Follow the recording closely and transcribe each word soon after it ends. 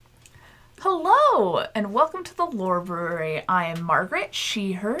Hello, and welcome to the Lore Brewery. I am Margaret,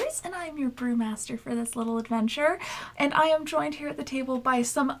 she, hers, and I am your brewmaster for this little adventure. And I am joined here at the table by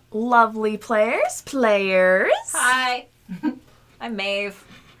some lovely players. Hi, I'm Maeve,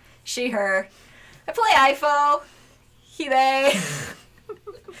 she, her. I play Ifo, he, they.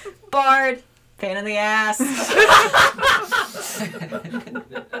 Bard, pain in the ass.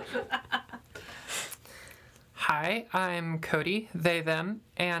 Hi, I'm Cody, they, them,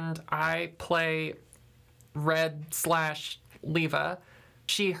 and I play Red/Leva,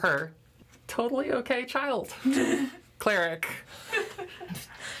 she, her, totally okay child, cleric.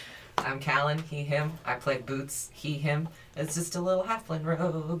 I'm Kallin, he, him. I play Boots, he, him. It's just a little halfling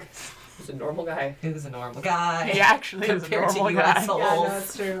rogue. Who's a normal guy. Who's a normal guy. He actually is a normal guy. Yeah, no,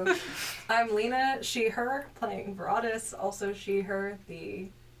 it's true. I'm Lina, she, her, playing Veradis, also she, her, the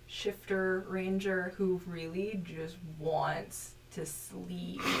shifter ranger who really just wants to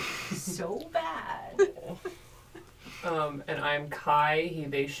sleep so bad. And I'm Kai, he,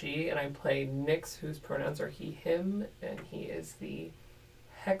 they, she, and I play Nyx, whose pronouns are he, him, and he is the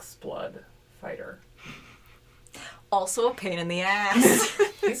Hexblood fighter. Also a pain in the ass.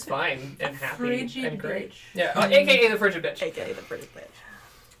 He's fine and happy Frigid and great. bitch. Yeah, aka the frigid bitch. AKA the pretty bitch.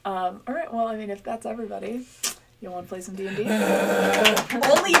 Alright, well, I mean, if that's everybody, you want to play some D&D?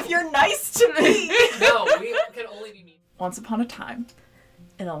 Only if you're nice to me. No, we can only be mean. Once upon a time,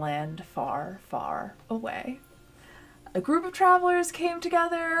 in a land far, far away, a group of travelers came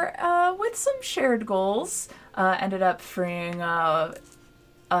together with some shared goals. Ended up freeing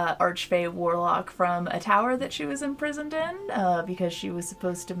Archfey Warlock from a tower that she was imprisoned in because she was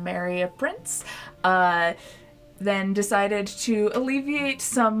supposed to marry a prince. Then decided to alleviate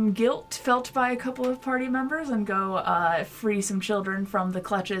some guilt felt by a couple of party members and go free some children from the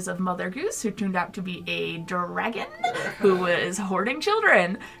clutches of Mother Goose, who turned out to be a dragon who was hoarding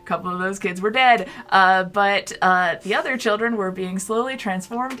children. A couple of those kids were dead, but the other children were being slowly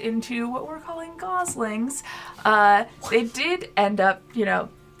transformed into what we're calling goslings. They did end up,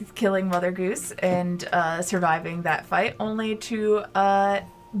 killing Mother Goose and surviving that fight, only to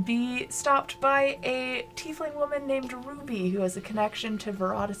be stopped by a tiefling woman named Ruby, who has a connection to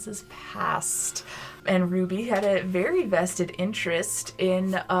Veradis' past. And Ruby had a very vested interest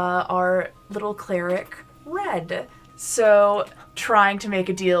in our little cleric, Red. So, trying to make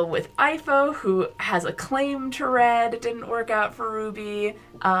a deal with Ifo, who has a claim to Red, it didn't work out for Ruby.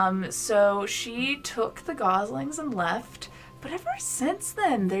 So she took the goslings and left. But ever since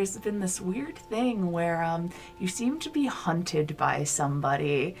then, there's been this weird thing where you seem to be hunted by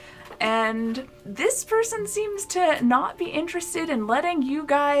somebody. And this person seems to not be interested in letting you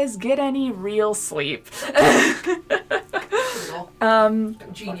guys get any real sleep.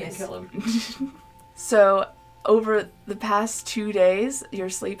 Genius. Kill him. So, over the past 2 days, your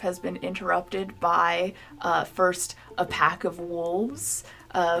sleep has been interrupted by first a pack of wolves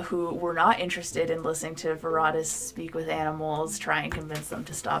who were not interested in listening to Veradis speak with animals, try and convince them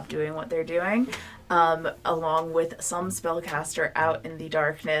to stop doing what they're doing, along with some spellcaster out in the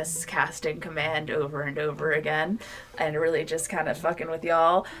darkness casting command over and over again, and really just kind of fucking with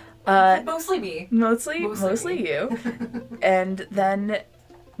y'all. Mostly me. Mostly you. And then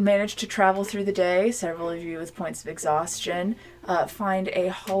managed to travel through the day, several of you with points of exhaustion, find a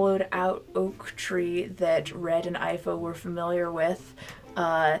hollowed out oak tree that Red and Ifo were familiar with,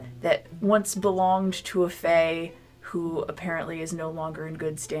 that once belonged to a fae who apparently is no longer in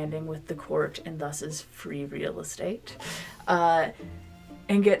good standing with the court and thus is free real estate,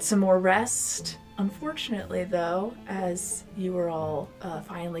 and get some more rest. Unfortunately, though, as you were all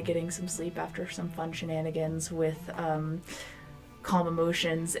finally getting some sleep after some fun shenanigans with calm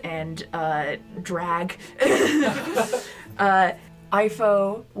emotions and drag,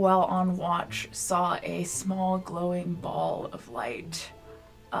 Ifo, while on watch, saw a small glowing ball of light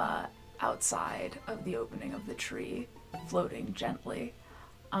outside of the opening of the tree, floating gently,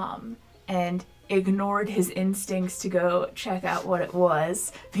 and ignored his instincts to go check out what it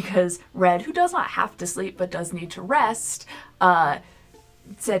was, because Red, who does not have to sleep but does need to rest,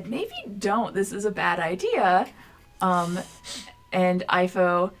 said, maybe don't, this is a bad idea. And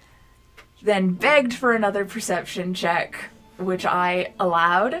Ifo then begged for another perception check, which I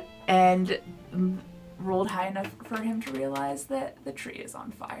allowed, and rolled high enough for him to realize that the tree is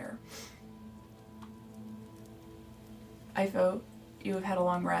on fire. Ifo, you have had a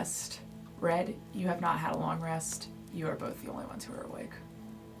long rest. Red, you have not had a long rest. You are both the only ones who are awake.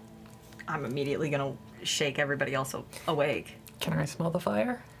 I'm immediately gonna shake everybody else awake. Can I smell the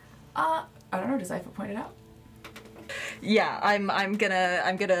fire? I don't know, does Ifo point it out? Yeah,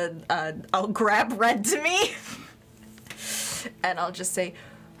 I'll grab Red to me. And I'll just say,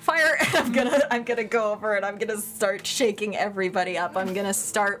 fire. I'm gonna go over and I'm gonna start shaking everybody up. I'm gonna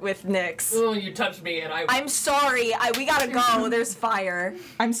start with Nyx. Oh, you touched me and I'm sorry. We gotta go. There's fire.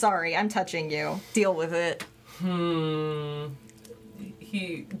 I'm sorry. I'm touching you. Deal with it.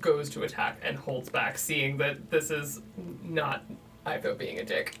 He goes to attack and holds back, seeing that this is not Ivo being a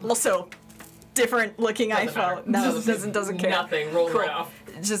dick. Also, different looking iPhone. No, doesn't care. Nothing. Roll Cool. right off.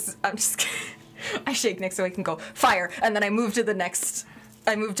 I shake Nyx so I can go fire, and then I move to the next.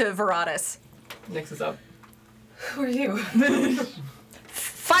 I move to Veradis. Nyx is up. Who are you?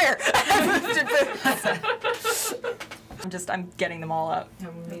 Fire! I'm getting them all up. I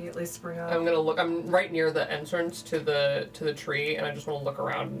immediately spring up. I'm gonna look. I'm right near the entrance to the tree, and I just want to look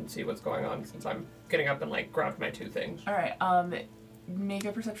around and see what's going on since I'm getting up and like grabbed my 2 things. All right. Make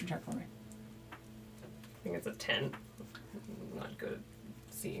a perception check for me. I think it's a 10. I'm not good at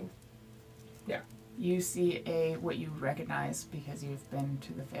seeing. Yeah. You see what you recognize because you've been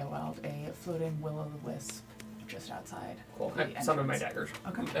to the Feywild, a floating will-o'-the-wisp just outside. Cool. the I summon my entrance. daggers.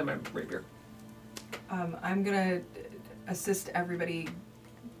 Okay. And my rapier. I'm gonna assist everybody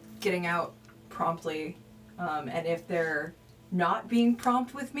getting out promptly, and if they're not being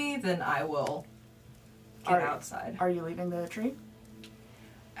prompt with me, then I will get outside. Are you leaving the tree?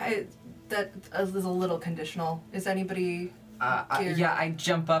 That is a little conditional. Is anybody? Yeah, I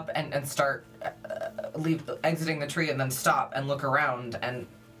jump up and start exiting the tree and then stop and look around and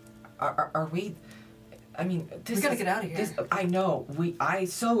are we? I mean, this we gotta get out of here. I know. I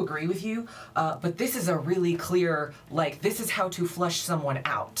so agree with you, but this is a really clear, this is how to flush someone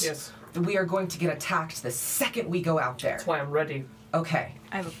out. Yes. We are going to get attacked the second we go out there. That's why I'm ready. Okay.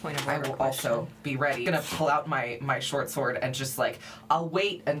 I have a point of I order will question. also be ready. I'm gonna pull out my short sword and just I'll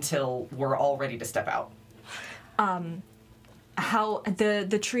wait until we're all ready to step out. How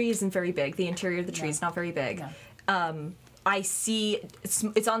the tree isn't very big. The interior of the tree is not very big. No. I see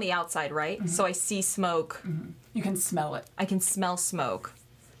it's on the outside, right? Mm-hmm. So I see smoke. Mm-hmm. You can smell it. I can smell smoke,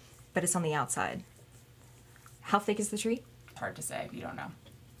 but it's on the outside. How thick is the tree? Hard to say if you don't know.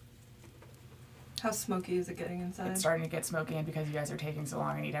 How smoky is it getting inside? It's starting to get smoky, and because you guys are taking so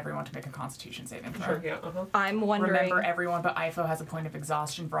long, I need everyone to make a Constitution saving throw. Sure. Yeah. Uh-huh. I'm wondering. Remember, everyone but Ifo has a point of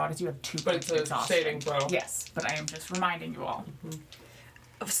exhaustion. Veradis, you have 2 But points it's of a exhaustion. saving throw. Yes, but I am just reminding you all. Mm-hmm.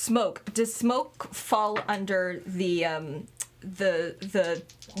 Smoke. Does smoke fall under the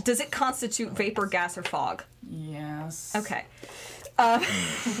does it constitute vapor, gas, or fog? Yes. Okay.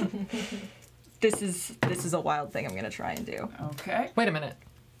 This is a wild thing I'm gonna try and do. Okay. Wait a minute.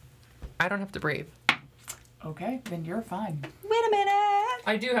 I don't have to breathe. Okay, then you're fine. Wait a minute.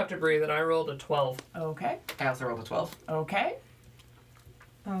 I do have to breathe, and I rolled a 12. Okay. I also rolled a 12. Okay.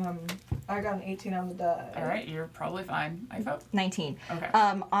 I got an 18 on the die. All right, you're probably fine. Ifo. 19. Okay.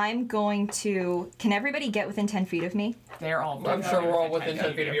 I'm going to. Can everybody get within 10 feet of me? They're all. I'm sure we're all within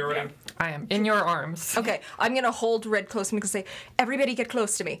 10 feet of you already. I am in your arms. Okay, I'm gonna hold Red close. I'm gonna say, everybody get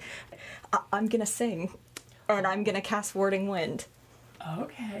close to me. I'm gonna sing, and I'm gonna cast Warding Wind.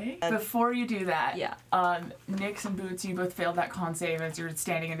 Okay. Before you do that, Yeah. Nyx and Boots, you both failed that con save as you're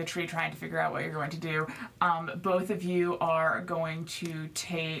standing in the tree trying to figure out what you're going to do. Both of you are going to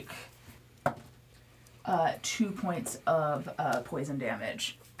take 2 points of poison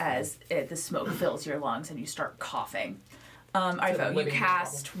damage as the smoke fills your lungs and you start coughing. Ifo, you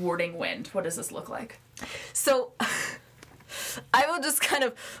cast Warding Wind. What does this look like? So, I will just kind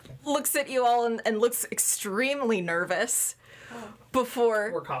of looks at you all and looks extremely nervous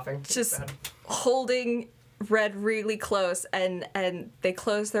before We're coughing. just Bad. holding Red really close, and they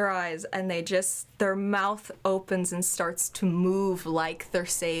close their eyes and their mouth opens and starts to move like they're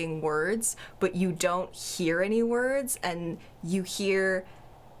saying words, but you don't hear any words, and you hear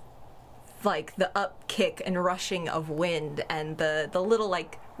like the up kick and rushing of wind, and the little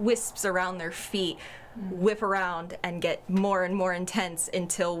wisps around their feet whip around and get more and more intense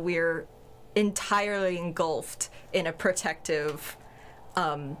until we're entirely engulfed in a protective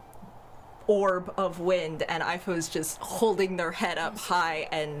orb of wind, and Ifo's just holding their head up high,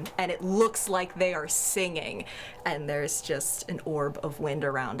 and it looks like they are singing, and there's just an orb of wind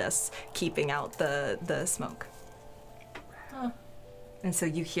around us keeping out the smoke. And so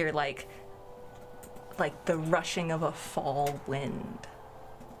you hear like the rushing of a fall wind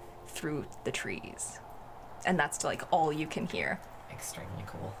through the trees, and that's all you can hear. Extremely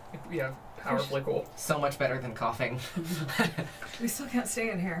cool. Yeah, powerfully cool. So much better than coughing. We still can't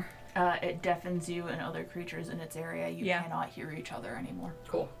stay in here. It deafens you and other creatures in its area. You cannot hear each other anymore.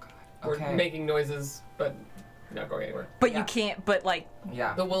 Cool. Okay. We're making noises, but not going anywhere. But you can't,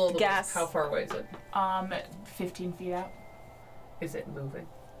 Yeah. The will of the Gas. wisp, how far away is it? 15 feet out. Is it moving?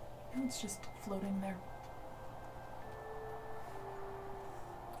 It's just floating there.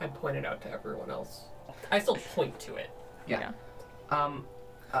 I point it out to everyone else. I still point to it. Yeah.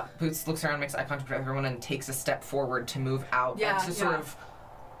 Boots looks around, makes eye contact with everyone, and takes a step forward to move out. Yeah, and to sort of.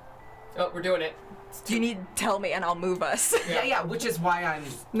 Oh, we're doing it. You need to tell me and I'll move us. Yeah, which is why I'm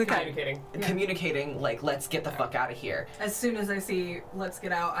Communicating. like, let's get the fuck out of here. As soon as I see "let's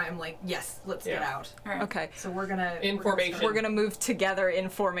get out," I'm like, "Yes, let's get out." All right. Okay. So we're gonna In formation. We're gonna move together in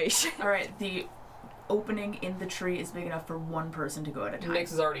formation. All right. The opening in the tree is big enough for one person to go at a time.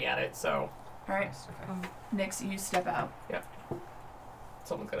 Nix is already at it, so All right. Nix, you step out.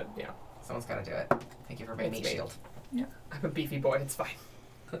 someone's gonna. Yeah. Someone's got to do it. Thank you for my It's meat me. shield. I'm a beefy boy. It's fine.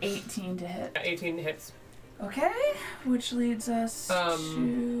 18 to hit. 18 hits. Okay, which leads us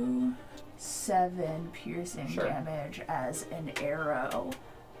to 7 piercing damage as an arrow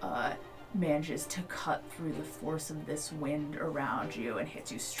manages to cut through the force of this wind around you and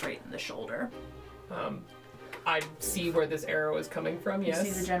hits you straight in the shoulder. I see where this arrow is coming from. Yes.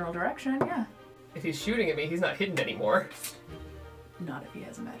 You see the general direction, yeah. If he's shooting at me, he's not hidden anymore. Not if he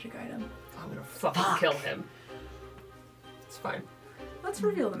has a magic item. I'm gonna fucking kill him. It's fine. Let's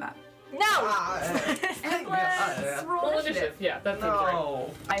reveal the map. No! And let's roll initiative. Yeah, that seems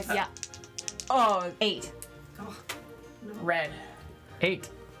right. Yeah. Oh, 8. Red. 8.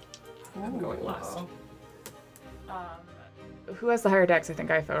 I'm going last. Who has the higher dex? I think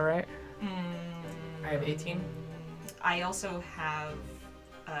I feel, right? I have 18. I also have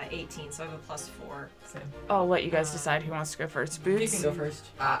 18, so I have a +4. Same. I'll let you guys decide who wants to go first. Boots? You can go first.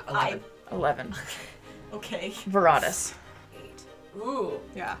 11. 11. Okay. Veradis. 8. Ooh.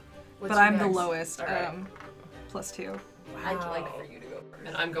 Yeah. What's But your I'm the dex? lowest. All right. +2. I'd like for you to go first.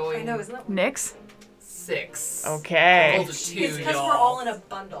 And I'm going. I know, isn't that? Nix? 6. Okay. Rolled a 2, It's because y'all. we're all in a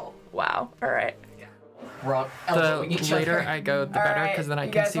bundle. Wow. All right. We're all The elbowing each later other. I go, the better, Alright, because then I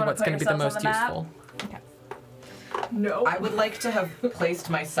you can guys see wanna what's put going to be the yourselves most on the map? useful. No. I would like to have placed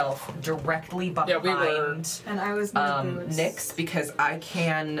myself directly behind Yeah, we were. And I was near Boots. Nix because I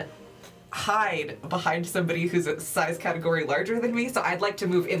can hide behind somebody who's a size category larger than me, so I'd like to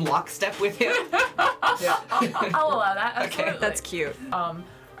move in lockstep with him. Yeah. I'll allow that. Absolutely. Okay. That's cute. All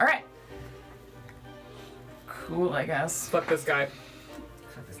right. Cool, I guess. Fuck this guy.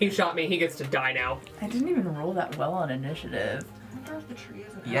 He shot me. He gets to die now. I didn't even roll that well on initiative. I wonder if the tree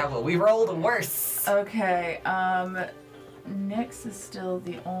is Yeah, well, we rolled worse. Okay, Nix is still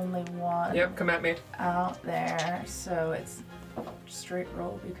the only one Yep, come at me. out there, so it's straight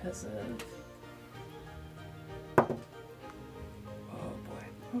roll because of... Oh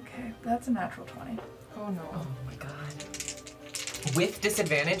boy. Okay, that's a natural 20. Oh no. Oh my god. With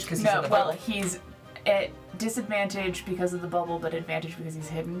disadvantage because he's in No, the well, bubble? he's at disadvantage because of the bubble, but advantage because he's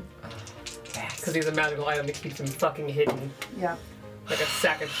hidden. Because he's a magical item that keeps him fucking hidden. Yeah. Like a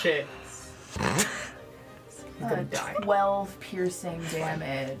sack of shit. He's gonna die. 12 piercing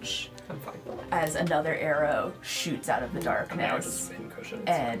damage I'm fine. as another arrow shoots out of the Now it's darkness just pin cushions.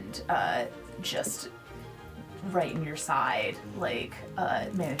 and just right in your side, like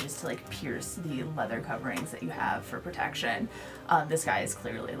manages to like pierce the leather coverings that you have for protection. This guy is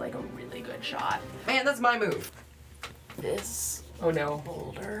clearly like a really good shot. Man, that's my move. This Oh no.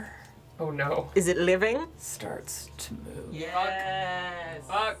 boulder Oh no. Is it living? starts to move, Yes.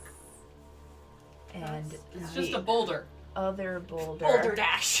 Fuck. and It's the just a boulder. other boulder Boulder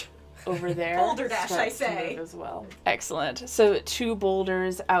Dash. over there Boulder dash, I starts to say. move as well. Excellent. So 2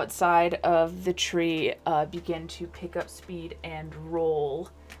 boulders outside of the tree begin to pick up speed and roll.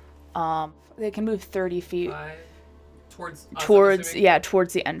 They can move 30 feet 5. Towards us, I'm towards, assuming.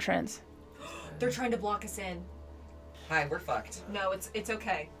 towards the entrance. They're trying to block us in. Hi, we're fucked. No, it's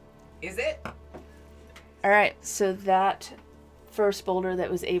okay. Is it? All right, so that first boulder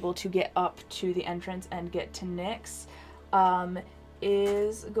that was able to get up to the entrance and get to Nix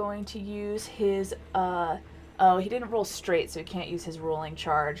is going to use his oh, he didn't roll straight, so he can't use his rolling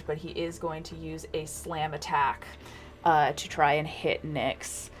charge, but he is going to use a slam attack to try and hit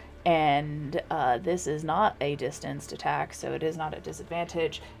Nix. And this is not a distanced attack, so it is not at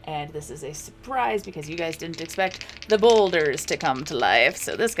disadvantage. And this is a surprise because you guys didn't expect the boulders to come to life.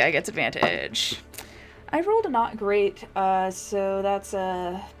 So this guy gets advantage. I rolled a not great, so that's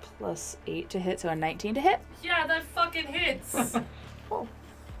a +8 to hit, so a 19 to hit. Yeah, that fucking hits.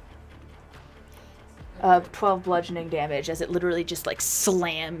 12 bludgeoning damage as it literally just like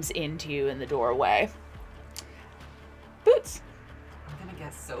slams into you in the doorway. Boots. I'm gonna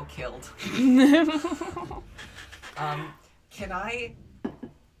get so killed. Can I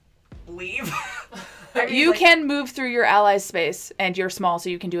leave? I mean, You like- can move through your ally's space, and you're small, so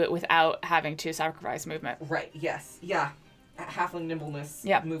you can do it without having to sacrifice movement. Right, yes, yeah. Halfling nimbleness.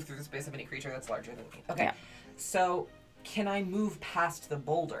 Yeah. Move through the space of any creature that's larger than me. Okay. Yeah. So, can I move past the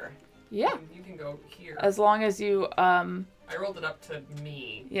boulder? Yeah. You can go here. As long as you I rolled it up to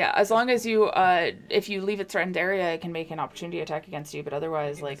me. Yeah, as long as you, if you leave its threatened area, it can make an opportunity attack against you, but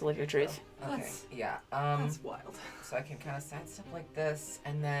otherwise, like, live your truth. Okay, yeah. That's wild. So I can kind of sidestep like this,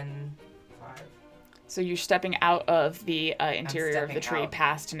 and then 5. So you're stepping out of the interior of the stepping tree out.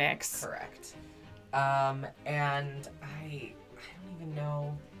 past Nyx. correct. And I don't even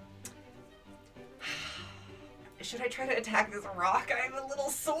know. Should I try to attack this rock? I have a little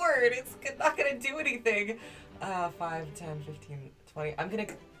sword. It's not gonna do anything. 5, 10, 15, 20. I'm gonna.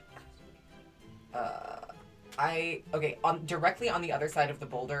 Directly on the other side of the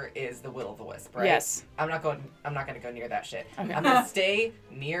boulder is the Will-o'-the-Wisp, right? Yes. I'm not gonna go near that shit. Okay. I'm gonna stay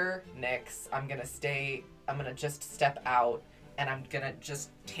near Nyx. I'm gonna just step out, and I'm gonna just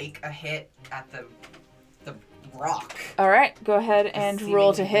take a hit at the rock. All right, go ahead and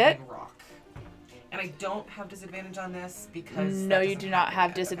roll to Seemingly hit. moving rock. And I don't have disadvantage on this because No, that you doesn't do not happen have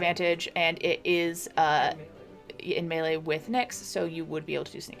yet. Okay. disadvantage, and it is in melee with Nyx, so you would be able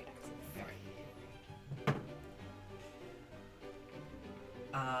to do sneak attack.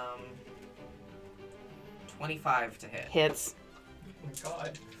 25 to hit. Hits. Oh my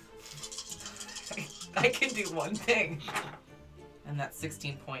god. I can do one thing. And that's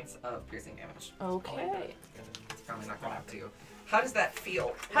 16 points of piercing damage. Okay. It's probably not gonna do. How does that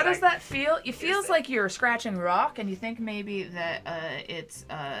feel? How does that feel? It Pierce feels it. like you're scratching rock, and you think maybe that it's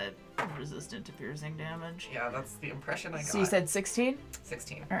resistant to piercing damage. Yeah, that's the impression I got. So you said 16?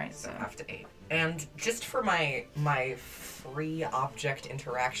 16. All right, So so- half to 8. And just for my free object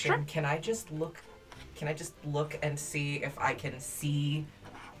interaction, Sure. can I just look and see if I can see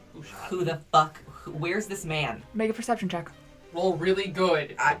where's this man? Make a perception check. Roll really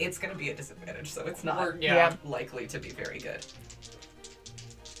good. It's gonna be a disadvantage, so it's not Or- yeah. likely to be very good.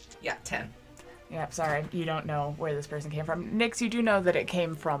 Yeah, 10. Yeah, sorry, you don't know where this person came from. Nyx, you do know that it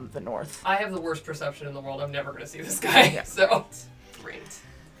came from the north. I have the worst perception in the world. I'm never gonna see this guy. Yeah. So Great.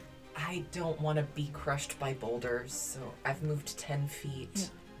 I don't want to be crushed by boulders, so I've moved 10 feet. Yeah.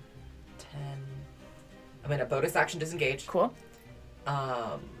 10. I'm in a bonus action disengage. Cool.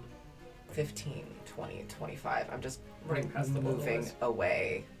 15, 20, 25. I'm just Running past the moving boulders.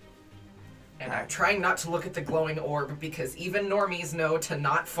 away. And I'm trying not to look at the glowing orb because even normies know to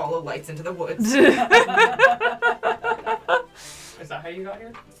not follow lights into the woods. is that how you got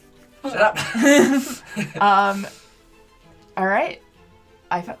here? Shut up. All right.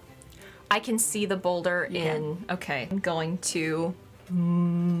 I can see the boulder You in. Okay. I'm going to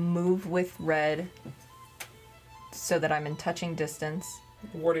move with red so that I'm in touching distance.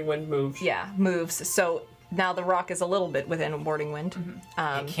 Warding wind moves. Yeah, moves. So now the rock is a little bit within warding wind.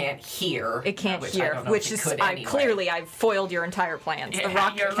 It can't hear. It can't which I hear, don't know which if it is could anyway. clearly I've foiled your entire plans. The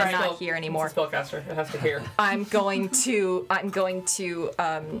rock You're cannot right. hear anymore. It's a spellcaster. It has to hear. I'm going to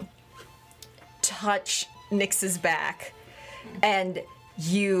touch Nyx's back, and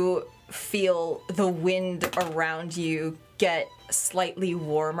you feel the wind around you get slightly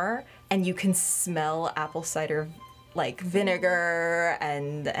warmer, and you can smell apple cider like vinegar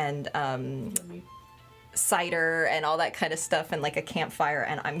and cider and all that kind of stuff, and like a campfire.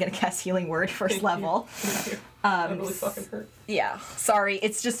 And I'm gonna cast Healing Word first level. That really fucking hurt. Yeah, sorry,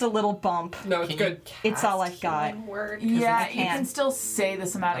 it's just a little bump. No, it's good. It's all I've got. Word. Yeah, you you can. can still say the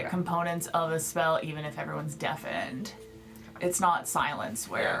somatic Okay. components of a spell even if everyone's deafened. It's not silence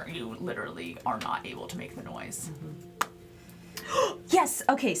where you literally are not able to make the noise. Yes.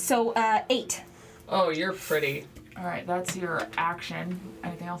 Okay. So 8. Oh, you're pretty. All right, that's your action.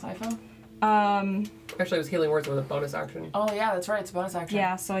 Anything else, Ifo? Actually, it was healing words with a bonus action. Oh yeah, that's right. It's a bonus action.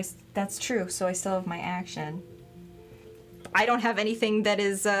 Yeah. So that's true. So I still have my action. I don't have anything that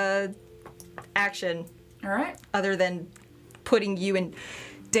is action All right. other than putting you in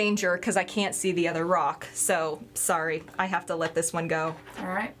danger because I can't see the other rock. So sorry, I have to let this one go All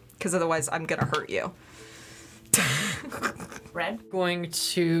right. because otherwise I'm gonna hurt you. Red. Going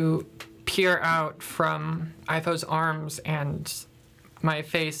to peer out from Ifo's arms, and my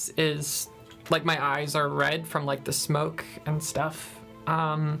face is like my eyes are red from like the smoke and stuff.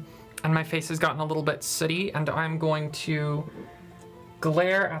 And my face has gotten a little bit sooty, and I'm going to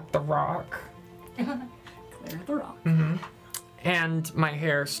glare at the rock. Clear the rock. And my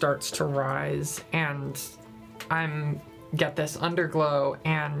hair starts to rise, and get this underglow,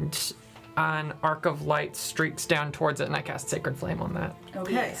 and an arc of light streaks down towards it, and I cast Sacred Flame on that.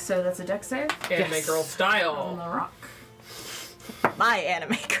 Okay, so that's a dex save Anime girl on style. the rock. My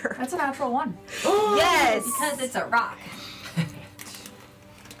animaker. That's a natural one. Yes. Because it's a rock.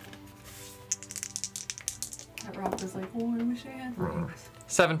 That rock was like, oh, I wish I had wings.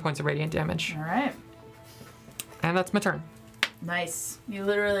 7 points of radiant damage. All right. And that's my turn. Nice.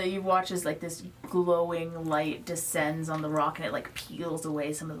 You watch as like this glowing light descends on the rock and it like peels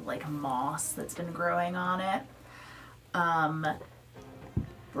away some of the like moss that's been growing on it.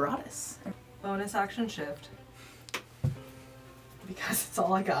 Veradis. Bonus action shift. Because it's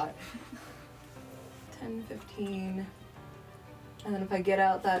all I got. 10, 15. And then if I get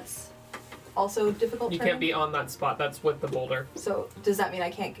out, that's also difficult You terrain? can't be on that spot. That's with the boulder. So does that mean I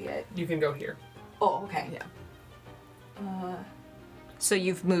can't get... You can go here. Oh, okay. Yeah. So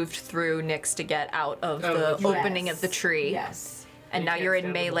you've moved through Nyx to get out of the Yes. opening of the tree. Yes. And You now can't you're in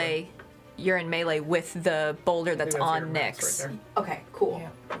stand the melee. You're in melee with the boulder that's your on max Nyx. right Okay, cool. Yeah.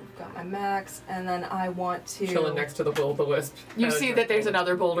 I've got my max, and then I want to... there. Chilling next to the will-o'-the-wisp. You see that there's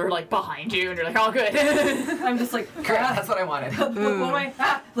another boulder like behind you and you're like, all good. I'm just like, Great, that's what I wanted. look one way,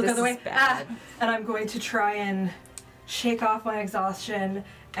 look This the other way, is bad. and I'm going to try and shake off my exhaustion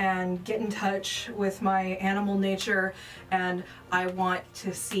and get in touch with my animal nature, and I want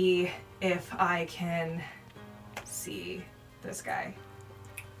to see if I can see this guy.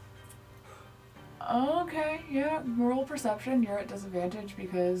 Okay, yeah. Roll perception. You're at disadvantage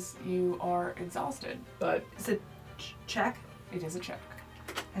because you are exhausted. But Is it check? It is a check.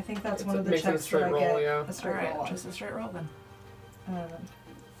 I think that's It's one a- of the makes it a checks straight that I roll, get. yeah. A straight Alright, roll. just a straight roll then.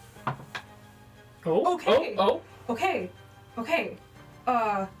 Okay. Oh. Okay.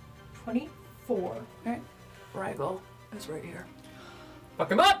 24. Rigel is right here.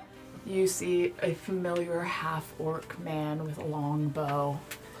 Fuck him up! You see a familiar half-orc man with a long bow,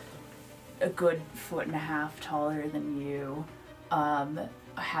 a good 1.5 feet taller than you,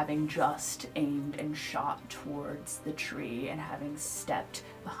 having just aimed and shot towards the tree and having stepped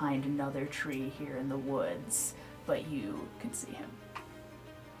behind another tree here in the woods, but you can see him.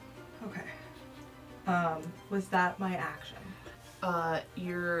 Okay. Was that my action?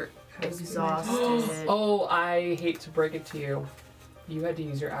 You're Has to be exhausted. Oh, I hate to break it to you. You had to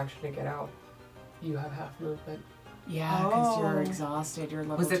use your action to get out. You have half movement. Yeah, because Oh. you're exhausted. You're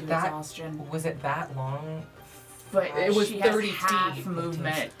level Was 2 it that- exhaustion. Was it that long? But It was she 30 has half feet.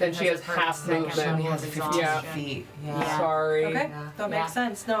 movement. Then she because has of her half second movement. level She has of 15 exhaustion. feet. Yeah. Sorry. Okay, Yeah. that Yeah. makes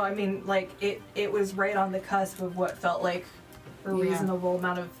sense. No, I mean, like, it was right on the cusp of what felt like a Yeah. reasonable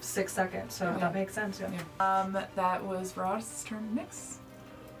amount of 6 seconds, so Yeah. that makes sense, yeah. That was Veradis' turn next.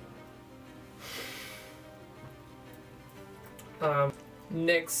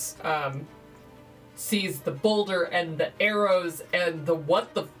 Nyx sees the boulder and the arrows and the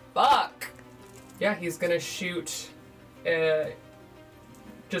what the fuck. Yeah, he's gonna shoot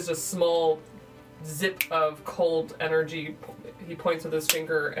just a small zip of cold energy. He points with his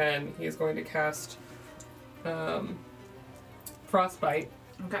finger and he's going to cast Frostbite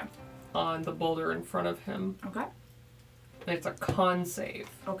Okay. on the boulder in front of him. Okay. And it's a con save.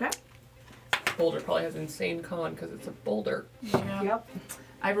 Okay. Boulder probably has insane con because it's a boulder. Yeah. Yep.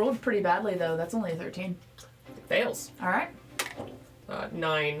 I rolled pretty badly though. That's only a 13. It fails. All right.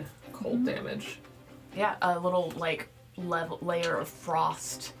 9 cold damage. Yeah, a little like layer of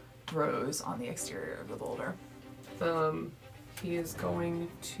frost grows on the exterior of the boulder. He is going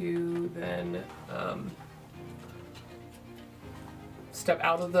to then step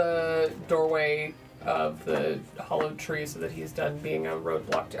out of the doorway of the hollowed tree so that he's done being a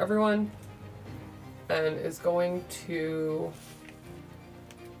roadblock to everyone, and is going to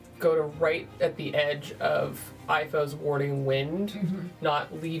go to right at the edge of Ifo's warding wind,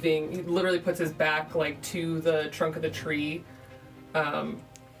 not leaving. He literally puts his back like to the trunk of the tree,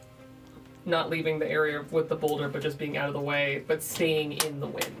 not leaving the area with the boulder, but just being out of the way, but staying in the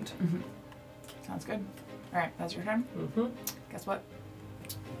wind. Sounds good. All right, that's your turn. Mm-hmm. Guess what?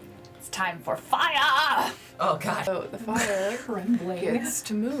 It's time for fire. Oh god. So the fire Trembling. gets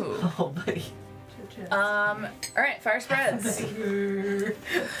to move. Oh buddy. All right, fire spreads.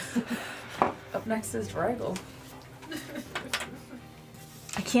 Up next is Draggle.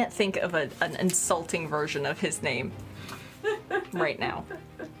 I can't think of an insulting version of his name right now.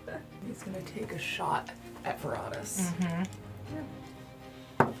 He's gonna take a shot at Veradis.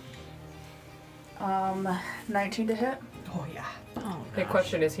 19 to hit. Oh, yeah. Hey,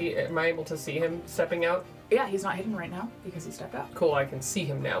 question, am I able to see him stepping out? Yeah, he's not hidden right now because he stepped out. Cool, I can see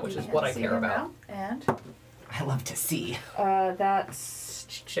him now, which is what I See care him about. now, and I love to see. that's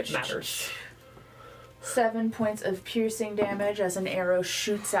It matters. 7 points of piercing damage as an arrow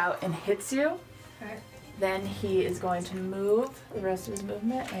shoots out and hits you. Okay. Then he is going to move the rest of his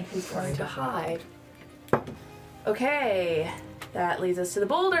movement and he's going to hide. Okay, that leads us to the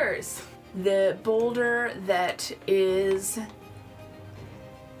boulders. The boulder that is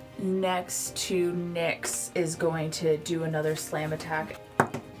next to Nyx is going to do another slam attack.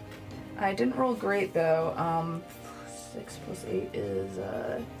 I didn't roll great though. 6 plus 8 is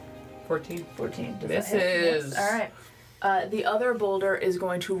 14. 14. Does that hit? Misses. Yes. All right. The other boulder is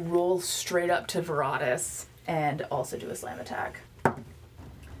going to roll straight up to Veradis and also do a slam attack.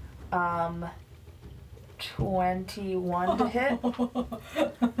 21 to hit.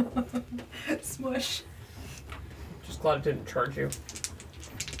 Smush. Just glad it didn't charge you.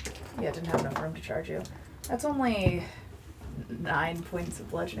 Yeah, it didn't have enough room to charge you. That's only 9 points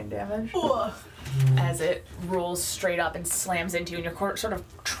of bludgeoning damage. As it rolls straight up and slams into you, and you're sort of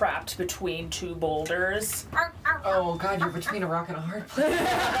trapped between two boulders. Oh god, you're between a rock and a hard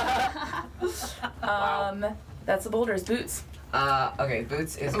place. That's the boulder's Boots. Okay,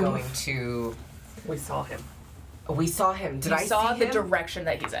 Boots is going to... We saw him. We saw him. Did I saw see the him? direction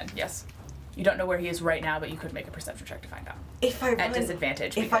that he's in, yes. You don't know where he is right now, but you could make a perception check to find out. If I At run,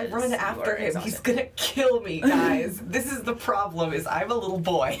 disadvantage. if I because run you after are him, exhausted. he's gonna kill me, guys. This is the problem, is I'm a little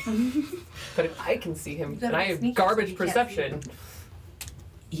boy. But if I can see him, gotta and I be have sneaky so garbage he can't see perception,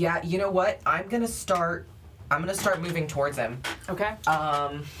 Yeah, you know what? I'm gonna start moving towards him. Okay.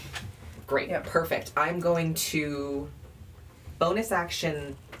 Great. Yep. Perfect. I'm going to bonus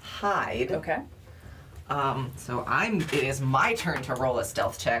action hide. Okay. So it is my turn to roll a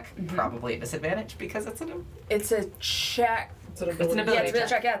stealth check, probably at disadvantage because it's It's a check. it's an an ability. Yeah, ability it's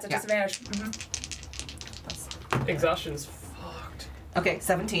a check. Yeah, it's a Yeah. disadvantage. Exhaustion's fucked. Okay,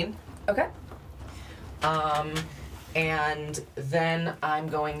 17. Okay. And then I'm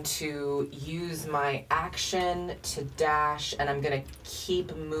going to use my action to dash, and I'm gonna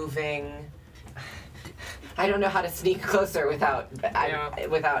keep moving. I don't know how to sneak closer without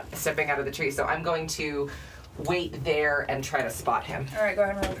stepping out of the tree, so I'm going to wait there and try to spot him. All right, go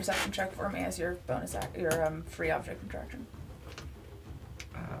ahead and roll a perception check for me as your your free object contraction.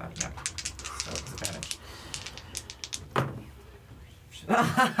 Yeah. So it's advantage.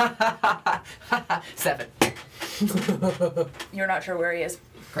 7. You're not sure where he is.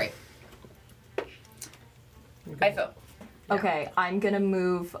 Great. Ifo. Okay, I'm gonna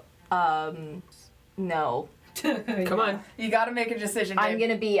move. No, Come on. You got to make a decision. I'm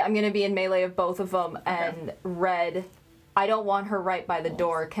babe. gonna be in melee of both of them. And Red, I don't want her right by the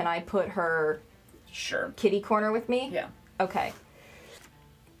door. Can I put her Sure. kitty corner with me? Yeah. Okay.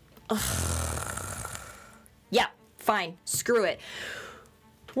 Yeah, fine. Screw it.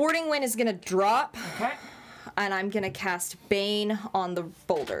 Warding Wind is gonna drop, Okay. and I'm gonna cast Bane on the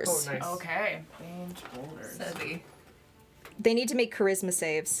boulders. Oh, nice. Okay. Range boulders. Heavy. They need to make charisma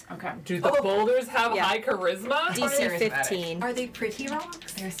saves. Okay. Do the boulders have Yeah. high charisma? DC charismatic. 15. Are they pretty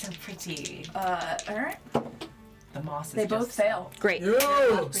rocks? They're so pretty. All right. The moss is They both just... fail. Great.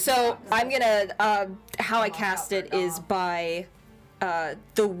 No. So I'm gonna how I cast it is by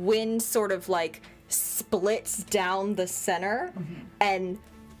the wind sort of like splits down the center and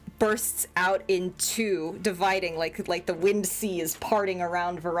bursts out in two, dividing like the wind sea is parting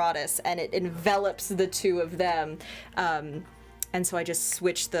around Veradis, and it envelops the two of them. And so I just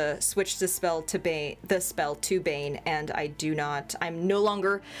switch the spell to Bane, and I'm no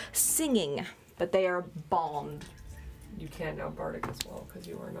longer singing, but they are bombed. You can now bardic as well because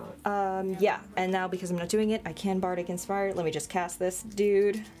you are not. Yeah, and now because I'm not doing it, I can Bardic Inspire. Let me just cast this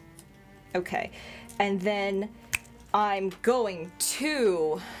dude. Okay. And then I'm going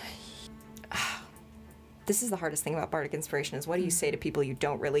to... This is the hardest thing about Bardic Inspiration, is what do you say to people you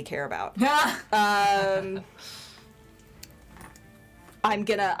don't really care about? I'm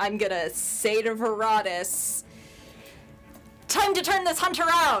gonna say to Veradis, time to turn this hunt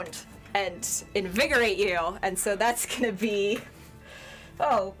around and invigorate you. And so that's gonna be...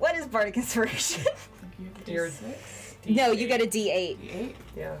 Oh, what is Bardic Inspiration? You're No, you get a D8. D8.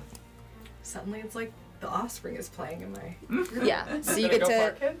 Yeah. Suddenly it's like the offspring is playing in my... Yeah, so you Gonna get go for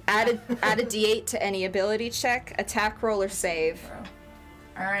it, to kid? add a D8 to any ability check, attack roll, or save.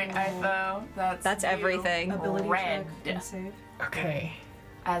 All right, Ifo. That's you. everything. Ability Red. check and save. Okay.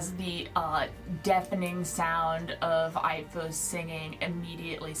 As the deafening sound of Ifo's singing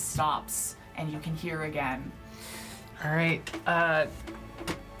immediately stops, and you can hear again. All right.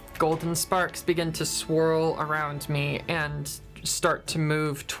 Golden sparks begin to swirl around me and start to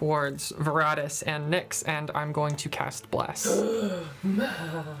move towards Veradis and Nyx, and I'm going to cast Bless. All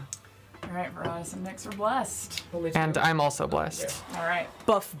right, Veradis and Nyx are blessed. Only And two. I'm also blessed. All right.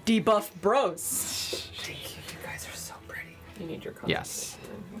 Buff, debuff bros. Thank you. You guys are so pretty. You need your Yes.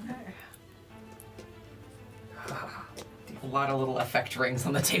 A lot of little effect rings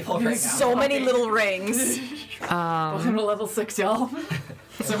on the table right now. So many little rings. Welcome to level 6, y'all.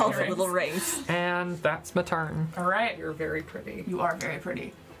 All the little rings. And that's my turn. All right. You're very pretty. You are very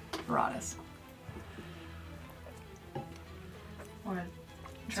pretty, Veradis. Want to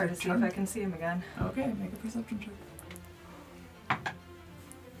Try to see if I can see him again. Okay, make a perception check.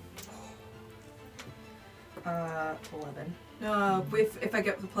 11. If I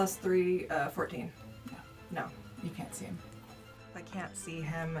get the +3, 14. No. You can't see him. If I can't see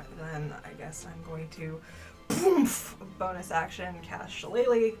him, then I guess I'm going to poof, bonus action cast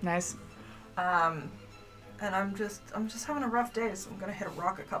Shillelagh. Nice. And I'm just having a rough day, so I'm gonna hit a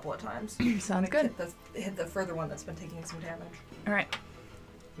rock a couple of times. Sounds good. Hit the further one that's been taking some damage. All right.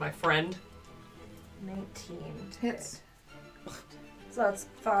 My friend. 19 Hits. So that's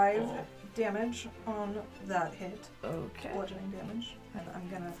 5 Oh. damage on that hit, Okay. bludgeoning damage, and I'm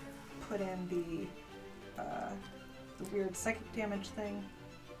gonna put in the weird psychic damage thing.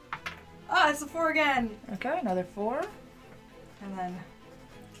 Ah, it's a 4 again, Okay, another 4. and then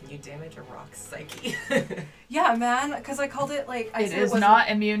Can you damage a rock's psyche? yeah, man, because I called it like I It said is wasn't- not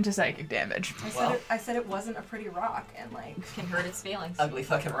immune to psychic damage. I said it wasn't a pretty rock, and like Can hurt its feelings. Ugly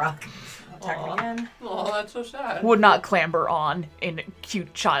fucking rock. I'll attack Aw. it again. Oh, that's so sad. Would not clamber on in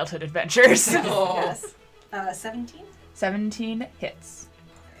cute childhood adventures. Oh. Yes. 17. 17 hits.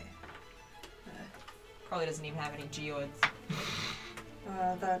 Probably doesn't even have any geoids.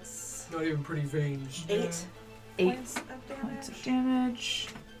 That's Not even pretty veins. 8 8 points of damage. points of damage.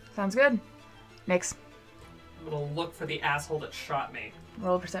 Sounds good. Nyx, I'm gonna look for the asshole that shot me.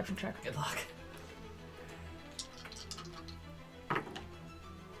 roll a perception check. Good luck.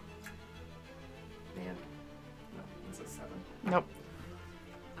 Man. No, it's a 7. Nope.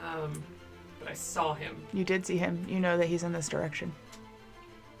 But I saw him. You did see him. You know that he's in this direction.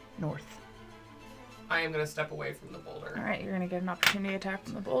 North. I am gonna step away from the boulder. All right, you're gonna get an opportunity attack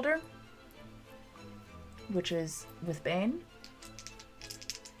from the boulder, which is with Bane.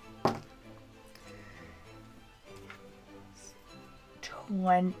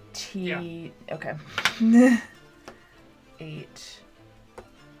 Okay. 8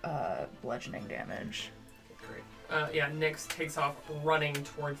 bludgeoning damage. Great. Yeah, Nyx takes off running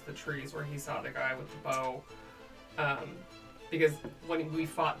towards the trees where he saw the guy with the bow. Because when we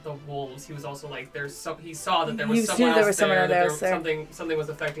fought the wolves, he was also like, he saw that there was He someone knew there else was someone there, else there. something was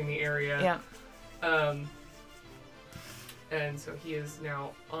affecting the area. Yeah. And so he is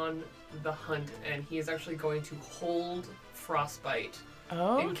now on the hunt, and he is actually going to hold Frostbite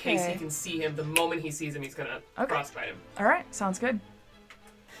Okay. in case he can see him. The moment he sees him, he's gonna Frostbite him. All right, sounds good.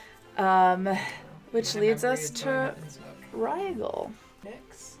 Which My leads memory us is to going up in smoke. Rigel.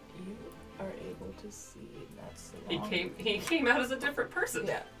 Nyx, you are able to see. That's He came out as a different person.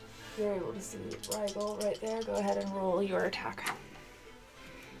 Yeah. You're able to see Rigel right there. Go ahead and roll your attack.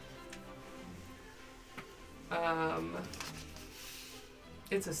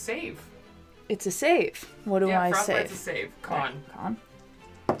 It's a save. It's a save. What do I Frostbite's save? a save. Okay, Con. Con.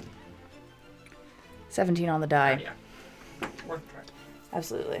 17 on the die. Yeah. Worth a try.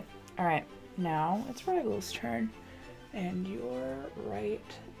 Absolutely. All right. Now it's Rigel's turn, and you're right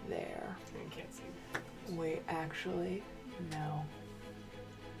there. You can't see. Wait, actually, no.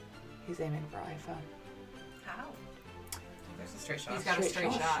 He's aiming for Ifa. How? There's a straight shot. He's got a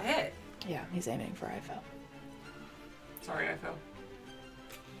straight shot. Shit. Yeah, he's aiming for Ifa. Sorry, Ifo.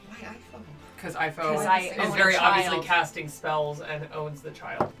 Why iPhone? Because 'Cause Ifo I is own a very obviously child. casting spells and owns the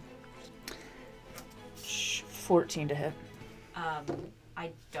child. 14 to hit. I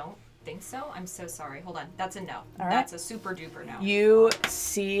don't think so. I'm so sorry. Hold on. That's a no. All right. That's a super duper no. You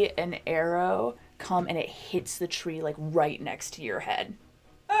see an arrow come and it hits the tree like right next to your head.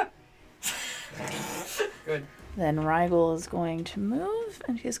 Good. Then Rigel is going to move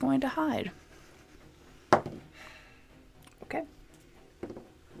and he's going to hide. Okay.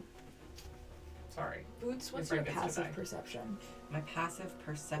 Sorry. Boots, what's Your your brain gets to passive die. perception? My passive It's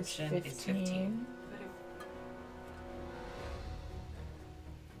perception is 15.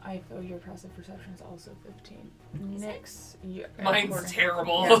 Ifo, your passive perception is also 15. Nyx, Mine's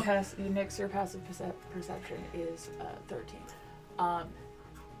terrible. Yeah, Nyx, your passive perception is 13.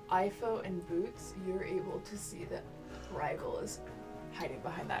 Ifo and Boots, you're able to see that Rigel is hiding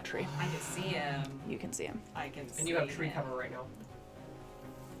behind that tree. I can see him. You can see him. I can see And you have tree him. cover right now.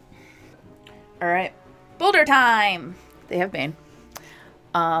 All right, boulder time. They have Bane.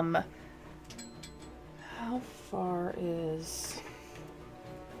 How far is?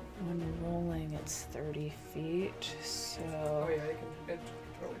 When rolling, it's 30 feet. So. Oh yeah, it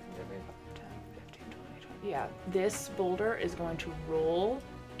totally can get me. 10, 15, 20, 20. Yeah, this boulder is going to roll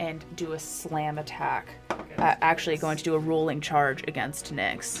and do a slam attack. Actually, going to do a rolling charge against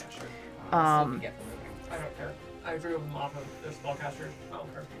Nyx. Yeah, sure. Um, I don't care. I drew them off of their spellcaster. I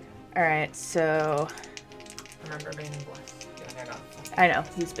don't care. All right, so Remember, Bane and Bless. Yeah, I got it. I know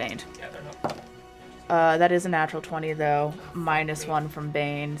he's baned. Yeah, they're not. That is a natural 20 though, -1 from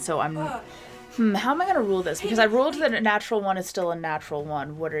Bane. So I'm. How am I gonna rule this? Because I ruled that a natural 1 is still a natural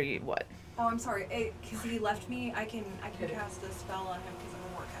 1. What are you? What? Oh, I'm sorry. Because he left me, I can cast a spell on him because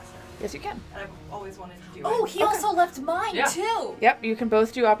I'm a warcaster. Yes, you can. And I've always wanted to do it. Oh, he also left mine too. Yep, you can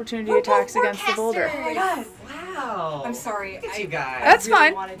both do opportunity attacks against the boulder. Oh my god. Wow. I'm sorry. Look at you guys. That's really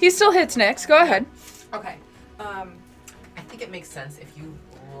fine. wanted He to- still hits Nyx. Go ahead. Okay. I think it makes sense if you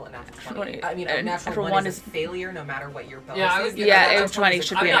roll a natural 20. 20. I mean, a natural 1 is a failure no matter what your bonus Yeah, I was is. gonna- Yeah, natural it 20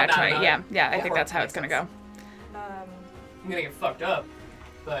 should be a I'm nat not 20. mad Yeah, about yeah, I Yeah. think that's how it's gonna go. I'm gonna get fucked up,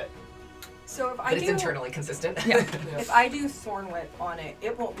 but So if I But it's do internally consistent. Yeah. if I do Thorn Whip on it,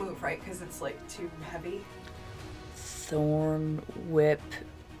 it won't move, right? Because it's like too heavy. Thorn whip.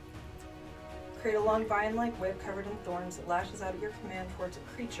 Create a long vine-like whip covered in thorns that lashes out at your command towards a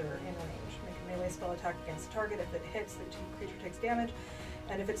creature in range. Make a melee spell attack against the target. If it hits, the creature takes damage.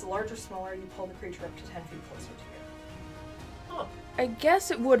 And if it's large or smaller, you pull the creature up to 10 feet closer to you. I guess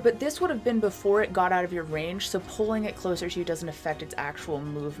it would, but this would have been before it got out of your range, so pulling it closer to you doesn't affect its actual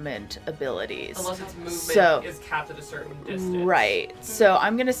movement abilities. unless its movement So- is capped at a certain distance. Right. So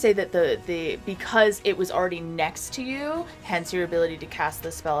I'm gonna say that the because it was already next to you, hence your ability to cast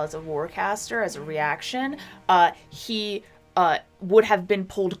the spell as a warcaster as a reaction, he would have been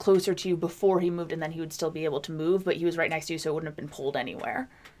pulled closer to you before he moved, and then he would still be able to move, but he was right next to you, so it wouldn't have been pulled anywhere.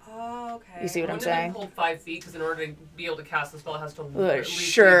 Oh, okay. You see what I'm Wouldn't have saying? been pulled 5 feet because in order to be able to cast the spell, it has to at least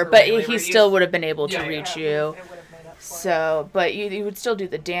Sure, be but melee he radius. still would have been able to Yeah, yeah. reach Yeah, you. It would have made up for it. So, but you would still do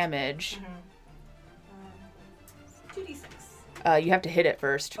the damage. 2d6. You have to hit it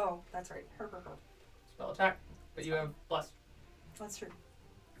first. Oh, that's right. Spell attack, but you have bless. That's true.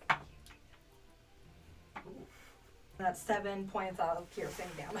 That's 7 points of piercing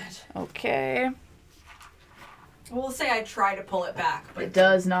damage. Okay. We'll say I try to pull it back, but It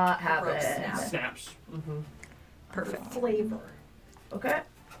does not Gross happen. snap. Snaps. Mm-hmm. perfect flavor. Okay.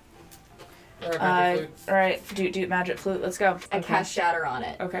 Alright, Alright, do magic flute, let's go. I Okay. cast Shatter on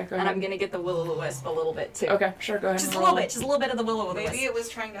it. Okay, go And ahead. I'm gonna get the Will-O-the-Wisp a little bit too. Okay, sure, go ahead. Just and a little roll. bit, just a little bit of the Will-O-the-Wisp. Maybe it was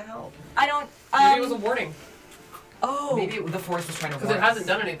trying to help. I don't. Maybe it was a warning Oh. Maybe the force was trying to because warn it hasn't us.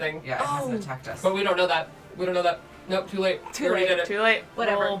 done anything. Yeah, it hasn't attacked us. But we don't know that. We don't know that. Nope, too late. Too We already late. did it. Too late.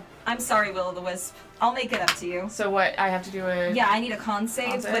 Whatever. Roll. I'm sorry, Will-O-the-Wisp. I'll make it up to you. So what, I have to do a... Yeah, I need a con save,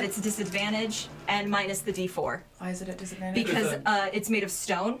 Con save? but it's disadvantage and minus the D4 Why is it at disadvantage? because it's made of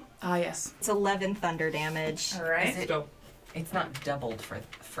stone. Ah, yes. It's 11 thunder damage. Alright. Is it- Dope. It's not doubled for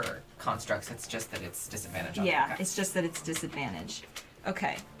constructs. It's just that it's disadvantage. On Yeah, okay. it's just that it's disadvantage.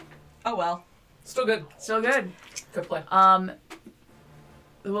 Okay. Oh well. Still good. Still good. Good play.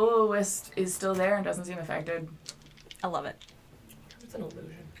 The Will-O-Wisp is still there and doesn't seem affected. I love it. It's an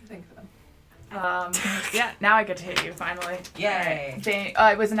illusion. Thank them. Yeah, now I get to hit you, finally. Yay. Bane,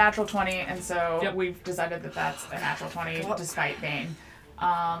 it was a natural 20, and so Yep. we've decided that that's a natural 20 despite Bane.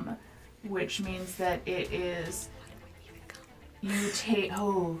 Which means that it is... You take...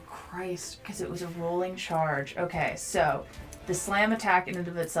 Oh, Christ, because it was a rolling charge. Okay, so the slam attack in and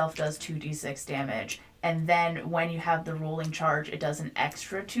of itself does 2d6 damage. And then when you have the rolling charge, it does an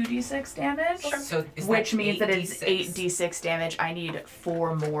extra 2d6 damage. So is Which that means that it's 8d6? 8d6 damage. I need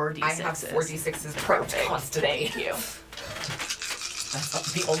 4 more d6s. I have 4 d6s Perfect. constantly. Thank you.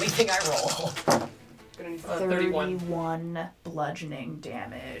 That's the only thing I roll. Gonna need 31. 31 bludgeoning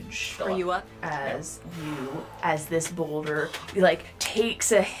damage. Are you up? As this boulder like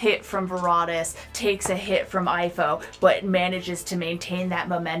takes a hit from Veradis, takes a hit from Ifo, but manages to maintain that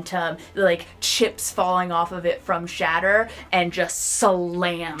momentum, like chips falling off of it from Shatter, and just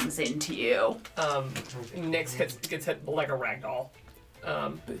slams into you. Nyx gets hit like a ragdoll.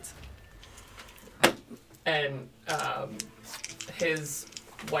 And his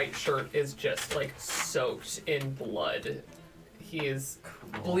white shirt is just like soaked in blood. He is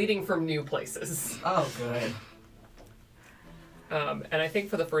bleeding from new places. Oh, good. And I think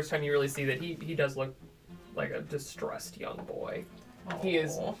for the first time you really see that he does look like a distressed young boy.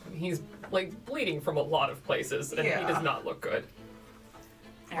 He's like bleeding from a lot of places, and he does not look good.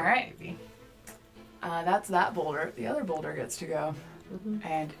 All right. That's that boulder. The other boulder gets to go,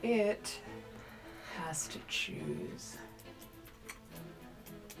 and it has to choose.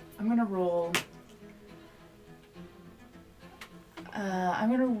 I'm gonna roll. I'm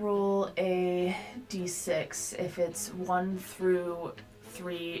gonna roll a d6. If it's 1 through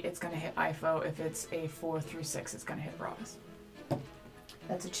 3, it's gonna hit Ifo. If it's a 4 through 6, it's gonna hit Veradis.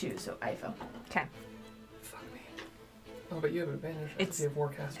 That's a 2, so Ifo. Okay. Fuck me. Oh, but you have advantage. It's- You have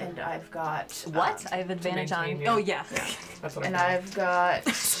Warcaster. And I've got What? I have advantage on. maintain, yeah. Oh yeah. That's what and I I've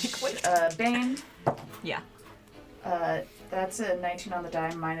got Bane, Yeah. That's a 19 on the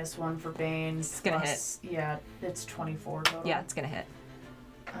die, -1 for Bane. It's gonna plus, hit. Yeah, it's 24 total. Yeah, it's gonna hit.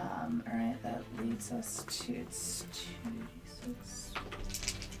 Alright, that leads us to, it's 2d6.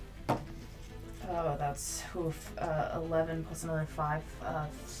 Oh, that's 11 plus another 5,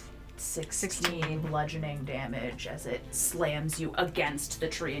 16 bludgeoning damage as it slams you against the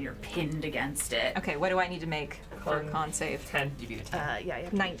tree and you're pinned against it. Okay, what do I need to make for a con save? 10. You beat a 10. Yeah, you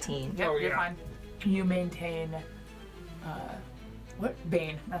have 19. Yep, Oh, you're yeah. fine. You maintain, what?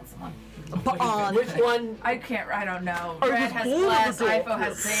 Bane, that's the one. Which one? I don't know. Red has Bless, Ifo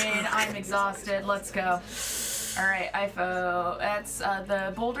has Bane, I'm exhausted, let's go. Alright, Ifo, that's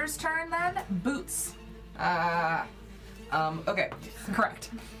the boulder's turn then. Boots. Okay.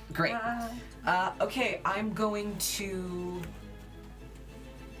 Correct. Great. Okay, I'm going to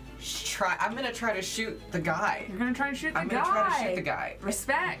I'm gonna try to shoot the guy. You're gonna try and shoot the I'm guy. gonna try to shoot the guy.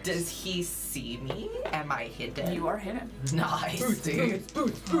 Respect. Does he see me? Am I hidden? You are hidden. Nice, dude.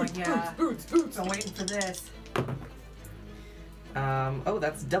 Boots. I'm waiting for this. Oh,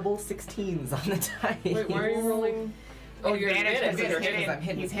 that's double 16s on the die. Wait, why are you rolling? Oh, you're Advantage advantage. because because I'm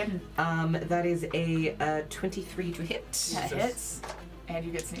hidden. He's hidden. That is a 23 to hit. That hits. And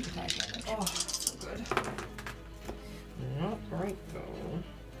you get sneak attack damage. Oh, so good. Not right though.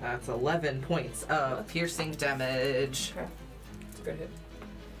 That's 11 points of piercing damage. Okay. It's a good hit.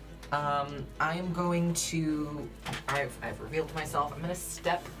 I am going to. I've revealed myself. I'm gonna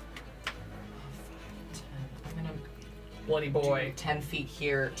step. I'm gonna Bloody boy. do 10 feet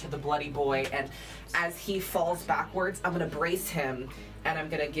here to the bloody boy, and as he falls backwards, I'm gonna brace him, and I'm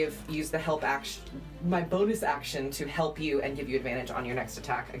gonna use the help action, my bonus action, to help you and give you advantage on your next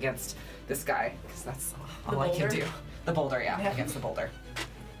attack against this guy, because that's all I can do. The boulder, yeah, against the boulder.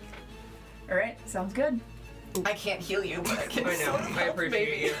 Alright, sounds good. I can't heal you, but I can. I know. I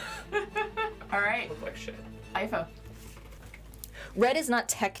appreciate you. Alright, Look like shit. Ifo. Red is not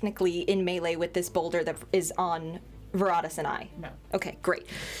technically in melee with this boulder that is on Veradis and I. No. Okay, great.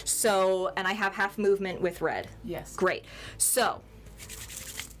 So, and I have half movement with Red. Yes. Great. So,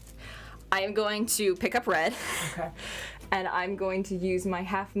 I am going to pick up Red. Okay. And I'm going to use my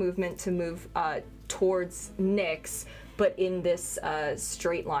half movement to move towards Nyx, but in this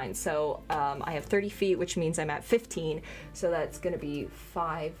straight line. So I have 30 feet, which means I'm at 15. So that's going to be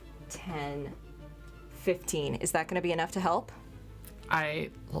 5, 10, 15. Is that going to be enough to help?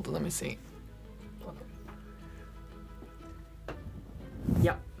 Hold on, let me see.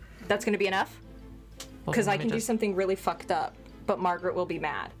 Yep. That's going to be enough? Hold Because on, I let me can do just- something really fucked up, but Margaret will be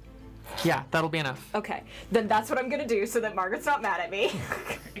mad. Yeah, that'll be enough. Okay, then that's what I'm going to do so that Margaret's not mad at me.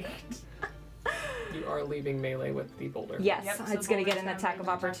 You are leaving melee with the boulder. Yes, Yep, so it's going to get an boulder's attack of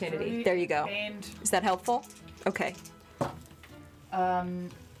gonna attack opportunity. 3, There you go. Baned. Is that helpful? Okay. 19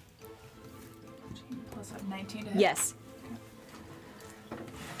 plus 19 to hit. Yes.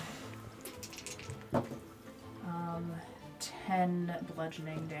 10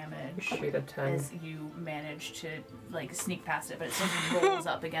 bludgeoning damage. Beat a 10. As you manage to like sneak past it, but it still rolls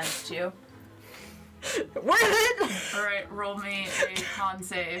up against you. Worth it! Alright, roll me a con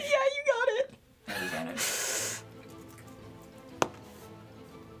save. Yeah, you got it. At advantage.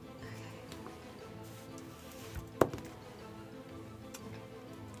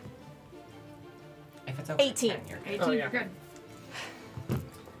 If it's over 18. 10, you're good. 18, Oh, yeah. you're good.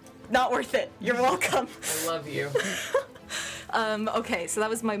 Not worth it. You're welcome. I love you. Okay, so that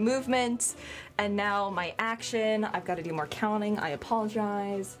was my movement, and now my action. I've got to do more counting. I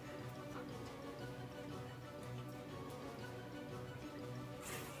apologize.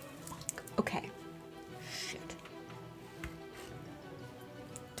 Okay. Shit.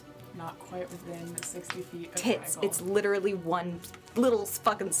 Not quite within 60 feet of Tits. Michael. It's literally one little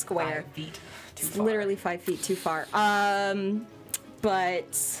fucking square. 5 feet too It's far. literally 5 feet too far.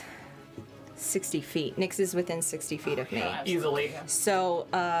 But 60 feet. Nyx is within 60 feet of me. Easily. So,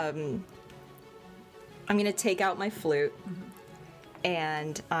 I'm gonna take out my flute,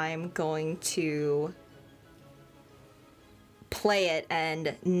 and I'm going to play it,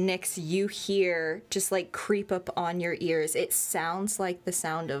 and Nyx, you hear just like creep up on your ears. It sounds like the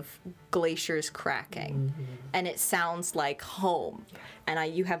sound of glaciers cracking, and it sounds like home.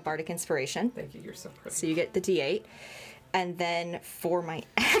 And you have Bardic Inspiration, Thank you. You're so pretty. so you get the D8. And then for my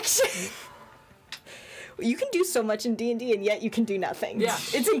action, you can do so much in D&D, and yet you can do nothing. Yeah.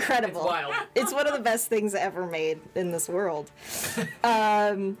 It's incredible. It's wild. It's one of the best things ever made in this world.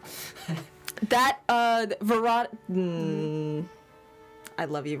 I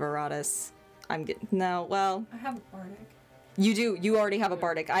love you, Veradis. Well, I have a bardic. you do. You already have a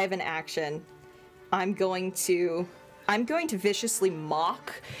Bardic. I have an action. I'm going to I'm going to viciously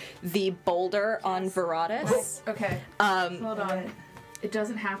mock the boulder on Veradis. Okay. Hold on. It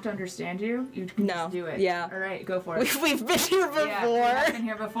doesn't have to understand you. You can No, just do it. yeah. All right, go for it. We've been here before. Yeah, we have been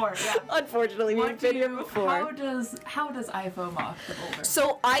here before. Yeah. Unfortunately, we've been here before. How does IFO mock the boulder?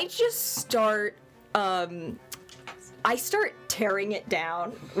 So I just start, I start tearing it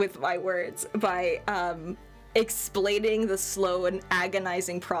down with my words by explaining the slow and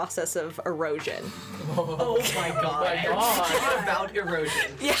agonizing process of erosion. Oh my god. About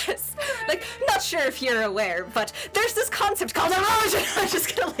erosion. Yes. Like, not sure if you're aware, but there's this concept called erosion. I'm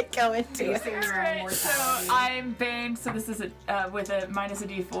just gonna like go into it. Alright, so I'm Bane, so this is with a minus a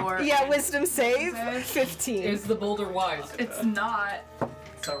d4. Yeah, wisdom save, Save. 15. Is the boulder wise? It's not.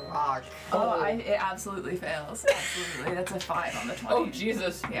 It's a rock. It absolutely fails. Absolutely. That's a 5 on the 20. Oh,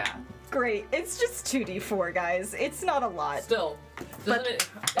 Jesus. Yeah. Great. It's just 2d4, guys. It's not a lot. Still. Isn't there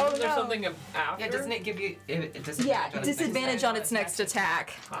no. something after? Yeah, doesn't it give you disadvantage? Yeah, on its disadvantage on its next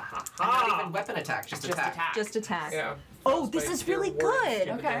attack. Not even weapon attack, just attack. Just attack. Yeah. Oh, this is really good.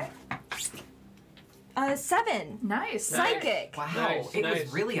 Okay. 7. Nice. Psychic. Wow, Nice, it nice.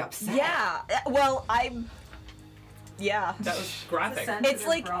 was really upset. Yeah. Well, yeah. That was graphic. It's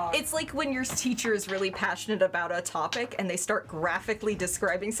like when your teacher is really passionate about a topic and they start graphically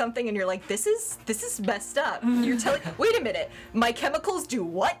describing something and you're like, this is messed up. You're telling, wait a minute, my chemicals do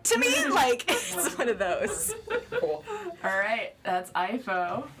what to me? Like, it's one of those. Cool. Alright, that's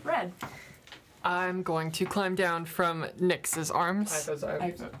IFO. Red. I'm going to climb down from Nyx's arms. IFO's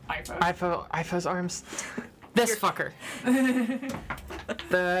arms. This fucker.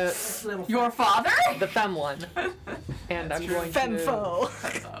 Your father? The femme one. And I'm going Femfo.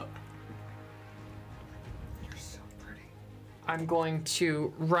 You're so pretty. I'm going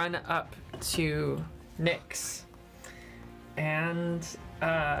to run up to Nyx. And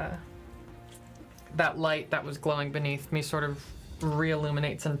that light that was glowing beneath me sort of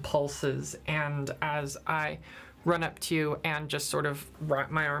re-illuminates and pulses, and as I run up to you and just sort of wrap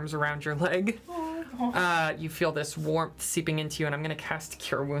my arms around your leg, you feel this warmth seeping into you, and I'm going to cast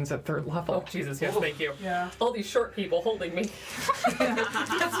Cure Wounds at 3rd level. Oh, Jesus, yes, thank you. Yeah. All these short people holding me.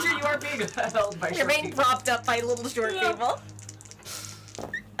 That's true, you are being held by You're short being people. propped up by little short people.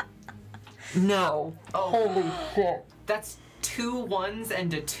 No. Oh, Holy shit. that's 2 1s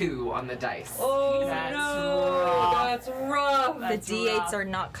and a 2 on the dice. Oh, That's no. rough. That's rough. The D8s are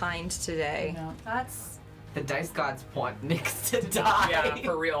not kind today. No. That's The dice gods want Nyx to die. Yeah,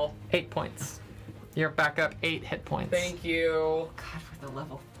 for real. 8 points. You're back up 8 hit points. Thank you. God, for the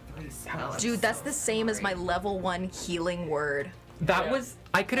level 3 spell. Dude, that's the same as my level 1 healing word. That Yeah. was,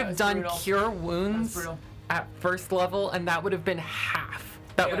 I could That have was done brutal. Cure Wounds brutal. at 1st level, and that would have been half.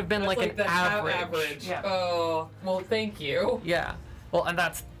 That would have been that's like an the average. average. Yeah. Oh, well, thank you. Yeah. Well, and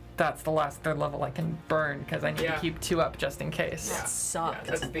that's the last 3rd level I can burn because I need Yeah. to keep 2 up just in case. Yeah. Sucked.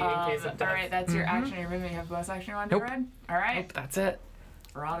 That's the in case of death. Alright, that's your action. You're moving. You have bonus action you want to Nope. Red? Alright. Nope, that's it.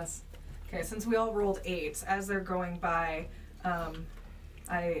 Veradis. okay. Since we all rolled 8s, as they're going by,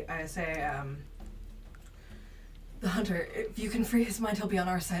 I say, the hunter. If you can free his mind, he'll be on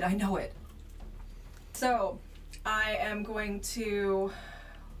our side. I know it. So, I am going to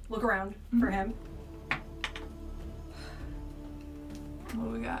look around for him. What do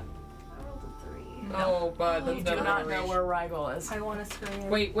we got? I rolled a 3. Oh, bud, that's You never do not gonna know reach. where Rigel is. I want to scream.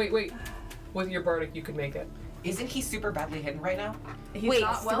 Wait. With your bardic, you could make it. Isn't he super badly hidden right now? He's Wait,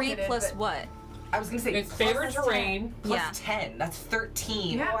 not well 3 hidden, plus but- what? I was gonna say It's favorite plus terrain. plus Yeah. 10. That's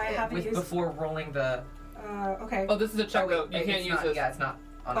 13. Yeah. Oh, I haven't With used. before rolling the. Okay. Oh, this is a check though. You it's can't use not, this. Yeah, it's not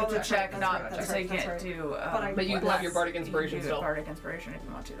on Oh, a the check. Check, That's not right, that's so you right, that's can't right. do. But I- But you Bless. have your bardic inspiration you can do still. Bardic inspiration if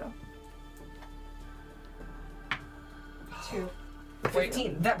you want to, though. 2.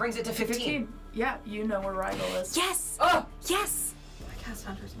 15. That brings it to 15. Yeah, you know where Rigel is. Yes! Oh! Yes! I cast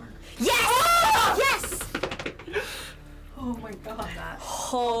Hunter's Mark. Yes! Yes! Oh my god. That.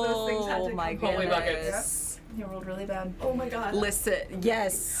 those things had Oh to my come Holy goodness. You rolled really bad. Oh my god. Listen,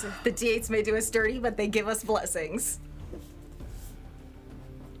 yes, the D8s may do us dirty, but they give us blessings.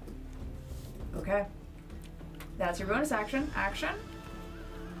 Okay. That's your bonus action. Action.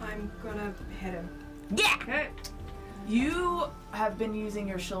 I'm gonna hit him. Yeah! Okay. You have been using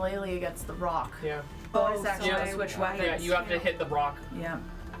your shillelagh against the rock. Yeah. Bonus Oh, action so to I- switch I- weapons. Yeah, you have to hit the rock. Yeah.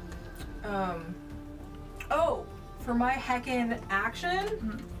 Oh, for my heckin'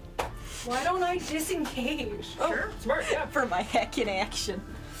 action? Why don't I disengage? Sure. Smart, yeah. For my heckin' action.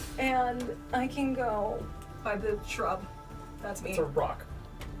 And I can go by the shrub. That's me. It's a rock.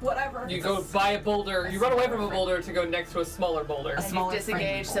 Whatever. You go by a boulder, you run away from a boulder to go next to a smaller boulder. And you smaller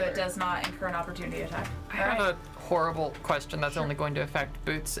disengage, so friendly it does not incur an opportunity attack. I have a horrible question that's only going to affect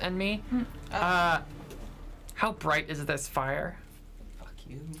Boots and me. How How bright is this fire? Fuck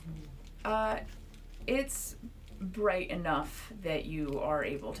you. It's bright enough that you are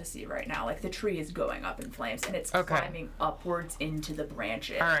able to see right now. Like, the tree is going up in flames, and it's Okay. climbing upwards into the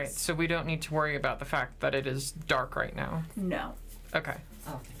branches. All right, so we don't need to worry about the fact that it is dark right now. No. Okay.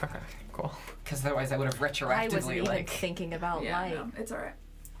 Oh, Okay. Cool. because otherwise I would have retroactively I wasn't even like. thinking about Yeah, light. no, it's alright.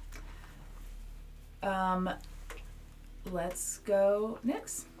 Let's go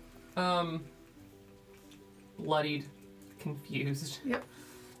Nyx. Bloodied, confused. Yep.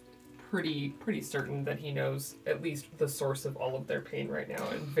 Pretty certain that he knows at least the source of all of their pain right now,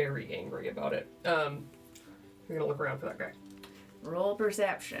 and very angry about it. You're gonna look around for that guy. Roll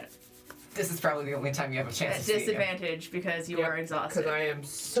perception. This is probably the only time you have a chance At to see him. disadvantage because you are exhausted. Because I am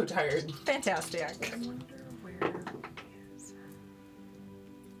so tired. Fantastic. I wonder where is.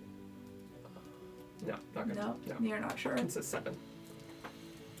 No, not good. No, you're not sure. It's a 7.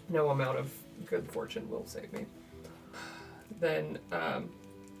 No amount of good fortune will save me. Then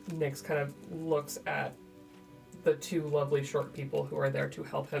Nyx kind of looks at the two lovely short people who are there to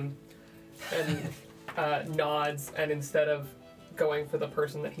help him and nods, and instead of going for the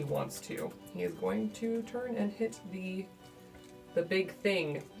person that he wants to, he is going to turn and hit the big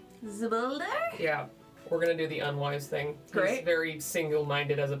thing. The boulder? Yeah, we're gonna do the unwise thing. Great. He's very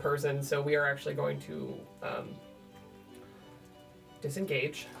single-minded as a person, so we are actually going to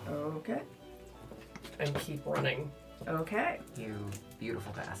disengage Okay. and keep running. Okay. You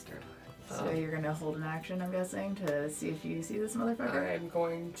beautiful bastard. So you're gonna hold an action, I'm guessing, to see if you see this motherfucker? I'm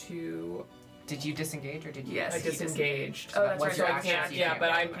going to. Did you disengage or did you? Yes. I disengaged. Oh, that's What's right. your so I action? can't- You Yeah, can't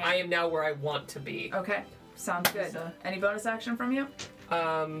but move. I am now where I want to be. Okay. Sounds good. Any bonus action from you?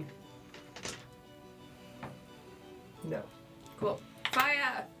 No. Cool.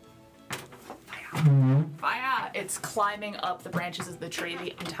 Fire! Fire! It's climbing up the branches of the tree.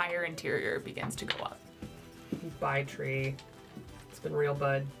 The entire interior begins to go up. Bye, tree. It's been real,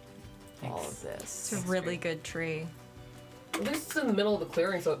 bud. All of this. It's a really good tree. At least it's in the middle of the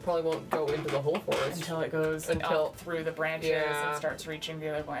clearing, so it probably won't go into the whole forest. Until it goes up through the branches Yeah. and starts reaching the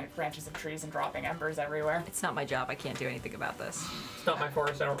other branches of trees and dropping embers everywhere. It's not my job. I can't do anything about this. It's not my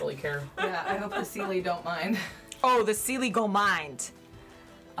forest. I don't really care. Yeah, I hope the Sealy don't mind. Oh, the Sealy go mind.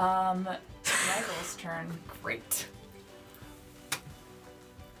 Michael's turn. Great.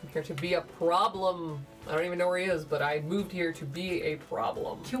 I'm here to be a problem. I don't even know where he is, but I moved here to be a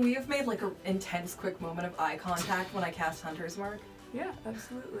problem. Can we have made like an intense quick moment of eye contact when I cast Hunter's Mark? Yeah,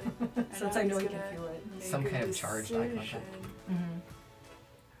 absolutely. Since I know he can feel it. Some kind of charged eye contact.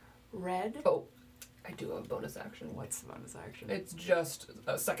 Red. Oh, I do have a bonus action. What's the bonus action? It's just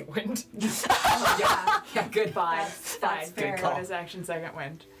a second wind. Yeah, Yeah, good. Fine. that's fair. call. Bonus action, second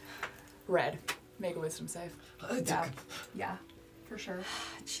wind. Red. Make a wisdom save. Yeah, yeah, for sure.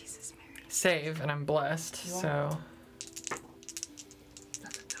 Jesus, Mary. Save, and I'm blessed, so.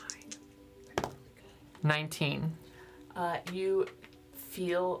 That's a 9. 19. You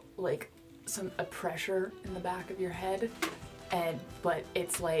feel like a pressure in the back of your head, but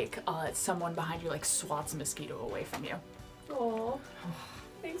it's like someone behind you like swats a mosquito away from you. Aw.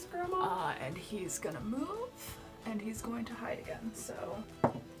 Thanks, Grandma. And he's gonna move, and he's going to hide again. So,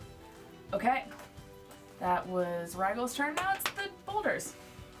 okay, that was Rygel's turn. Now it's the boulders.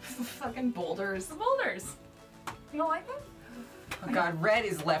 Fucking boulders. The boulders. You don't like them? Oh God, Red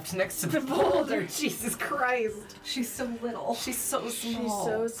is left next to the boulder. Jesus Christ. She's so little. She's so small. She's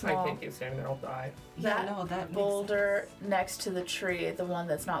so I small. can't keep standing there. I'll die. Yeah, That no, that makes boulder next to the tree, the one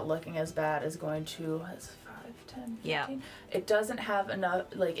that's not looking as bad, is going to has 5, 10, 15. Yeah. It doesn't have enough,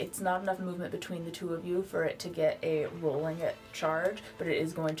 like, it's not enough movement between the two of you for it to get a rolling it charge, but it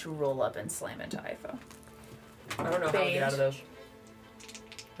is going to roll up and slam into Ifo. I don't know how we get out of this.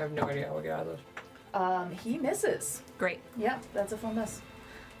 I have no idea how we get out of this. He misses. Great. Yeah, that's a full miss.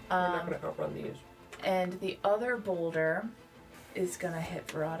 We're not going to outrun these. And the other boulder is going to hit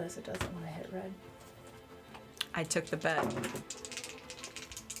Veradis. It doesn't want to hit Red. I took the bet.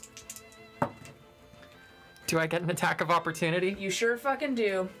 Do I get an attack of opportunity? You sure fucking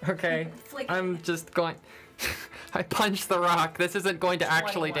do. Okay. Flick. I'm just going. I punch the rock. This isn't going to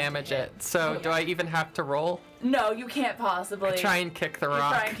actually 21 damage hit. it. So do I even have to roll? No, you can't possibly. Try and kick the You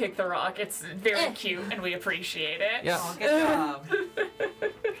rock. try and kick the rock. It's very cute, and we appreciate it. Yeah. Oh,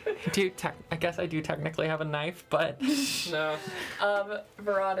 good job. I guess I do technically have a knife, but No.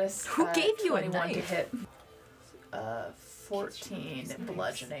 Veradis. Who gave you a 21 to knife? hit. 14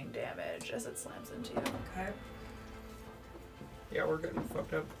 bludgeoning damage as it slams into you. Okay. Yeah, we're getting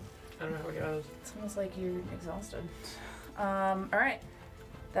fucked up. I don't know how we get out of this. It's almost like you're exhausted. All right,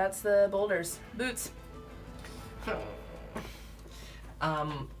 that's the boulders. Boots.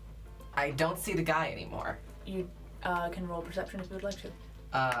 I don't see the guy anymore. You can roll perception if you would like to.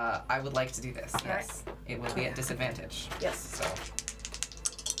 I would like to do this. All Yes. It will be at disadvantage. Yes. So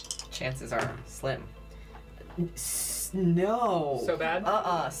chances are slim. No. So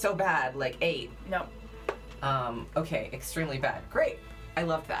bad? So bad. Like 8. No. Okay, extremely bad. Great. I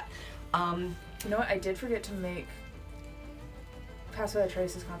loved that. You know what? I did forget to make pass without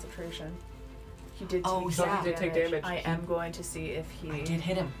trace's concentration. He did take Oh, So yeah. he did take damage. I am going to see if he I did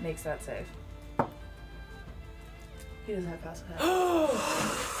hit him. makes that save. He doesn't have pass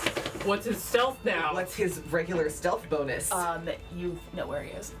without. What's his stealth now? What's his regular stealth bonus? You know where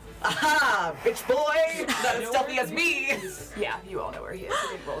he is. Aha! Bitch boy! Not as stealthy as me! Yeah, you all know where he is. He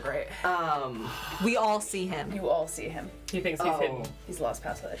didn't roll great. We all see him. You all see him. He thinks he's hidden. He's lost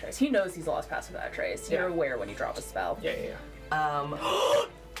pass without trace. He knows he's lost pass without trace. You're Yeah. aware when you drop a spell. Yeah.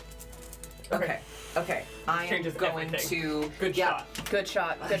 Okay. I am Changes going everything. to... Good yeah. shot. Good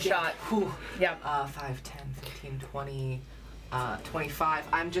shot. Good shot. Whew. Yeah. 5, 10, 15, 20, 25.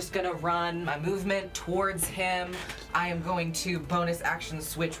 I'm just gonna run my movement towards him. I am going to bonus action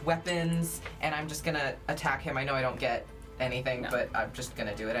switch weapons, and I'm just gonna attack him. I know I don't get anything, but I'm just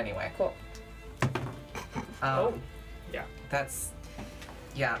gonna do it anyway. Cool. Oh. Yeah. That's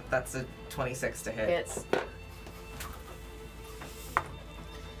a 26 to hit. Hits.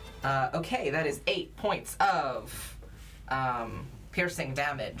 Okay, that is 8 points of piercing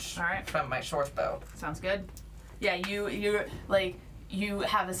damage All right. from my short bow. Sounds good. Yeah, you're like you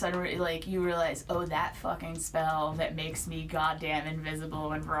have a sudden like you realize, oh, that fucking spell that makes me goddamn invisible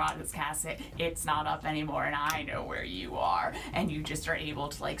when Veradis casts it, it's not up anymore, and I know where you are. And you just are able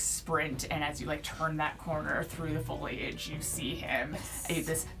to like sprint, and as you like turn that corner through the foliage, you see him,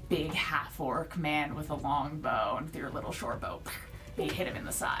 this big half-orc man with a long bow, and with your little short bow, you hit him in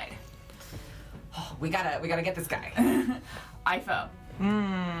the side. Oh, we gotta get this guy. IFO.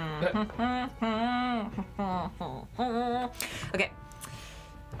 Okay.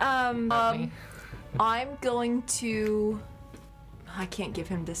 Help me. I'm going to. I can't give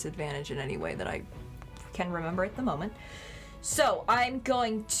him disadvantage in any way that I can remember at the moment. So I'm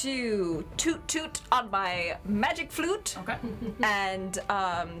going to toot on my magic flute Okay. and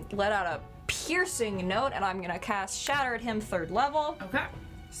let out a piercing note, and I'm gonna cast Shatter at him 3rd level. Okay.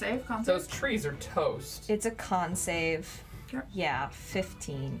 Save con. Those trees are toast. It's a con save. Sure. Yeah,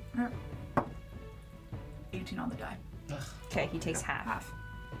 15. 18 on the die. Okay, he takes half. Half.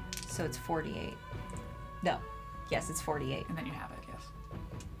 So it's 48. No. Yes, it's 48. And then you have it, yes.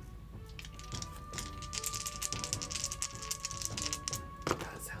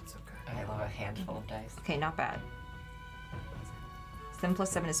 That sounds so good. I love a handful of dice. Okay, not bad. 7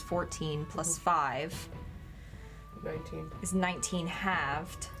 plus 7 is 14, plus 5 19. is 19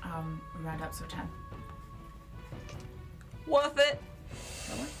 halved. Round up, so 10. Worth it.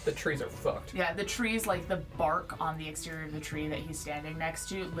 The trees are fucked. Yeah, the trees, like the bark on the exterior of the tree that he's standing next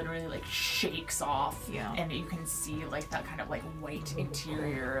to, literally like shakes off. Yeah. And you can see like that kind of like white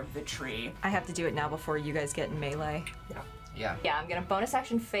interior of the tree. I have to do it now before you guys get in melee. Yeah. Yeah, I'm gonna bonus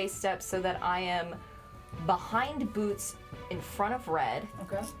action phase step so that I am behind Boots in front of Red.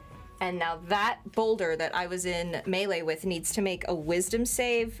 Okay. And now that boulder that I was in melee with needs to make a wisdom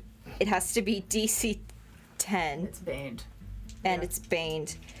save. It has to be DC 10. It's baned. And it's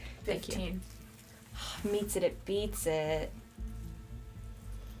baned. Thank you. 15. Meets it beats it.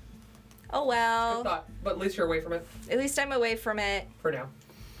 Oh Good well. thought, but at least you're away from it At least I'm away from it. for now.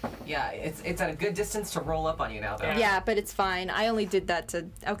 Yeah, it's at a good distance to roll up on you now, though. Yeah. Yeah, but it's fine. I only did that to.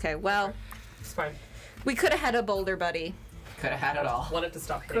 Okay, well, It's fine. we could have had a boulder buddy. Could have had it all. Want it to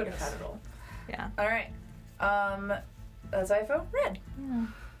stop Could hitting have us. had it all. Yeah. Alright. That's IFO. Red.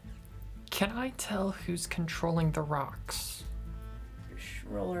 Can I tell who's controlling the rocks?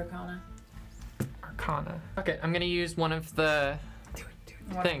 Roll Arcana. Arcana. Okay, I'm gonna use one of the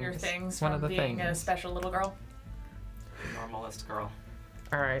One of your things One from of the being a things. special little girl. Normalist girl.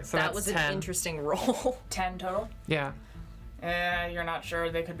 Alright, so That that's was 10. an interesting roll. 10 total. Yeah. You're not sure.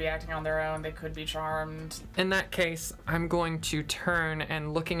 They could be acting on their own. They could be charmed. In that case, I'm going to turn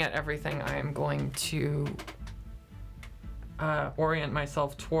and looking at everything, I am going to orient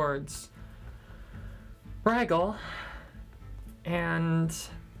myself towards Rigel, and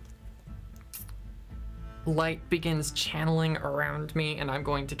light begins channeling around me, and I'm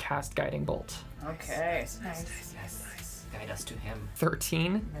going to cast Guiding Bolt. Okay. Nice. Guide us to him.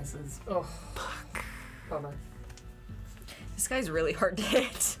 13. Misses. Oh, bummer. This guy's really hard to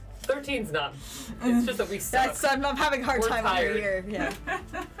hit. 13's not. It's just that we suck. I'm having a hard We're time tired. over here. Yeah.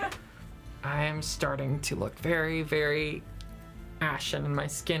 I am starting to look very, very ashen, and my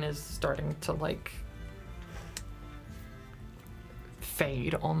skin is starting to like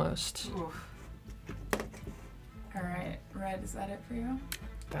fade almost. All right, Red, is that it for you?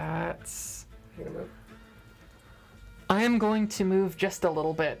 That's. You gonna move? I am going to move just a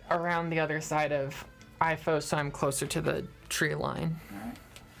little bit around the other side of Ifo so I'm closer to the tree line.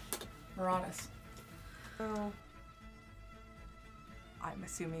 All right. Veradis. Oh. I'm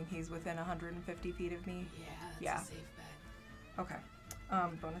assuming he's within 150 feet of me. Yeah, that's a safe bet. Okay.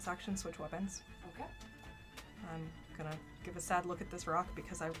 Bonus action, switch weapons. Okay. I'm gonna give a sad look at this rock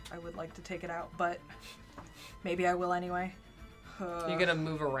because I would like to take it out, but maybe I will anyway. You gonna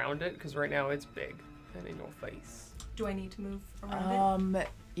move around it? Because right now it's big and in your face. Do I need to move around it?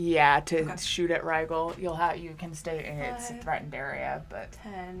 Yeah, to Okay. shoot at Rigel, you can stay in its threatened area, but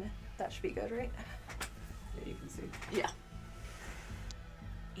 10. That should be good, right? Yeah, you can see. yeah.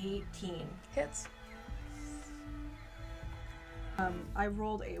 18. Hits. I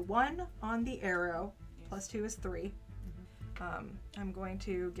rolled a 1 on the arrow. Plus 2 is 3. I'm going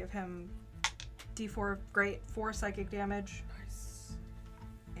to give him D4 great 4 psychic damage. Nice.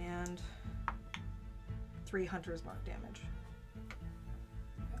 And 3 hunter's mark damage.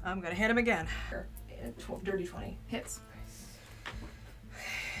 I'm gonna hit him again. Dirty 20. Hits.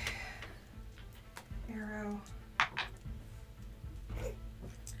 Arrow.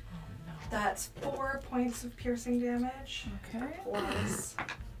 That's 4 points of piercing damage. Okay. Plus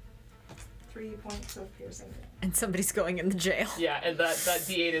 3 points of piercing damage. And somebody's going in the jail. Yeah, and that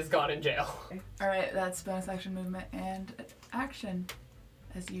D8 is gone in jail. All right, that's bonus action movement and action.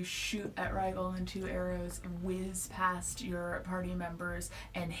 As you shoot at Rigel and 2 arrows whiz past your party members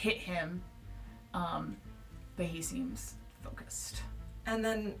and hit him, but he seems focused. And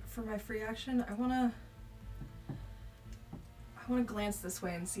then for my free action, I wanna glance this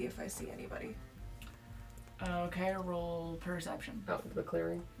way and see if I see anybody. Okay, roll perception. Out into the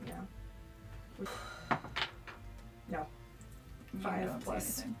clearing. Yeah. No. You 5 don't see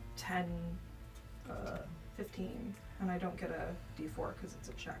plus anything. 10, 15, and I don't get a D4 because it's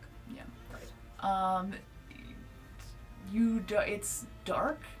a check. Yeah. Right. It's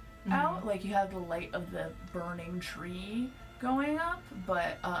dark out. Like you have the light of the burning tree going up,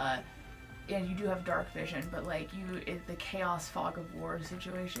 but and you do have dark vision. But like the chaos fog of war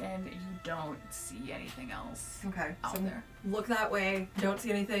situation, you don't see anything else Okay. out So there. look that way, don't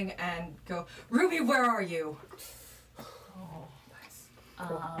see anything, and go, Ruby, where are you? Oh, nice.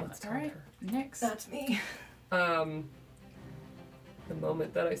 Cool. Let's All right, Nyx. That's me. The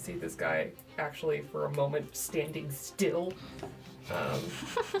moment that I see this guy actually for a moment standing still,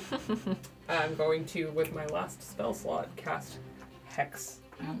 I'm going to, with my last spell slot, cast Hex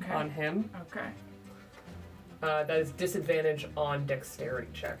on him. Okay. That is disadvantage on dexterity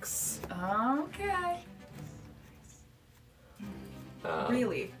checks. Okay.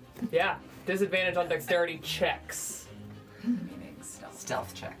 Really? Yeah, disadvantage on dexterity checks. Meaning stealth.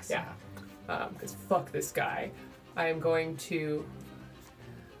 Stealth checks. Yeah, because fuck this guy. I am going to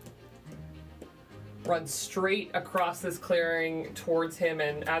run straight across this clearing towards him,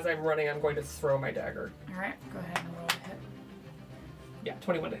 and as I'm running, I'm going to throw my dagger. All right, go ahead and roll a hit. Yeah,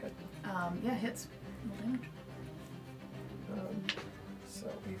 21 to hit. Yeah, hits. Roll damage. So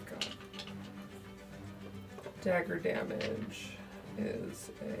we've got dagger damage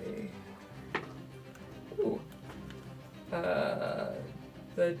is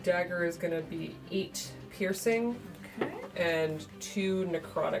the dagger is gonna be 8 piercing Okay. and 2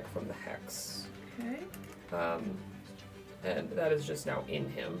 necrotic from the hex. Okay. And that is just now in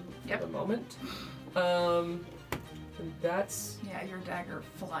him Yep. at the moment. And that's Yeah, your dagger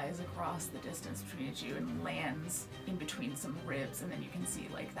flies across the distance between you and lands in between some ribs, and then you can see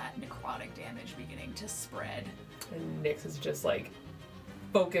like that necrotic damage beginning to spread. and Nyx is just like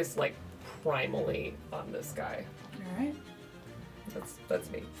focused like primally on this guy. All right. That's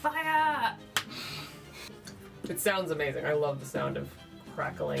me. Fire! It sounds amazing. I love the sound of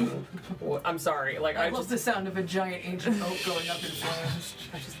crackling. I'm sorry. Like I love the sound of a giant ancient oak going up in flames.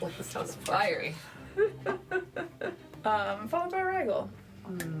 I just like the sound of fire. Followed by Rigel.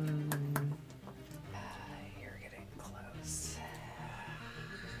 You're getting close.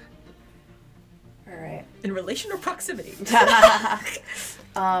 All right. In relation or proximity? We're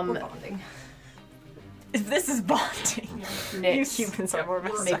bonding. If this is bonding, you Nyx, humans are more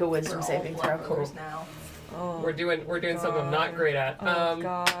make a wisdom We're all saving blood throw. brothers now. Oh, We're doing something I'm not great at.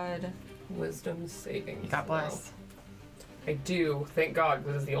 God. Wisdom saving. You got throw. blessed. I do. Thank God.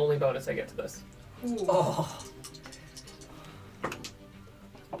 This is the only bonus I get to this.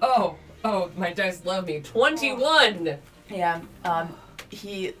 Oh, my dice love me. 21. Yeah.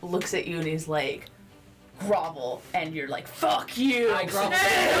 He looks at you and he's like, grovel, and you're like, fuck you. I grovel.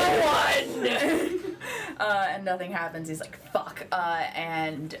 And nothing happens. He's like, fuck.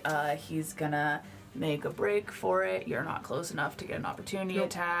 And he's gonna make a break for it. You're not close enough to get an opportunity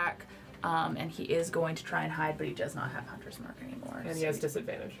attack. And he is going to try and hide, but he does not have Hunter's Mark anymore. And he has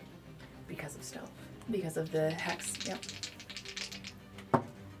disadvantage. Because of stealth. Because of the hex. Yep.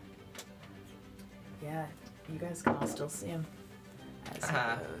 Yeah, you guys can all still see him. As he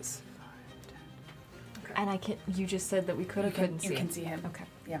goes. And you just said that we couldn't see You him. can see him. Okay.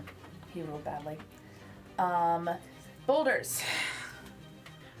 Yeah, he rolled badly. Boulders.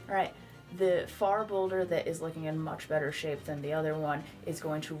 All right, the far boulder that is looking in much better shape than the other one is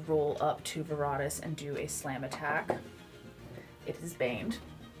going to roll up to Veradis and do a slam attack. It is baned.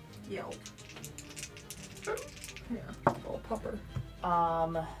 Yelp. Yeah. Little pupper.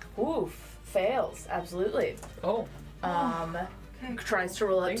 Fails, absolutely. Oh. Tries to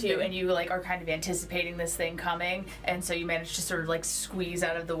roll up to you, and you like are kind of anticipating this thing coming, and so you manage to sort of like squeeze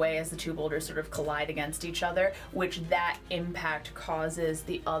out of the way as the two boulders sort of collide against each other, which that impact causes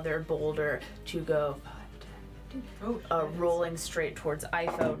the other boulder to go rolling straight towards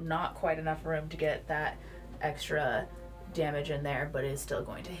Ifo. Not quite enough room to get that extra damage in there, but is still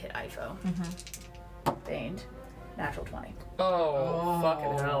going to hit Ifo. Baned. Natural 20. Oh,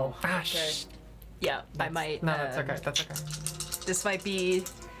 fucking hell. Okay. Yeah, I might. No, that's okay. That's okay. This might be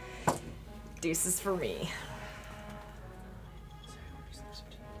deuces for me.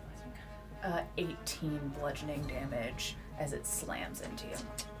 18 bludgeoning damage as it slams into you.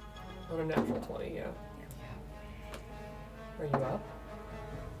 On a natural 20, yeah. Are you up?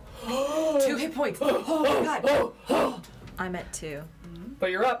 2 hit points. Oh my god. I'm at 2.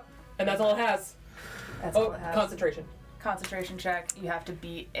 But you're up, and that's all it has. That's all it has. Concentration. Concentration check. You have to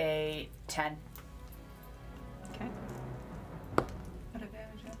beat a 10. Okay. What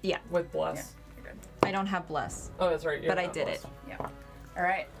advantage? Yeah, With bless. You're good. I don't have bless, Oh, that's right. but I did it. Yeah. All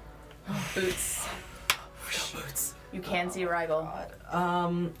right. Boots. Boots. You can see Rigel.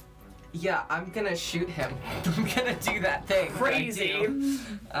 Yeah, I'm gonna shoot him. I'm gonna do that thing. that I Crazy. do.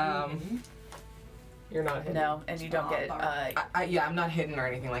 You're not hitting. No, and you don't get. Yeah, I'm not hidden or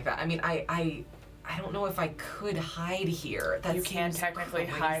anything like that. I mean, I don't know if I could hide here. That You can seems technically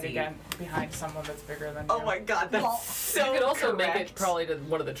crazy. hide again behind someone that's bigger than you. Oh my god, that's so You could also make correct. it probably to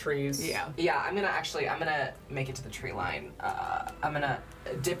one of the trees. Yeah. Yeah, I'm gonna make it to the tree line. I'm gonna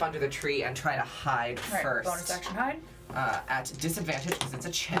dip under the tree and try to hide All right, first. bonus action hide. At disadvantage because it's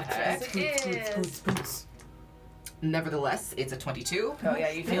a check. Yes, it is. Nevertheless, it's a 22. Oh yeah,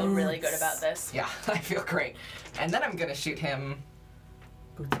 you feel really good about this. Yeah, I feel great. And then I'm gonna shoot him.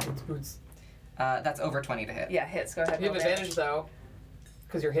 Boots. That's over 20 to hit. Yeah, hits. Go ahead. You have roll advantage though,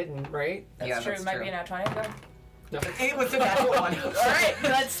 because you're hidden, right? That's Yeah, true. that's Might true. be a nat 20. Go. No. It was a natural one. All right,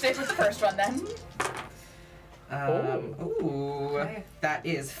 let's stick with the first one then. Ooh, Okay. that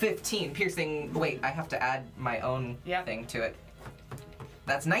is 15 piercing. Wait, I have to add my own Yeah. thing to it.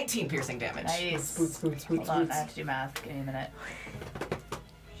 That's 19 piercing damage. Nice. Boots. Hold on, I have to do math. Give me a minute.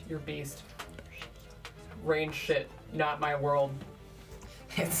 You're a beast. Range shit, not my world.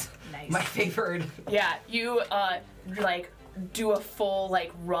 It's Nice. my favorite. Yeah, you like do a full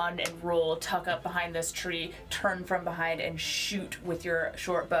like run and roll, tuck up behind this tree, turn from behind and shoot with your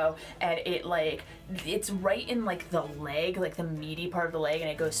short bow, and it like it's right in like the leg, like the meaty part of the leg, and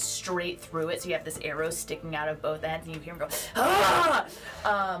it goes straight through it. So you have this arrow sticking out of both ends, and you hear him go, ah!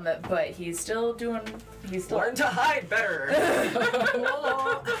 But he's still Learn to hide better.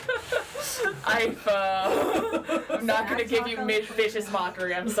 I'm not gonna give you vicious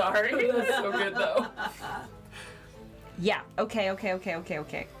mockery. I'm sorry. That's so good though. Yeah,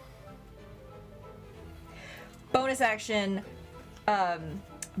 okay. Bonus action,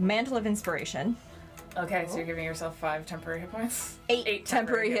 Mantle of Inspiration. Okay, so you're giving yourself 5 temporary hit points? 8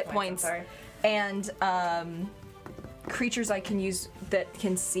 temporary hit I'm points. sorry. And creatures I can use that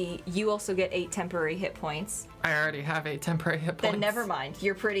can see, you also get 8 temporary hit points. I already have a temporary hit point. Then never mind.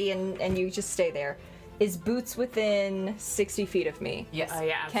 You're pretty and you just stay there. Is Boots within 60 feet of me? Yes.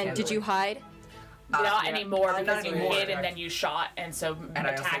 Yeah. Did you hide? Not yeah. anymore Not because you anymore. hid and then you shot, and so And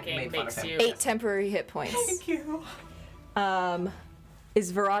I also attacking made fun makes of him. you. 8 temporary hit points. Thank you.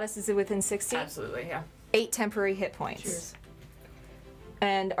 Is Veradis, is it within 60? Absolutely, yeah. 8 temporary hit points. Cheers.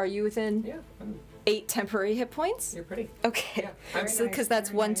 And are you within Yeah, 8 temporary hit points? you're pretty. Okay. I'm So because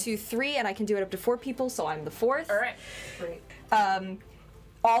that's 1, 2, 3, and I can do it up to 4 people, so I'm the 4th. All right. Great.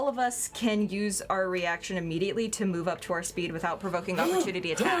 All of us can use our reaction immediately to move up to our speed without provoking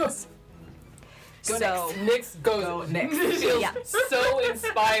opportunity attacks. Go so Nyx goes. Next. yeah, So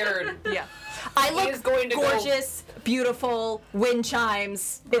inspired. yeah. I He look is going to go- gorgeous, beautiful, wind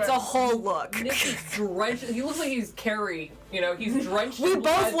chimes. It's a whole look. Nyx is drenched. He looks like he's Carrie You know, he's drenched We in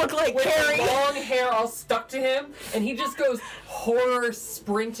both blood look like with Carrie. long hair all stuck to him, and he just goes horror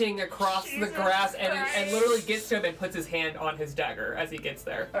sprinting across the grass and literally gets to him and puts his hand on his dagger as he gets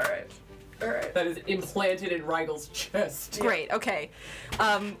there. All right. That is implanted in Rygel's chest. Great, okay.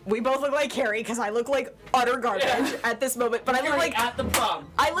 We both look like Carrie because I look like utter garbage at this moment, but I look like at the prom.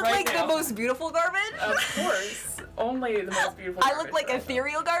 I look right like now. the most beautiful garbage. Of course. Only the most beautiful. I look like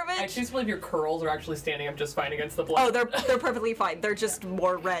ethereal I garbage. choose to believe your curls are actually standing up just fine against the blood. Oh, they're perfectly fine. They're just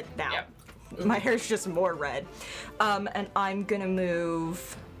more red now. Yep. My hair's just more red. And I'm gonna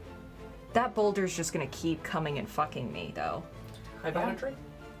move. That boulder's just gonna keep coming and fucking me, though. Hide behind a tree.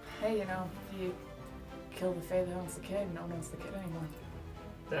 Hey, you know, if you kill the fae that owns the kid, no one owns the kid anymore.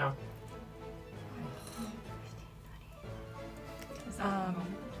 Yeah.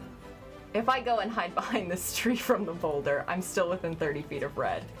 If I go and hide behind this tree from the boulder, I'm still within 30 feet of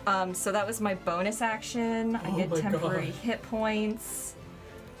red. So that was my bonus action. I get my temporary God. hit points.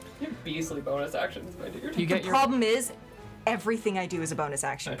 You have beastly bonus actions, my dude. You get your Problem is, everything I do is a bonus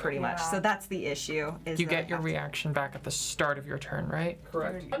action, pretty much. Yeah. So that's the issue. Is you that I get your have to- reaction back at the start of your turn, right?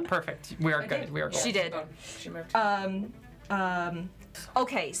 Correct. Perfect. We are good. We are good. She did. She moved.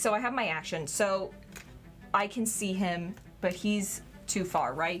 Okay, so I have my action. So I can see him, but he's too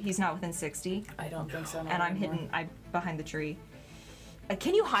far, right? He's not within 60, I don't think so. and I'm hidden. I'm behind the tree.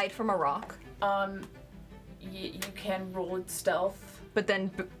 Can you hide from a rock? You can roll with stealth. But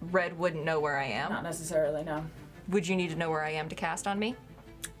then Red wouldn't know where I am. Not necessarily, no. Would you need to know where I am to cast on me?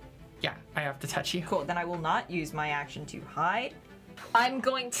 Yeah, I have to touch you. Cool. Then I will not use my action to hide. I'm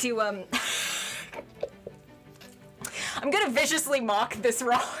going to I'm gonna viciously mock this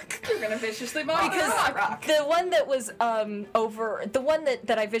rock. You're gonna viciously mock Because the one that was the one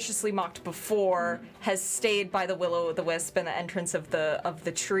that I viciously mocked before has stayed by the Will-O-the-Wisp and the entrance of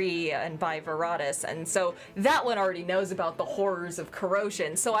the tree and by Veradis, and so that one already knows about the horrors of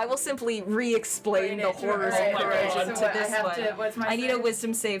corrosion. So I will simply re-explain the horrors of corrosion to this one. What's my I need a save?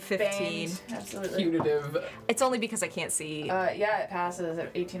 Wisdom save 15. Banged. Absolutely. Punitive. It's only because I can't see. Yeah, it passes at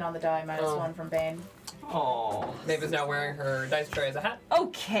 18 on the die, minus Oh. 1 from Bane. Oh. Maeve is now wearing her dice tray as a hat.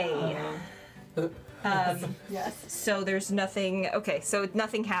 Okay. Yes. So there's nothing. Okay, so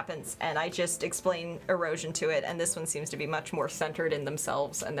nothing happens, and I just explain erosion to it, and this one seems to be much more centered in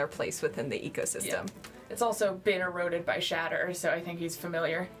themselves and their place within the ecosystem. Yeah. It's also been eroded by shatter, so I think he's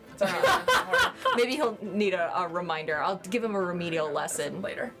familiar. It's already Maybe he'll need a reminder. I'll give him a remedial lesson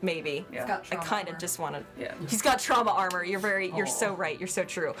later. Maybe. Yeah. got I trauma kind of armor. just want to. Yeah. He's got trauma armor. You're so right. You're so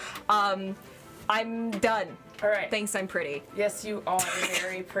true. I'm done. All right. Thanks. I'm pretty. Yes, you are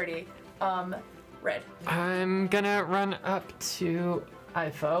very pretty. Red. I'm gonna run up to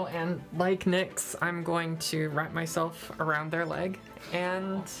Ifo, and like Nyx, I'm going to wrap myself around their leg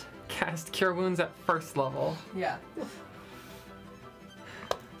and cast Cure Wounds at first level. Yeah.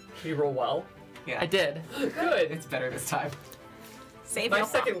 Did you roll well? I did. Good. It's better this time. Save My your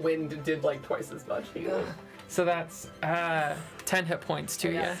second wind did like twice as much. So that's 10 hit points to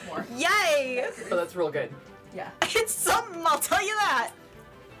you. Yes, more. Yay! So that's real good. Yeah. It's something. I'll tell you that.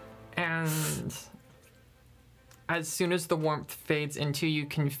 And as soon as the warmth fades into, you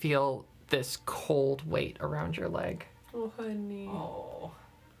can feel this cold weight around your leg. Oh, honey. Oh.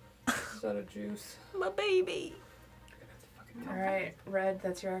 Is that a juice? My baby. All right, Red.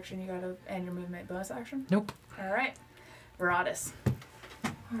 That's your action. You gotta end your movement bonus action. Nope. All right, Veradis.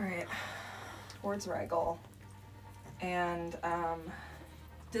 All right. Towards Rigel. And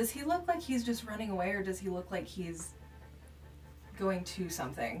does he look like he's just running away, or does he look like he's going to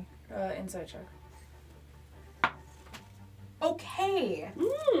something? Inside check. Okay.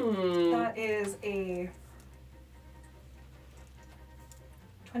 Hmm. That is a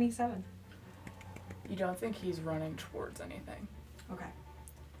 27. You don't think he's running towards anything. Okay.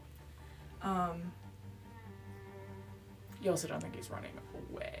 You also don't think he's running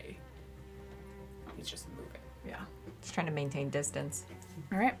away. He's just moving. Yeah. Just trying to maintain distance.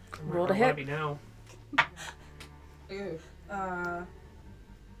 All right, roll to Where hit. be now? Ew.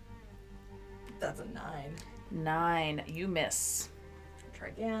 That's a 9. 9. You miss. Try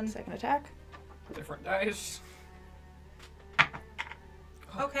again. Second attack. Different dice.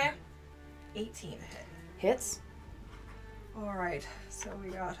 Okay. 18 hit. Hits. All right. So we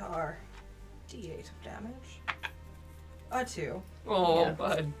got our D8 of damage. A 2. Oh, Yeah.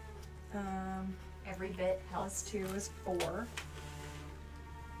 bud. Every bit plus 2 is 4.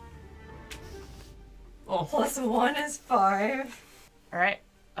 Oh. Plus 1 is 5. All right.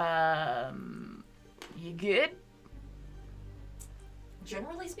 You good?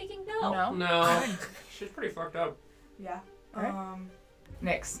 Generally speaking, no. No. No. She's pretty fucked up. Yeah. Alright.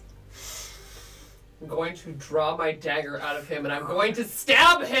 Nyx. I'm going to draw my dagger out of him and I'm going to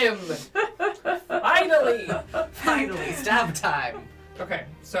stab him! Finally! Finally, stab time. Okay,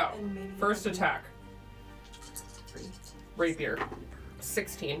 so, And maybe first I can- attack. Rapier.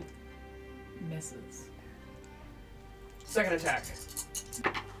 16. Misses. Second attack.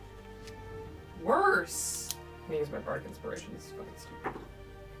 Worse! I'm gonna use my Bardic Inspiration. This is fucking stupid.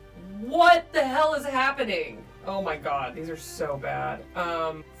 What the hell is happening? Oh my god, these are so bad.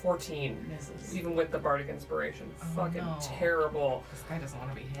 14. Misses. Even with the Bardic Inspiration. Oh, Fucking no. terrible. This guy doesn't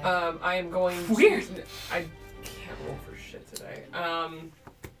want to be hit. I am going to... Weird. I can't roll for shit today.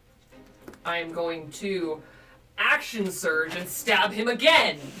 I am going to action surge and stab him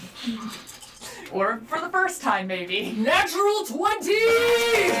again! Or for the first time, maybe. Natural 20!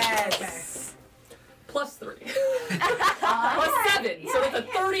 Yes. Plus 3. Plus 7, so it's a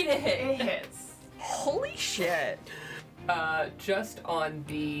 30 to hit. It hits. Holy shit. Just on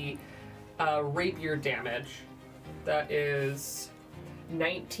the rapier damage, that is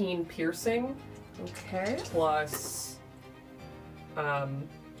 19 piercing Okay. plus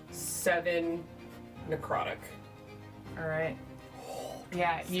 7 necrotic. All right.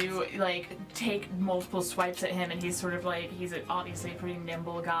 Yeah, you like take multiple swipes at him, and he's sort of like he's obviously a pretty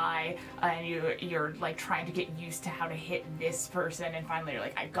nimble guy, and you're like trying to get used to how to hit this person, and finally you're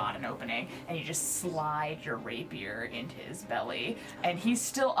like, I got an opening, and you just slide your rapier into his belly, and he's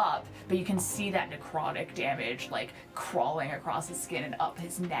still up, but you can see that necrotic damage like crawling across his skin and up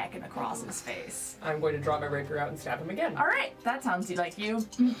his neck and across his face. I'm going to draw my rapier out and stab him again. All right, that sounds like you.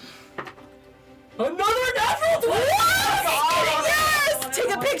 Another natural 20! Yes!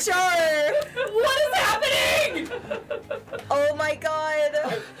 Take a picture! What is happening? Oh my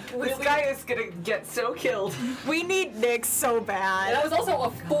god. This guy is gonna get so killed. We need Nick so And bad. that was also a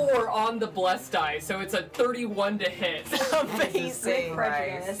 4 on the blessed die, so it's a 31 to hit. Amazing.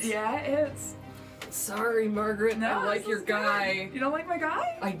 Prejudice. Yeah, it's. Sorry, Margaret. No, I like this your is guy. good. You don't like my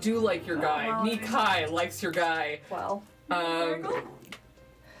guy? I do like your guy. well, Nikai likes your guy. Well.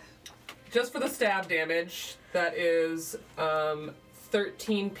 Just for the stab damage, that is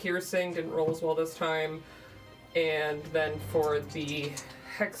 13 piercing, didn't roll as well this time. And then for the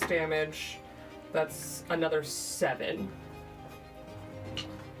hex damage, that's another 7. Okay.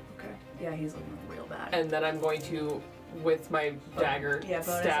 Yeah, he's looking real bad. And then I'm going to, with my dagger, yeah, bonus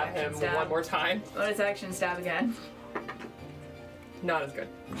stab action him stab. one more time. Bonus action stab again. Not as good.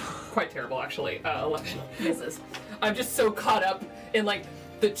 Quite terrible, actually. 11. Misses. I'm just so caught up in, like,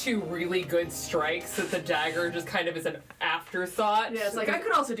 the 2 really good strikes that the dagger just kind of is an afterthought. Yeah, it's like I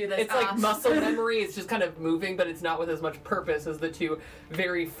could also do this. It's like muscle memory. It's just kind of moving, but it's not with as much purpose as the 2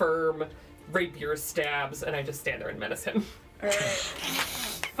 very firm rapier stabs, and I just stand there and menace him. Alright.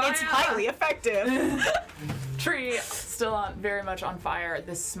 It's highly effective. Tree still very much on fire.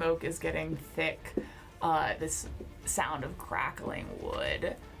 This smoke is getting thick. This sound of crackling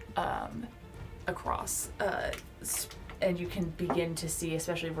wood across, and you can begin to see,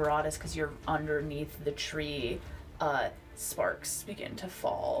 especially Veradis, because you're underneath the tree, sparks begin to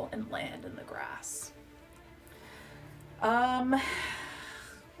fall and land in the grass.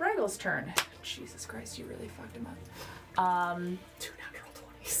 Raggle's turn. Jesus Christ, you really fucked him up. 2 natural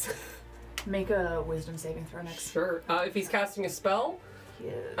 20s. Make a wisdom saving throw next. Sure. If he's casting a spell,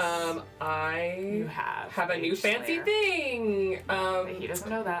 Yes. I You have a new Mage fancy Slayer. thing. But he doesn't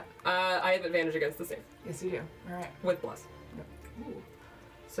know that. I have advantage against the save Yes, you do. All right. with plus. Ooh.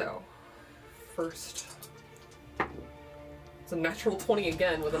 So, first, it's a natural 20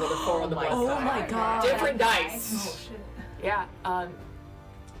 again with another 4 on the blessed Oh die. my god. Different dice. Oh shit. Yeah.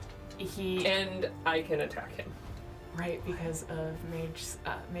 He And I can attack him. right because of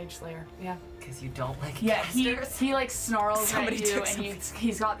Mage Slayer. Yeah. Because you don't like Yeah. casters. He like snarls Somebody at you, took and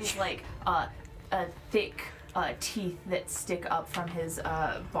he's got these like thick teeth that stick up from his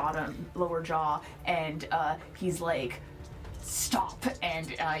lower jaw, and he's like, stop,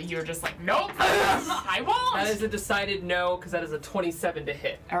 and you're just like, nope, I won't. That is a decided no, because that is a 27 to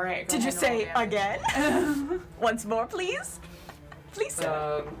hit. All right. go Did you ahead and roll say damage. again? Once more, please? Please,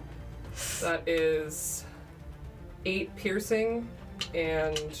 sir. That is 8 piercing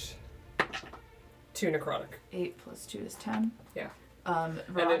and 2 necrotic. 8 plus 2 is 10. Yeah. Veradis,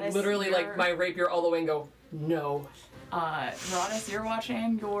 And it literally, like, you're- my rapier all the way and go, no. Veradis, you're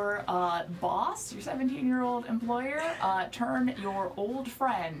watching your boss, your 17-year-old employer, turn your old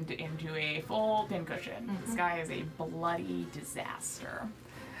friend into a full pincushion. Mm-hmm. This guy is a bloody disaster.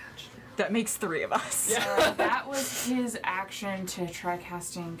 That makes 3 of us. That was his action to try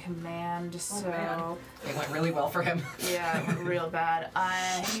casting command, so man. It went really well for him. yeah, it went real bad.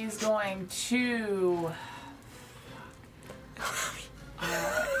 He's going to.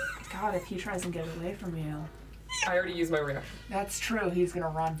 God God, if he tries and get away from you. I already used my reaction. That's true. He's gonna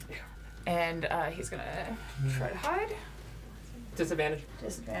run. And he's gonna try to hide. Disadvantage.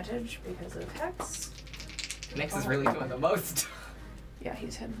 Disadvantage because of Hex. Nix is really doing the most. Yeah,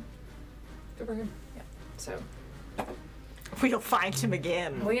 he's hidden. Good for him. So, We'll find him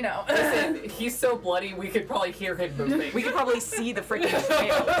again. we know. Listen, he's so bloody, we could probably hear him moving. We could probably see the freaking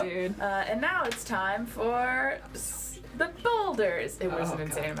trail, dude. And now it's time for the boulders. It was an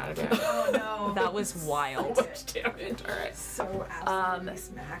insane amount of damage. Oh no. That was wild. Much damage. Alright. So absolutely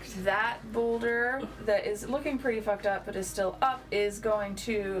smacked. That boulder that is looking pretty fucked up but is still up is going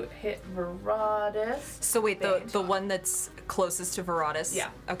to hit Veradis. So wait, the one that's closest to Veradis?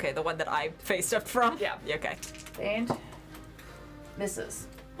 Yeah. Okay, the one that I faced up from? Yeah. Okay. Faint. Misses.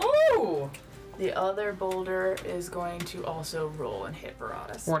 Ooh! The other boulder is going to also roll and hit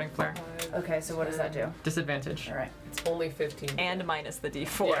Veradis. Warding flare. Okay, so what does that do? Disadvantage. Alright. It's only 15. And minus the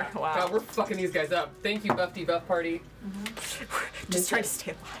D4. Yeah. Wow. God, we're fucking these guys up. Thank you, Buff Debuff Party. Just trying to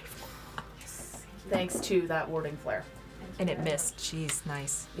stay alive. Thanks to that warding flare. And it missed. Jeez,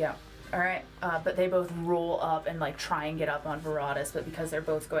 nice. Yeah. Alright. But they both roll up and like try and get up on Veradis, but because they're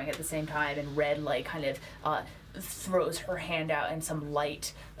both going at the same time and Red like kind of throws her hand out and some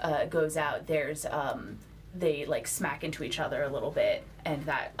light goes out, there's they like smack into each other a little bit, and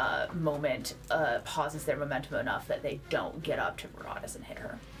that moment pauses their momentum enough that they don't get up to Veradis and hit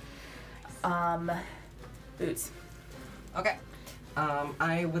her. Boots. Okay.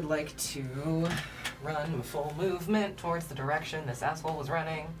 I would like to run full movement towards the direction this asshole was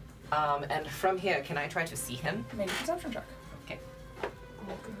running. And from here, can I try to see him? Make a perception check. Okay.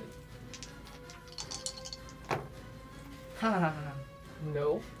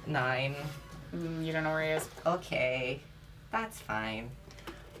 No. 9. You don't know where he is. Okay. That's fine.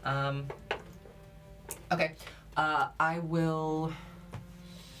 Okay. I will...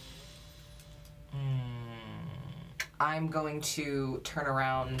 I'm going to turn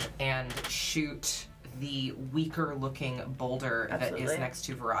around and shoot the weaker looking boulder that Absolutely. is next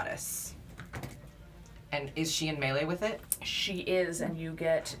to Veradis. And is she in melee with it? She is, and you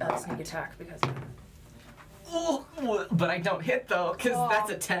get a sneak attack because of it. Oh, but I don't hit though, because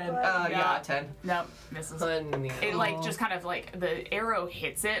that's a 10. Yeah, 10. Nope, misses. Honey. It like just kind of like the arrow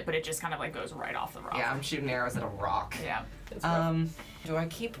hits it, but it just kind of like goes right off the rock. Yeah, I'm shooting arrows at a rock. Yeah. It's rough. Do I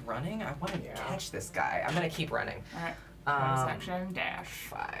keep running? I want to Yeah. catch this guy. I'm gonna keep running. Alright. Section dash.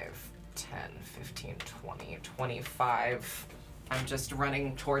 5, 10, 15, 20, 25. I'm just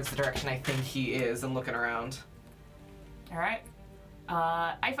running towards the direction I think he is and looking around. Alright.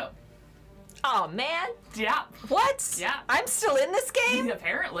 iPhone. Oh man. Yeah. What? Yeah. I'm still in this game?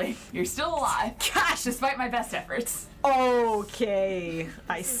 Apparently. You're still alive. Gosh. Despite my best efforts. Okay.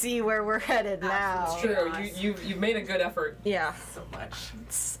 I see where we're headed now. It's true. You've made a good effort. Yeah. So much.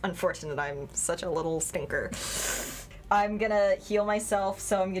 It's unfortunate I'm such a little stinker. I'm gonna heal myself,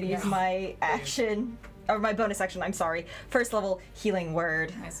 so I'm gonna use my action, or my bonus action, I'm sorry. First level healing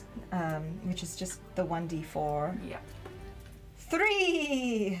word, Nice. which is just the 1d4. Yeah.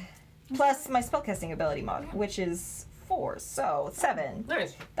 3! Plus my spellcasting ability mod, which is 4, so 7.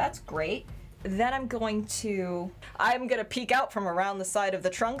 Nice. That's great. Then I'm gonna peek out from around the side of the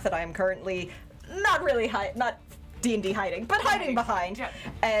trunk that I am currently not D&D hiding, but hiding behind. Yeah.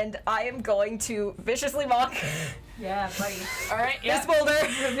 And I am going to viciously mock Yeah, buddy. Alright, this boulder.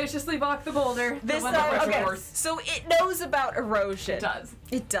 Viciously block the boulder. This the one that okay. roars. So it knows about erosion. It does.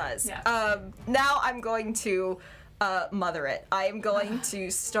 It does. Yeah. Now I'm going to mother it. I am going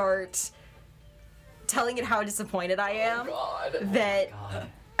to start telling it how disappointed I am that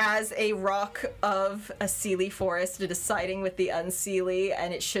as a rock of a Seelie forest, it is siding with the Unseelie,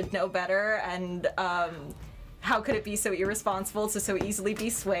 and it should know better, and how could it be so irresponsible to so easily be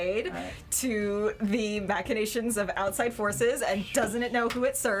swayed to the machinations of outside forces, and doesn't it know who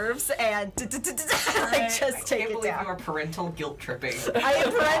it serves, and like just I take can't it believe down. you are parental guilt tripping. I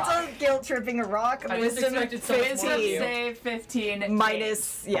am parental guilt tripping a rock. I just Wisdom expected so much more of 15 you. Save 15.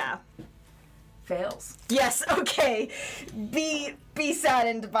 minus, yeah. Fails. Yes, okay. Be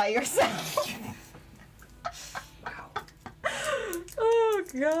saddened by yourself. Wow. Oh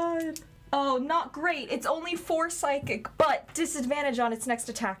god. Oh, not great. It's only 4 psychic, but disadvantage on its next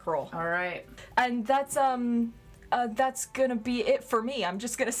attack roll. Alright. And that's gonna be it for me. I'm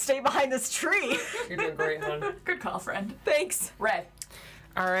just gonna stay behind this tree. You're doing great, hon. Good call, friend. Thanks. Red.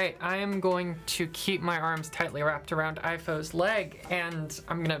 Alright, I am going to keep my arms tightly wrapped around Ifo's leg, and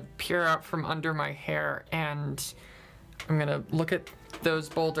I'm gonna peer out from under my hair, and I'm gonna look at those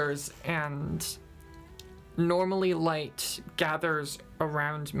boulders, and normally light gathers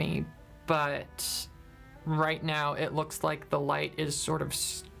around me, but right now it looks like the light is sort of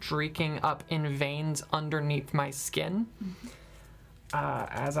streaking up in veins underneath my skin.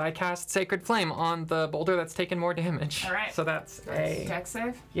 As I cast Sacred Flame on the boulder that's taken more damage. All right. So that's a... Dex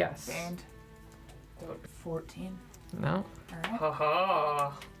save. Yes. Gained 14. No. All right.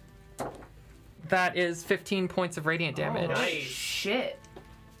 Haha. That is 15 points of radiant damage. Nice. Shit.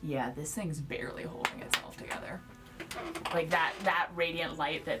 Yeah, this thing's barely holding itself together. Like that radiant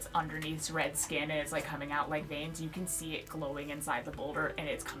light that's underneath its red skin and it's like coming out like veins. You can see it glowing inside the boulder and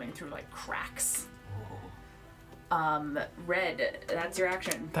it's coming through like cracks. Red, that's your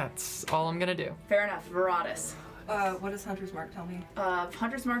action. That's all I'm gonna do. Fair enough. Veradis. What does Hunter's Mark tell me?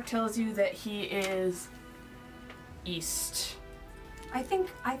 Hunter's Mark tells you that he is east. I think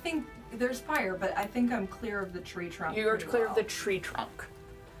there's fire, but I think I'm clear of the tree trunk. You are pretty clear well. of the tree trunk.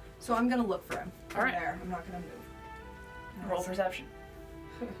 So I'm gonna look for him. All right. There. I'm not gonna move. Roll perception.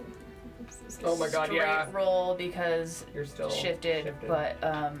 Oh my god, Straight yeah. roll because You're still shifted, but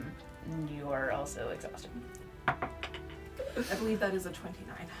you are also exhausted. I believe that is a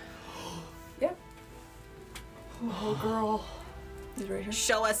 29. Yep. Oh, girl. He's right here.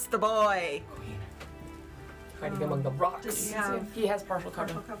 Show us the boy. Hiding among the rocks. Does he have He has partial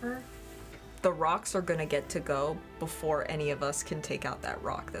cover. partial cover? The rocks are gonna get to go before any of us can take out that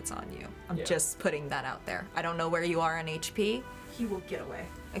rock that's on you. I'm Yeah. just putting that out there. I don't know where you are in HP. He will get away.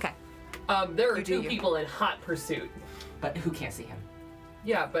 Okay. There are You do two you. people in hot pursuit. But who can't see him?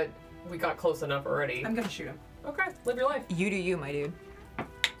 Yeah, but we got close enough already. I'm gonna shoot him. Okay, live your life. You do you, my dude.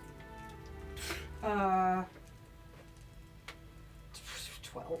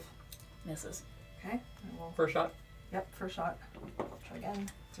 12. Misses. Okay. I will. First shot. Yep. First shot. Try again.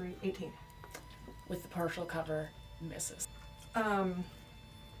 18. With the partial cover, misses. Jeez,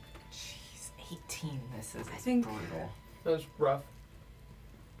 18 misses. I think- brutal. That was rough.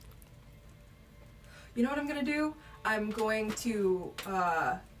 You know what I'm gonna do? I'm going to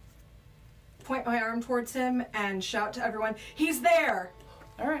point my arm towards him and shout to everyone, "He's there!"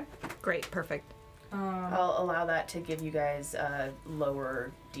 All right. Great, perfect. I'll allow that to give you guys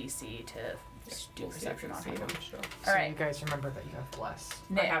lower DC to do perception on him. All So right. you guys remember that you have Bless.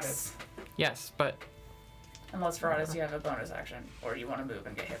 I have Next. Yes, but Unless Veradis, you have a bonus action, or you want to move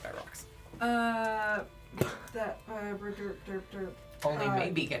and get hit by rocks. Only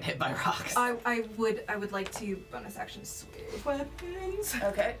maybe get hit by rocks. I would like to bonus action switch weapons.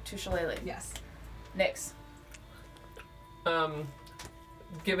 Okay, to Shillelagh. Yes. Nyx.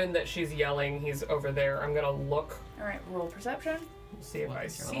 Given that she's yelling, he's over there, I'm gonna look, All right, roll perception. see if I Your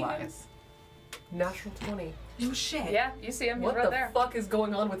see him. lies. Natural 20. No shit. Yeah, you see him. He's What right the there. fuck is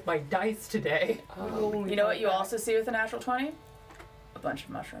going on with my dice today? You know what you also see with a natural 20? A bunch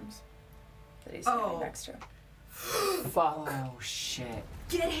of mushrooms that he's standing Oh. next to. Fuck. Oh shit.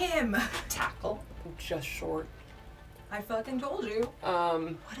 Get him! Tackle. Just short. I fucking told you.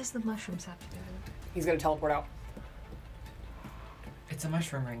 What does the mushrooms have to do with it? He's gonna teleport out. It's a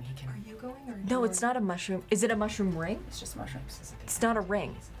mushroom ring. He Are can. you going or No, it's not a mushroom. Is it a mushroom ring? It's just mushrooms. It's not a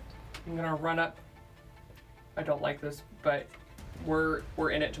ring. I'm gonna run up. I don't like this, but we're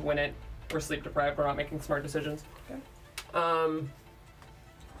in it to win it. We're sleep deprived. We're not making smart decisions. Okay. And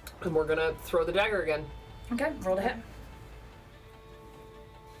we're gonna throw the dagger again. Okay, roll to hit.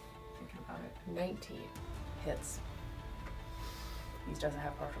 Thinking about it. 19. Hits. He doesn't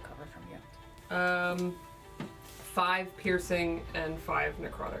have partial cover from you. 5 piercing and 5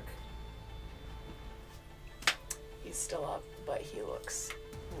 necrotic. He's still up, but he looks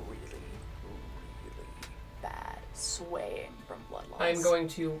really, really bad, swaying from blood loss. I'm going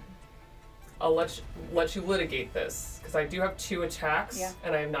to. I'll let you litigate this because I do have 2 attacks, Yeah.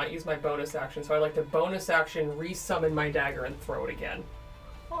 and I have not used my bonus action. So I like to bonus action resummon my dagger and throw it again.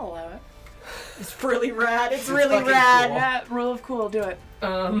 I'll allow it. It's really rad. It's really fucking rad. cool. Yeah, rule of cool, do it.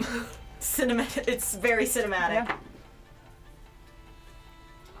 Cinematic. It's very cinematic. Yeah.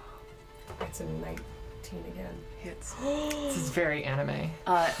 It's a 19 again. Hits. this is very anime.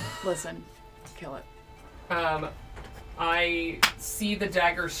 Listen, kill it. I see the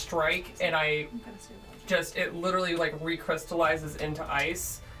dagger strike, and I I'm gonna stay with just, it literally like recrystallizes into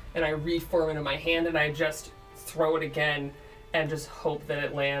ice, and I reform it in my hand, and I just throw it again and just hope that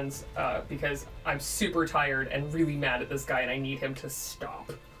it lands because I'm super tired and really mad at this guy, and I need him to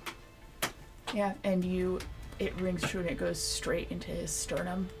stop. Yeah, and it rings true and it goes straight into his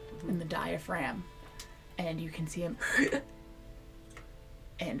sternum in the diaphragm. And you can see him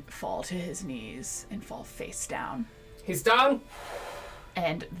and fall to his knees and fall face down. He's down.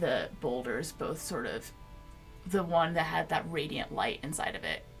 And the boulders both sort of, the one that had that radiant light inside of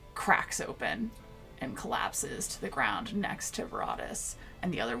it cracks open and collapses to the ground next to Veradis.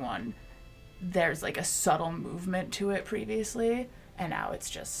 And the other one there's like a subtle movement to it previously, and now it's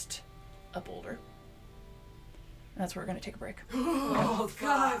just a boulder. And that's where we're going to take a break. Oh,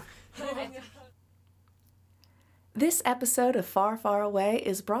 God. This episode of Far, Far Away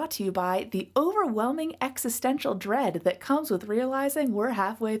is brought to you by the overwhelming existential dread that comes with realizing we're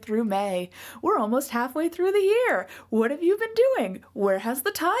halfway through May. We're almost halfway through the year. What have you been doing? Where has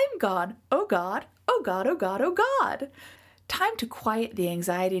the time gone? Oh God, oh God, oh God, oh God. Time to quiet the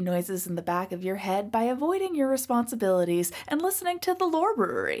anxiety noises in the back of your head by avoiding your responsibilities and listening to the Lore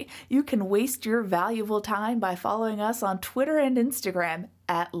Brewery. You can waste your valuable time by following us on Twitter and Instagram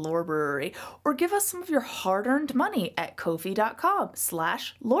at Lore Brewery, or give us some of your hard-earned money at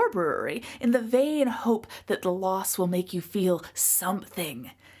ko-fi.com/Lore Brewery in the vain hope that the loss will make you feel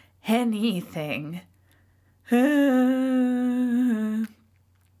something. Anything.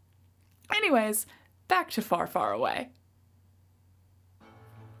 Anyways, back to Far, Far Away.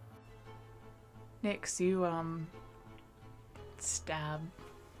 Nix, you stab,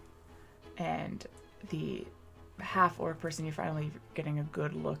 and the half-orc person, you're finally getting a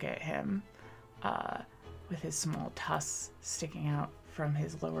good look at him with his small tusks sticking out from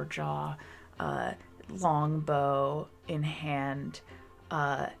his lower jaw, long bow in hand,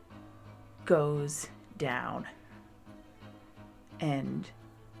 goes down, and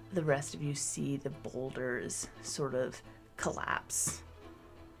the rest of you see the boulders sort of collapse.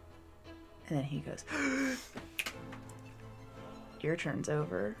 And then he goes, your turn's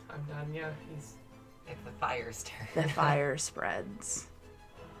over. I'm done, yeah. It's the fire's turn. The fire spreads.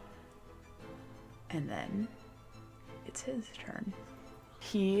 And then it's his turn.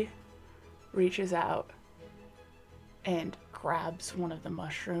 He reaches out and grabs one of the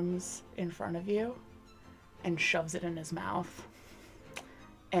mushrooms in front of you and shoves it in his mouth.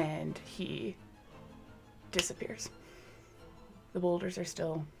 And he disappears. The boulders are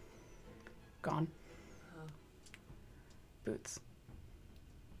still gone. Boots.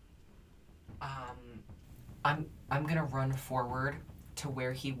 I'm gonna run forward to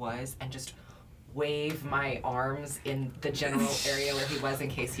where he was and just wave my arms in the general area where he was in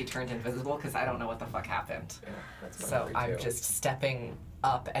case he turned invisible, because I don't know what the fuck happened. Yeah, that's So I'm just stepping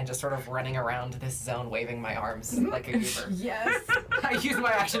up and just sort of running around this zone, waving my arms like a goober. Yes. I use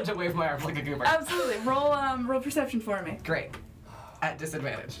my action to wave my arms like a goober. Absolutely. Roll perception for me. Great. At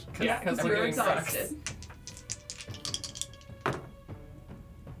disadvantage. Yeah, because you're we're exhausted.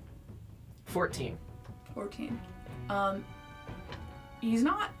 14. 14. He's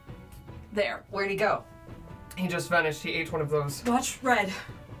not there. Where'd he go? He just vanished. He ate one of those. Watch red.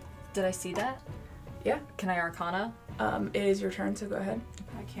 Did I see that? Yeah. Can I Arcana? It is your turn, so go ahead.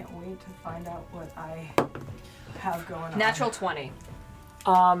 I can't wait to find out what I have going on. Natural 20.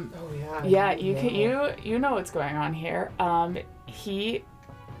 Oh yeah. Yeah, you know what's going on here.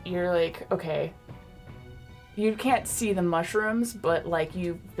 You're like, okay. You can't see the mushrooms, but like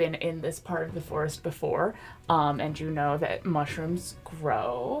you've been in this part of the forest before, and you know that mushrooms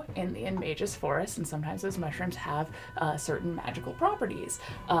grow in the Mage's forest, and sometimes those mushrooms have certain magical properties.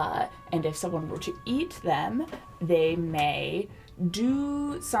 And if someone were to eat them, they may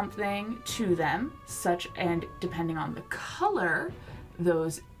do something to them, and depending on the color,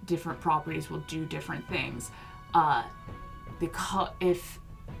 those different properties will do different things.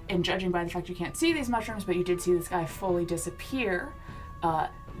 And judging by the fact you can't see these mushrooms, but you did see this guy fully disappear,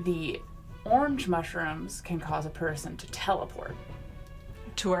 the orange mushrooms can cause a person to teleport.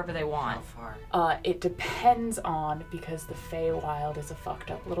 To wherever they want. How far? It depends on, because the Feywild is a fucked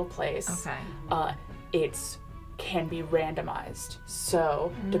up little place. Okay. It can be randomized.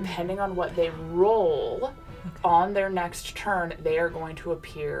 So depending on what they roll on their next turn, they are going to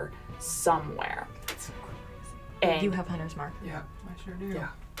appear somewhere. And You have Hunter's Mark. Yeah. I sure do. Yeah.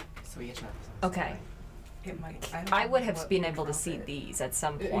 So we each have. Okay. It might. I would know have what been would able to drop see it. these at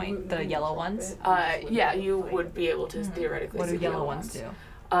some point. The yellow ones. yeah, you would be able to theoretically What see do the yellow ones do?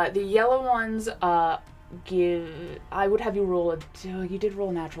 The yellow ones I would have you roll you did roll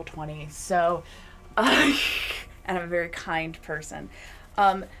a natural 20, so and I'm a very kind person.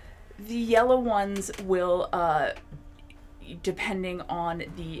 The yellow ones will depending on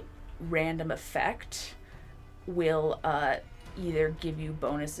the random effect will either give you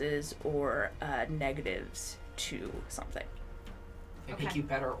bonuses or negatives to something. They make you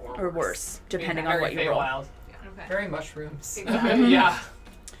better or worse. Or worse, depending on what you roll. Wild. Okay. Very mushrooms. Yeah.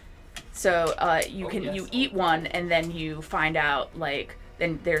 So you yes. eat one and then you find out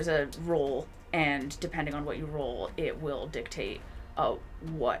then there's a roll, and depending on what you roll, it will dictate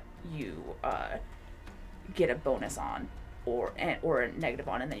what you get a bonus on or a negative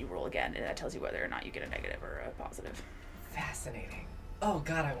on, and then you roll again, and that tells you whether or not you get a negative or a positive. Fascinating. Oh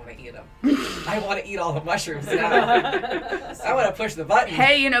God, I want to eat them. I want to eat all the mushrooms now. I want to push the button.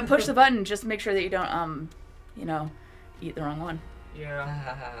 Hey, push the button. Just make sure that you don't, eat the wrong one.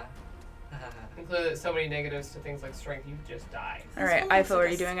 Yeah. Include so many negatives to things like strength, you just die. All right, Ifo, are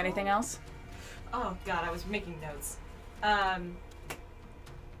you doing anything else? Oh god, I was making notes.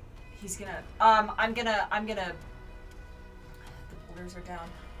 He's gonna. I'm gonna. The boulders are down.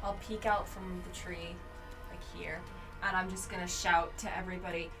 I'll peek out from the tree, like here, and I'm just gonna shout to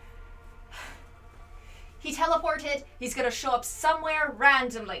everybody. He teleported. He's gonna show up somewhere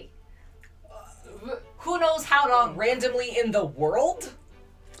randomly. Who knows how long? Randomly in the world?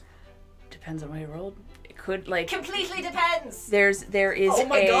 Depends on what you rolled. It could Completely depends. There is Oh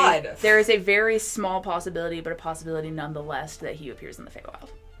my God. There is a very small possibility, but a possibility nonetheless that he appears in the Feywild.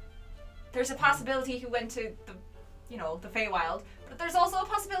 There's a possibility he went to the Feywild, but there's also a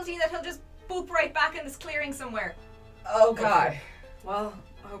possibility that he'll just boop right back in this clearing somewhere. Oh God. Well,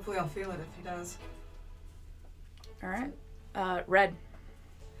 hopefully I'll feel it if he does. All right, Red.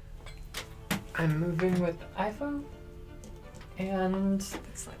 I'm moving with Ifo, and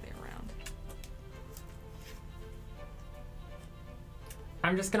Slightly around.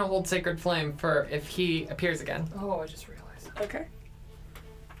 I'm just gonna hold Sacred Flame for if he appears again. Oh, I just realized. Okay.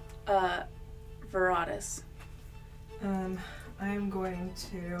 Veradis. I'm going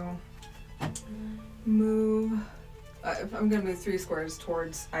to move. I'm going to move 3 squares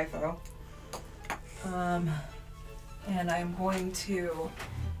towards Ifo. And I'm going to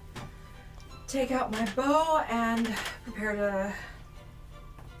take out my bow and prepare to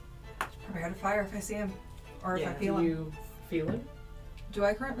fire if I see him, or if I feel Do him. you feel him? Do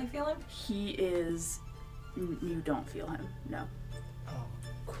I currently feel him? He is. You don't feel him. No. Oh,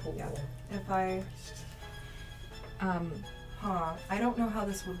 cool. Yeah. If I. I don't know how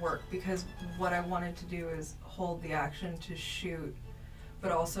this would work, because what I wanted to do is hold the action to shoot,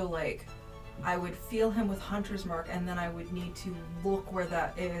 but also I would feel him with Hunter's Mark, and then I would need to look where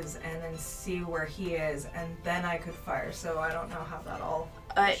that is and then see where he is, and then I could fire. So I don't know how that all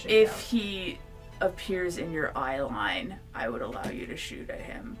shakes If out. he appears in your eye line, I would allow you to shoot at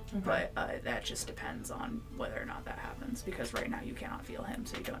him, but that just depends on whether or not that happens, because right now you cannot feel him,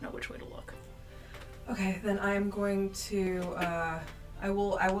 so you don't know which way to look. Okay, then I'm going to. I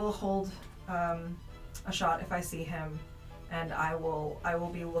will hold a shot if I see him, and I will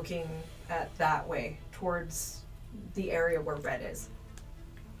be looking at that way towards the area where Red is.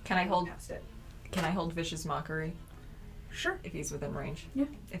 Can I hold? Past it. Can I hold Vicious Mockery? Sure. If he's within range. Yeah.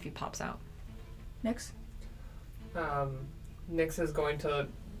 If he pops out. Nix. Nix is going to,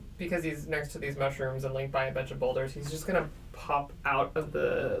 because he's next to these mushrooms and linked by a bunch of boulders, he's just gonna pop out of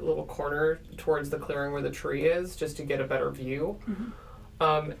the little corner towards the clearing where the tree is, just to get a better view.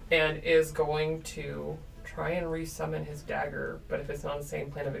 Mm-hmm. And is going to try and resummon his dagger, but if it's not on the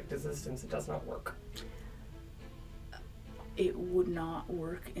same plane of existence, it does not work. It would not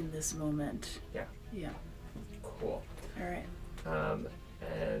work in this moment. Yeah. Yeah. Cool. All right.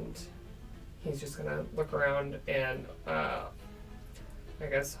 And he's just gonna look around and, I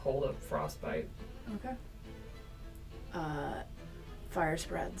guess, hold a frostbite. Okay. Fire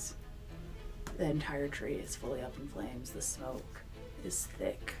spreads. The entire tree is fully up in flames. The smoke is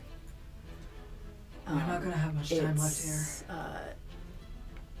thick. We're not gonna have much time left here.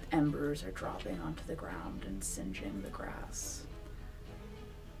 Embers are dropping onto the ground and singeing the grass.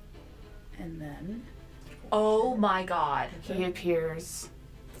 And then Oh my god. he appears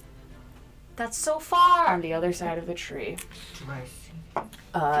That's so far! on the other side of the tree.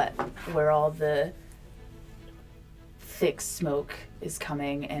 Where all the thick smoke is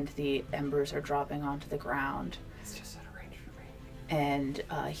coming and the embers are dropping onto the ground. It's just out of range for me. And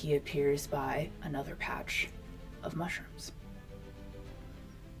he appears by another patch of mushrooms.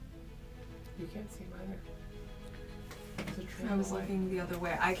 You can't see him either. There's a tree I was away. looking the other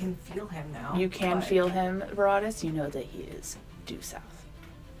way. I can feel him now. You can but- feel him, Veradis. You know that he is due south.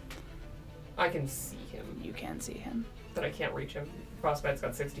 I can see him, You can see him. but I can't reach him. Frostbite's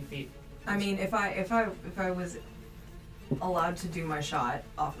got 60 feet. I mean, if I was allowed to do my shot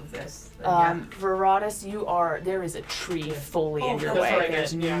off of this, then Veradis, there is a tree fully in your that's way. what I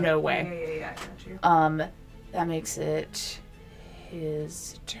There's meant, yeah. no yeah. way. Yeah, I got you. That makes it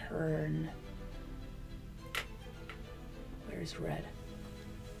his turn. Where's Red?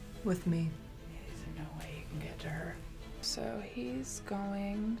 With me. There's no way you can get to her. So he's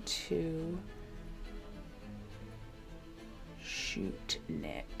going to shoot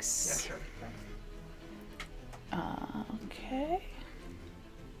Nyx. Yeah, sure. Okay.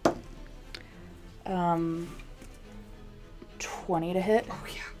 20 to hit. Oh,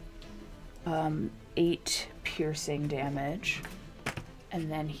 yeah. 8 piercing damage. and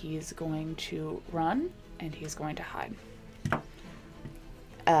then he's going to run, and he's going to hide.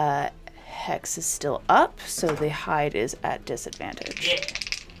 Hex is still up, so the hide is at disadvantage. Yeah.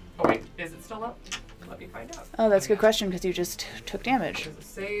 Oh wait, is it still up? Let me find out. Oh, that's a good question, because you just took damage. There's a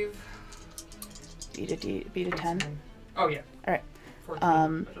save. Beat a 10. Oh yeah. Alright. 14.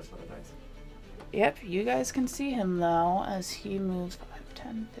 I just rolled a dice. Yep, you guys can see him, though, as he moves 5,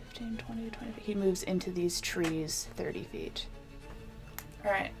 10, 15, 20, 20. He moves into these trees 30 feet.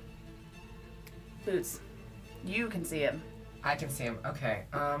 Alright. Boots, you can see him. I can see him. Okay.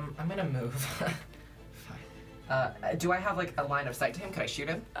 I'm gonna move. Fine. Do I have like a line of sight to him? Could I shoot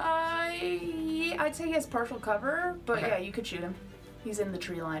him? I'd say he has partial cover, but Okay. yeah, you could shoot him. He's in the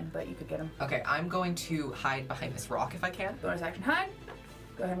tree line, but you could get him. Okay, I'm going to hide behind this rock if I can. Bonus action hide.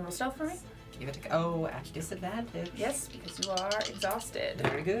 Go ahead and roll stealth for me. Give it a go. At disadvantage. Yes, because you are exhausted.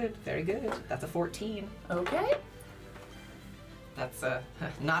 Very good. Very good. That's a 14. Okay. That's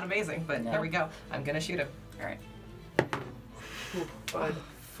not amazing, but No. there we go. I'm gonna shoot him. Alright. Bud.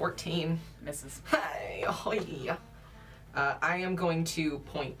 14. Misses. Hi. Oh yeah. I am going to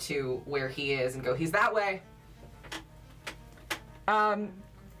point to where he is and go, he's that way.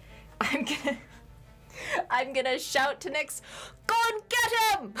 I'm gonna shout to Nyx, go and get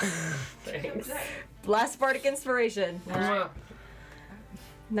him! Thanks. Last bardic inspiration. Mwah.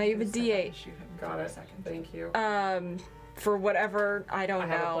 Now you have a D8. Got it. Thank you. For whatever, I don't I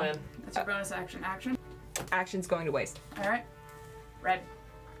know. have a plan. That's your bonus action. Action. Action's going to waste. Alright. Red.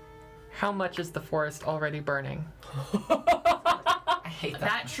 How much is the forest already burning? I hate that.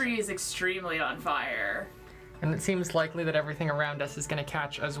 That tree is extremely on fire. And it seems likely that everything around us is going to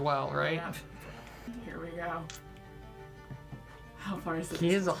catch as well, right? Yeah. Here we go. How far is it? He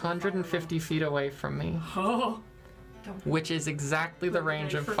is 150 feet away from me, Oh. which is exactly the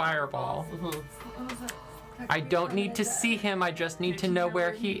range of fireball. I don't need to see him, I just need to know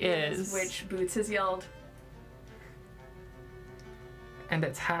where he is. Which Boots has yelled. And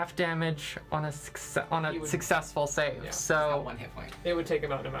it's half damage on a He would- successful save. Yeah. Got So 1 hit point. It would take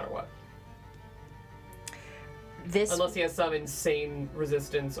him out no matter what. This Unless he has some insane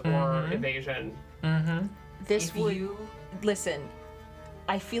resistance or evasion. this If would you listen.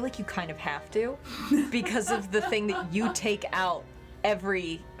 I feel like you kind of have to because of the thing that you take out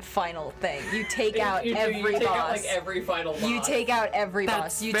every final thing. You take out every you take boss. out like every final boss. You take out every That's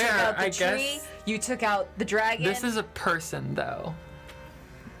boss. You fair, took out the I tree. guess. You took out the dragon. this is a person, though.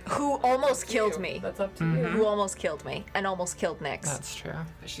 who almost Up to killed you. me. That's up to you. Who almost killed me and almost killed Nyx. That's true.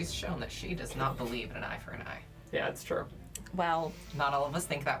 But she's shown that she does not believe in an eye for an eye. Yeah, it's true. Well, Not all of us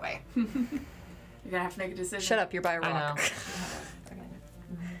think that way. You're gonna have to make a decision. shut up. You're by a I rock. know.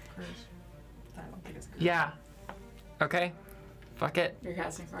 I don't think it's good. Yeah. Okay. Fuck it. You're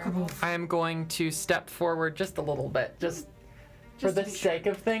casting fireball. I am going to step forward just a little bit, just for Just the to be sure. sake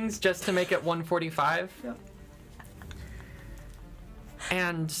of things, just to make it 145. Yep.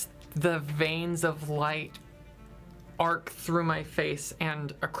 And the veins of light arc through my face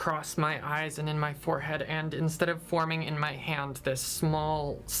and across my eyes and in my forehead, and instead of forming in my hand, this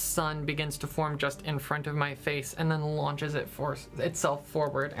small sun begins to form just in front of my face and then launches itself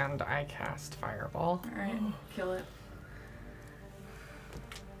forward, and I cast Fireball. Alright, kill it.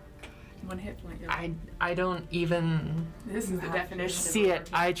 1 hit point. You're I don't even This is the definition of see a it.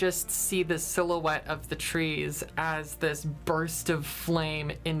 I just see the silhouette of the trees as this burst of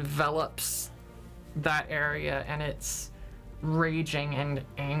flame envelops that area, and it's raging and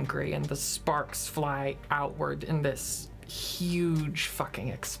angry, and the sparks fly outward in this huge fucking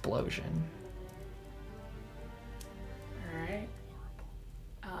explosion. Alright.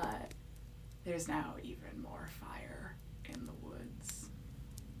 There's now even more fire in the woods.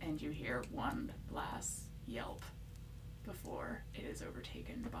 And you hear one last yelp before it is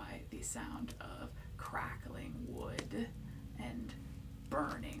overtaken by the sound of crackling wood and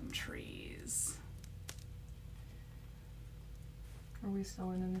burning trees. Are we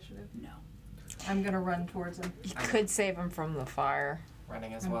still in initiative? No. I'm gonna run towards him. You could save him from the fire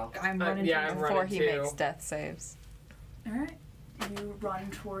Running as well. I'm running yeah, towards I'm him. before running he too. makes death saves. Alright. You run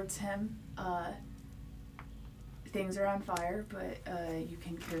towards him. Things are on fire, but you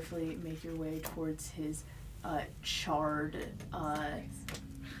can carefully make your way towards his charred,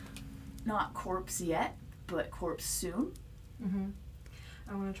 not corpse yet, but corpse soon.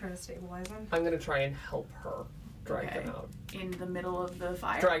 I want to try to stabilize him. I'm gonna try and help her drag Okay. him out. In the middle of the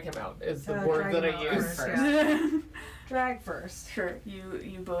fire. Drag him out is the Drag word that him I out use. first, yeah. Drag first. Sure.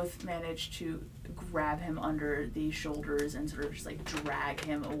 You both manage to grab him under the shoulders and sort of just like drag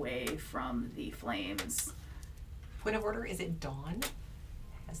him away from the flames. Point of order, is it dawn?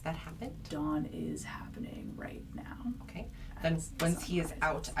 Has that happened? Dawn is happening right now. Okay. Then once he is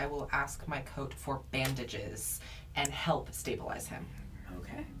out, I will ask my coat for bandages and help stabilize him.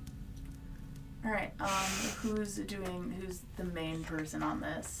 Okay. All right. Who's the main person on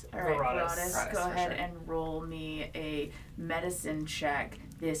this? All right, Veradis. Veradis, go ahead and roll me a medicine check.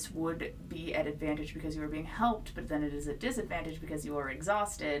 This would be at advantage because you are being helped, but then it is at disadvantage because you are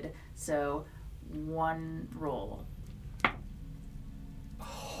exhausted. So, one roll.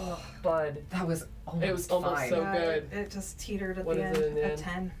 Oh, bud. That was almost It was almost fine. so good. It just teetered at What the is end it in the at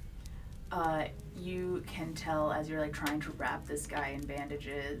end? 10. You can tell as you're like trying to wrap this guy in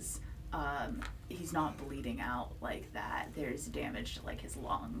bandages. He's not bleeding out like that. There's damage to like his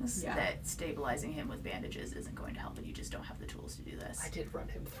lungs. Yeah. That stabilizing him with bandages isn't going to help, and you just don't have the tools to do this. I did run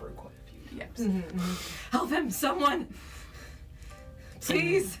him through quite a few Yep. times. Help him, someone!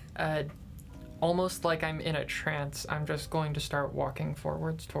 Please! Almost like I'm in a trance, I'm just going to start walking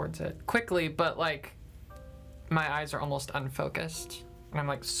forwards towards it. Quickly, but like my eyes are almost unfocused. And I'm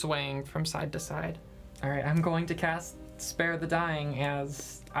like swaying from side to side. Alright, I'm going to cast Spare the Dying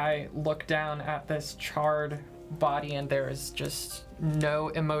as I look down at this charred body and there is just no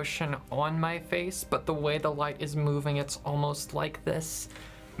emotion on my face, but the way the light is moving, it's almost like this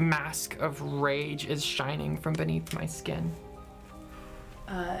mask of rage is shining from beneath my skin.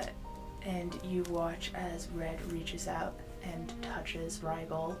 And you watch as Red reaches out and touches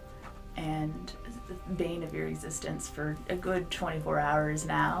Rigel, and the bane of your existence for a good 24 hours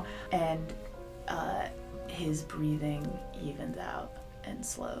now, and his breathing evens out and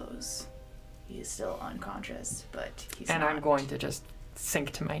slows. He is still unconscious, but he's And not. I'm going to just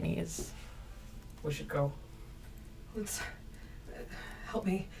sink to my knees. We should go. Let's help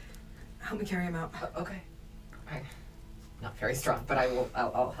me carry him out. Okay. I'm not very strong, but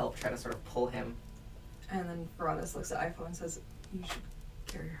I'll help try to sort of pull him. And then Veradis looks at Ifo and says, "You should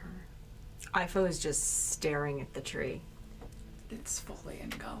carry her." Ifo is just staring at the tree. It's fully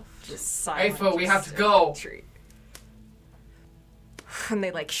engulfed. Just silent. Ifo, we just have to staring go. at the tree. And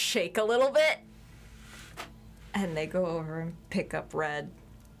they like shake a little bit. And they go over and pick up Red.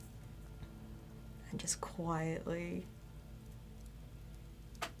 And just quietly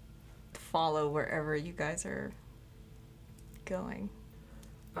follow wherever you guys are going.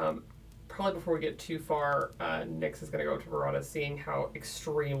 Probably before we get too far, Nyx is going to go to Veradis, seeing how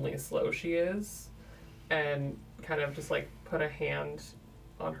extremely slow she is, and kind of just like put a hand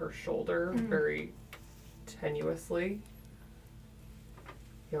on her shoulder very tenuously.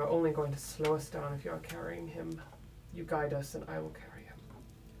 You're only going to slow us down if you are carrying him. You guide us and I will carry him.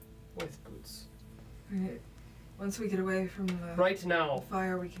 With boots. Right. Once we get away from the Right now.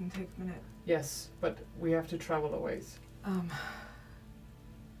 fire, we can take a minute. Yes, but we have to travel a ways.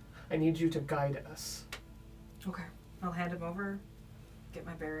 I need you to guide us. Okay. I'll hand him over, get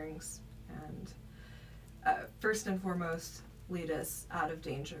my bearings, and first and foremost, lead us out of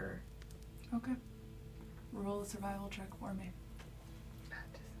danger. Okay. Roll a survival check for me.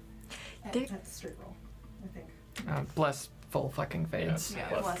 That's a straight roll, I think. Bless full fucking fades. Yeah,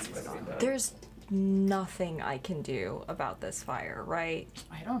 Plus, bless it's is gonna be on. done. There's nothing I can do about this fire, right?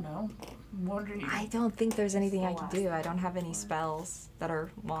 I don't know. I'm wondering. I don't think there's anything I the can last do. I thing don't have any before. spells that are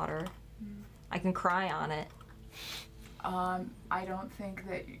water. I can cry on it. I don't think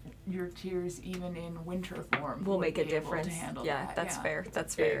that your tears, even in winter form, Will would make a be able difference. To handle Yeah, that. that's fair.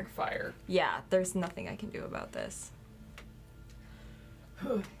 That's Big fair. fire. Yeah, there's nothing I can do about this.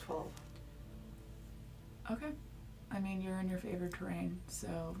 12. Okay. I mean, you're in your favored terrain,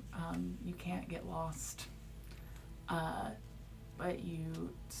 so you can't get lost. But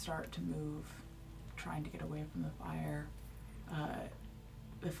you start to move, trying to get away from the fire.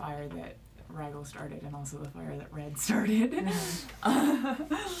 The fire that Rigel started and also the fire that Red started.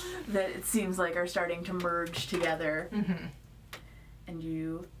 That it seems like are starting to merge together. And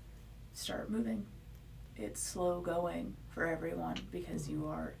you start moving. It's slow going for everyone because you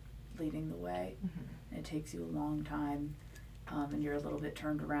are leading the way. And it takes you a long time, and you're a little bit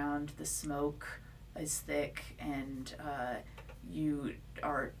turned around. The smoke is thick, and you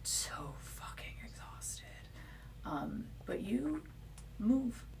are so fucking exhausted. But you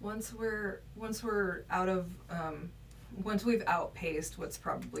move. Once we're out of once we've outpaced what's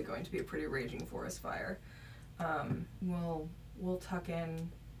probably going to be a pretty raging forest fire, we'll tuck in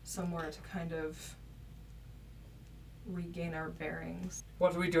somewhere to kind of regain our bearings.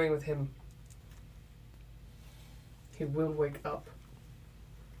 What are we doing with him? He will wake up.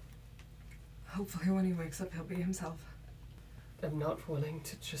 Hopefully when he wakes up he'll be himself. I'm not willing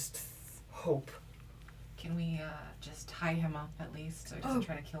to just hope. Can we just tie him up at least so he doesn't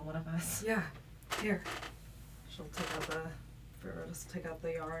try to kill one of us? Yeah. Here. She'll take out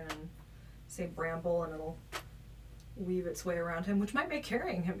the yarn and say bramble and it'll weave its way around him, which might make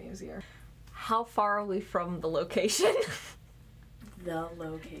carrying him easier. How far are we from the location? The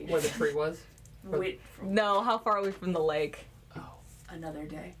location. Where the tree was. Wait for No, how far are we from the lake? another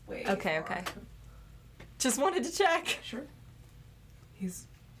day. Wait. Okay. Just wanted to check. Sure. He's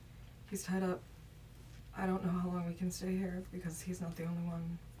tied up. I don't know how long we can stay here because he's not the only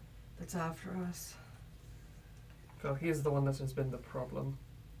one that's after us. So he's the one that has been the problem.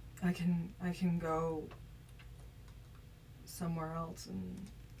 I can go somewhere else and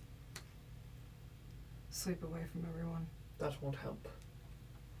sleep away from everyone. That won't help.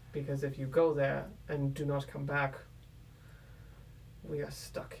 Because if you go there and do not come back, we are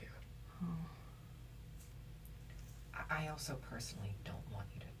stuck here. Oh. I also personally don't want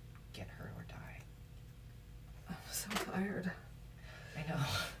you to get hurt or die. I'm so tired. I know.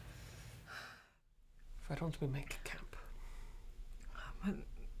 Why don't we make camp? But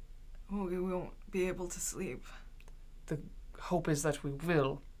we won't be able to sleep. The hope is that we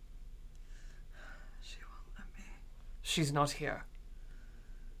will. She won't let me. She's not here.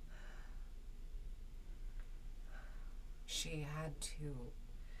 She had to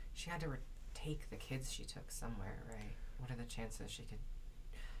take the kids she took somewhere, right? What are the chances she could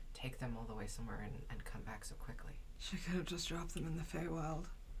take them all the way somewhere and come back so quickly? She could have just dropped them in the Feywild,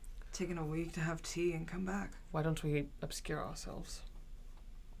 taken a week to have tea and come back. Why don't we obscure ourselves?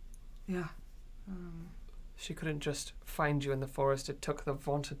 Yeah. She couldn't just find you in the forest. It took the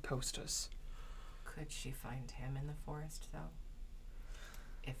vaunted posters. Could she find him in the forest, though?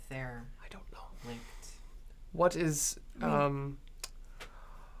 If they're I don't know. linked. What is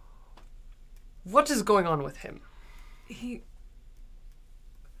what is going on with him? He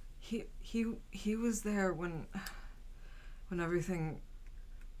was there when everything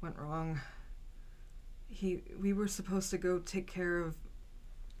went wrong. We were supposed to go take care of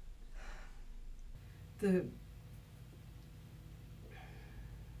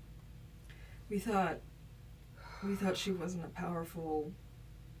we thought she wasn't a powerful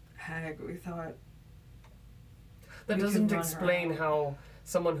hag. We thought That we doesn't could run her explain out. how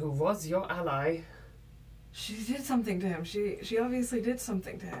someone who was your ally. She did something to him. She obviously did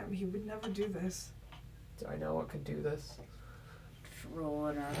something to him. He would never do this. Do I know what could do this? Roll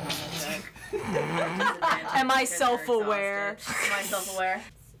an Arcana check. Am I self-aware? Am I self-aware?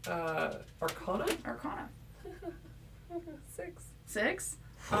 Arcana? Arcana. 6. 6?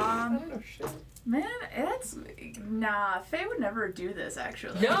 I don't know shit. Man, it's... Nah, Faye would never do this,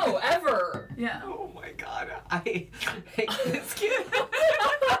 actually. No, ever! Yeah. Oh my god, I hate this kid.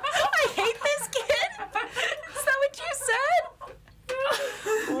 I hate this kid. Is that what you said?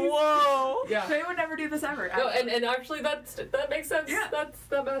 Whoa. Yeah. Faye would never do this ever. No, actually. and actually that makes sense. Yeah. That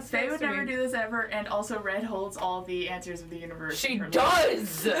makes Faye sense would to never me. do this ever, and also Red holds all the answers of the universe. She in her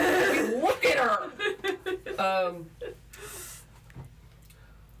does! Look at her!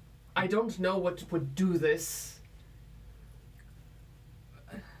 I don't know what would do this.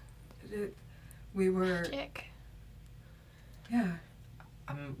 We were... Dick. Yeah.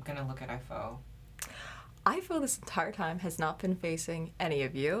 I'm gonna look at Ifo. Ifo this entire time has not been facing any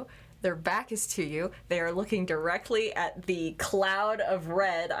of you. Their back is to you. They are looking directly at the cloud of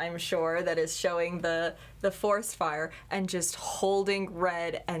red, I'm sure, that is showing the forest fire, and just holding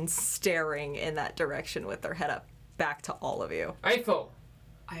red and staring in that direction with their head up back to all of you. Ifo.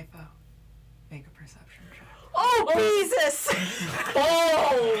 Ifo, make a perception check. Oh, Jesus!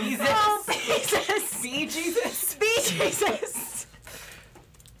 Oh! Jesus! Oh, Jesus! Be Jesus! Be Jesus!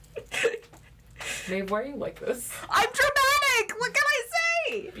 Maeve, why are you like this? I'm dramatic! What can I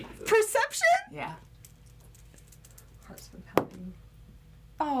say? Jesus. Perception? Yeah. Heart's been pounding.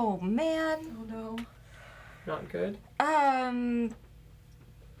 Oh, man. Oh no. Not good. 9.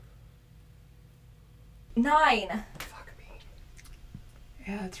 Fuck me.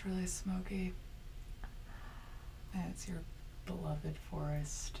 Yeah, it's really smoky. Yeah, it's your beloved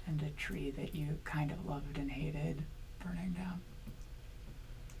forest and a tree that you kind of loved and hated burning down.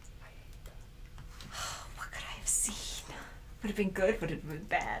 What could I have seen? Would have been good, would have been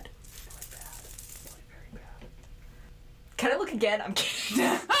bad. Can I look again? I'm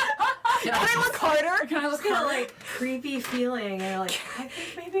kidding. Can I look harder? Can I look at like creepy feeling and like I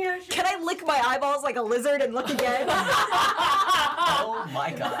think maybe I should. Can I lick my eyeballs like a lizard and look again? Oh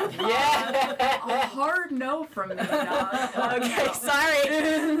my god. Yeah! A hard no from me, dog. Okay,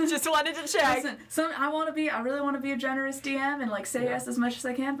 sorry. Just wanted to check. Listen, I really want to be a generous DM and like say yes as much as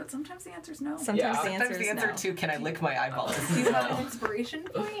I can, but sometimes the answer's no. Sometimes Yeah. the Sometimes answer the is answer no. to can I lick my eyeballs? Do you have an inspiration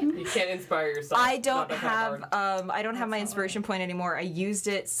point? You can't inspire yourself. I Not don't that have hard. I don't have my inspiration point anymore. I used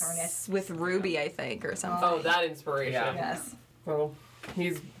it with Ruby, I think, or something. Oh, that inspiration. Yeah. Yes. Well,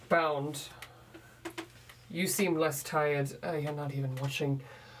 he's bound. You seem less tired. You're not even watching.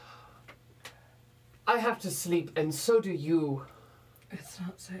 I have to sleep, and so do you. It's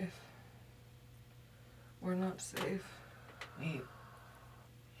not safe. We're not safe.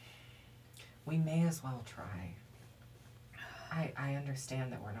 We may as well try. I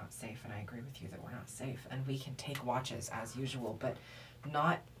understand that we're not safe, and I agree with you that we're not safe, and we can take watches as usual, but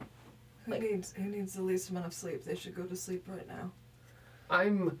not... Who needs the least amount of sleep? They should go to sleep right now.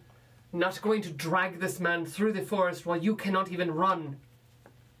 I'm not going to drag this man through the forest while you cannot even run.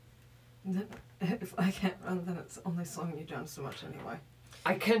 If I can't run, then it's only slowing you down so much anyway.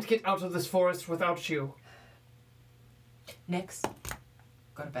 I can't get out of this forest without you. Nix,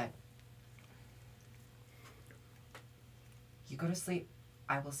 go to bed. You go to sleep,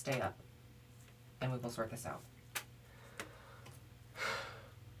 I will stay up, and we will sort this out.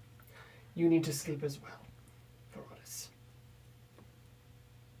 You need to sleep as well, Veradis.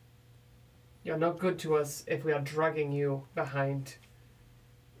 You're not good to us if we are dragging you behind.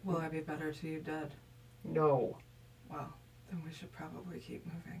 Will I be better to you dead? No. Well, then we should probably keep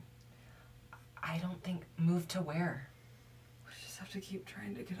moving. I don't think... Move to where? We just have to keep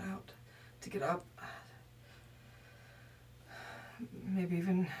trying to get out. To get up. Maybe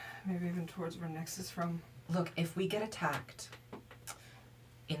even towards where Nix is from. Look, if we get attacked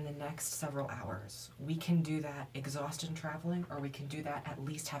in the next several hours, we can do that exhausted traveling, or we can do that at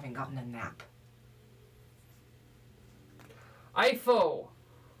least having gotten a nap. Ifo!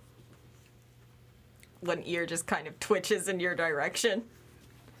 One ear just kind of twitches in your direction.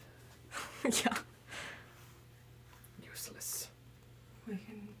 Yeah. Useless.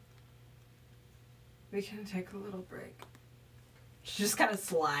 We can take a little break. She just kind of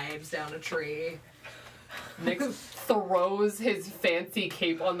slides down a tree. Nix throws his fancy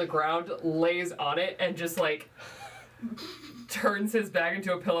cape on the ground, lays on it, and just like turns his back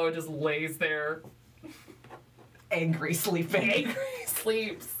into a pillow and just lays there. Angry sleeping. Angry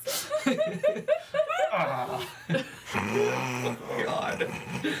sleeps. God. What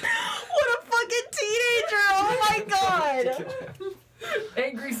a fucking teenager! Oh my god!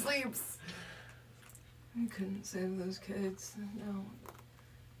 Angry sleeps. I couldn't save those kids. No.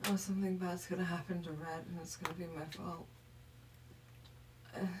 Oh, something bad's gonna happen to Red, and it's gonna be my fault.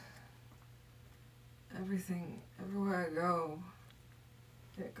 Everywhere I go,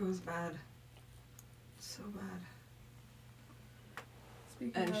 it goes bad. So bad.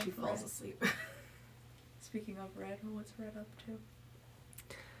 And she falls asleep. Speaking of Red, what's Red up to?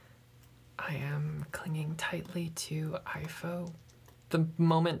 I am clinging tightly to Ifo. The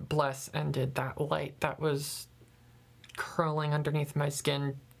moment Bless ended, that light that was curling underneath my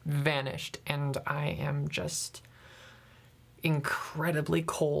skin vanished, and I am just incredibly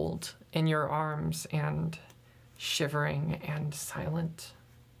cold in your arms and shivering and silent.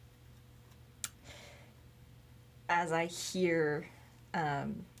 As I hear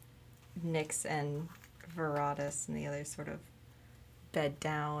Nix and Veradis and the others sort of bed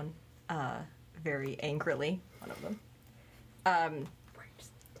down very angrily, one of them,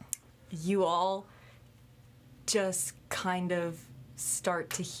 you all just kind of start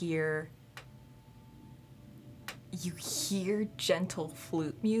to hear gentle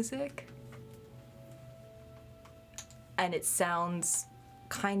flute music, and it sounds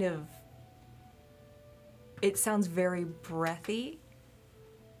very breathy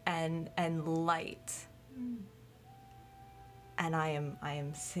and light. And I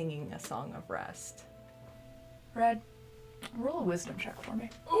am singing a song of rest. Red, roll a wisdom check for me.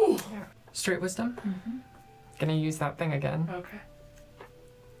 Ooh! Yeah. Straight wisdom? Mm-hmm. Gonna use that thing again. Okay.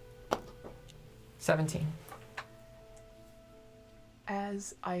 17.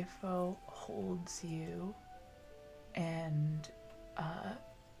 As Ifo holds you and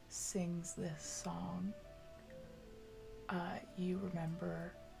sings this song, you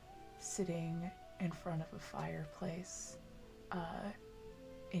remember sitting in front of a fireplace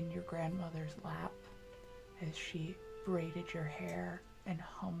in your grandmother's lap as she braided your hair and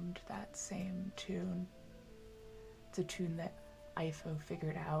hummed that same tune. It's a tune that Ifo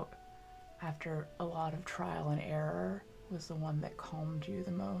figured out after a lot of trial and error was the one that calmed you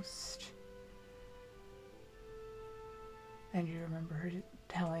the most. And you remember her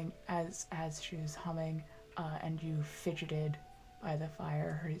telling, as she was humming, and you fidgeted by the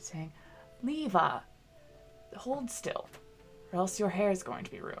fire, her saying, "Leva, hold still, or else your hair is going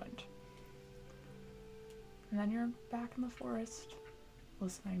to be ruined." And then you're back in the forest,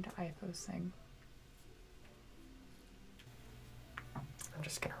 listening to Ifo sing. I'm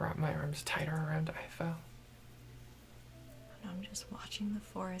just gonna wrap my arms tighter around Ifo. And I'm just watching the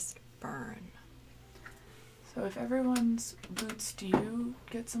forest burn. So if everyone's boots, do you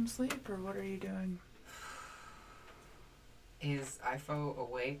get some sleep, or what are you doing? Is Ifo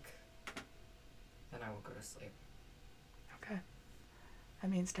awake? Then I will go to sleep. Okay. That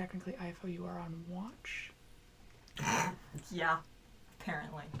means technically, Ifo, you are on watch. Yeah,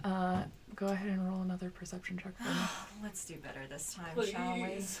 apparently. Go ahead and roll another perception check for me. Let's do better this time, Please. shall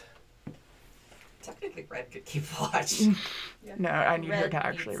we? Technically, Red could keep watch. No, I need her Red to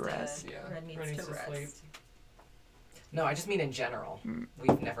actually needs to- rest. Yeah, Red needs Red to rest. sleep. No, I just mean in general. Mm.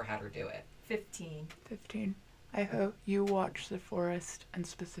 We've never had her do it. 15. 15. Ifo, you watch the forest, and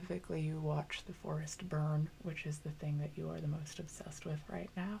specifically you watch the forest burn, which is the thing that you are the most obsessed with right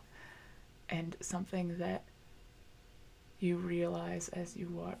now. And something that you realize as you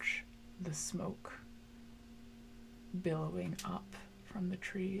watch the smoke billowing up from the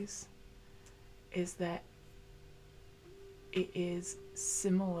trees is that it is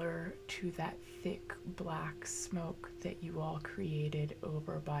similar to that thick black smoke that you all created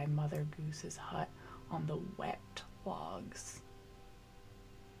over by Mother Goose's hut on the wet logs.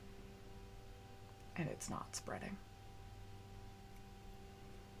 And it's not spreading.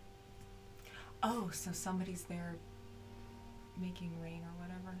 Oh, so somebody's there making rain or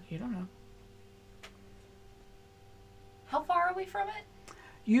whatever. You don't know. How far are we from it?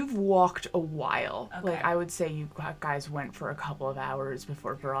 You've walked a while. Okay. Like, I would say you guys went for a couple of hours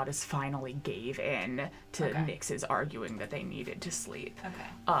before Veradis finally gave in to Okay. Nyx's arguing that they needed to sleep.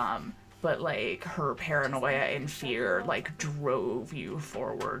 Okay. But like her paranoia and fear like drove you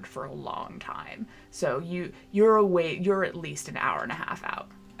forward for a long time. So you're away. You're at least an hour and a half out.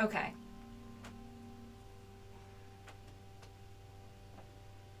 Okay.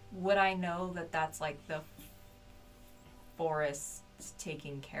 Would I know that that's like the forest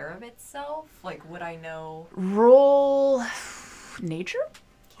taking care of itself? Like, would I know? Roll nature.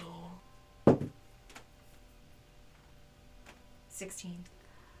 16.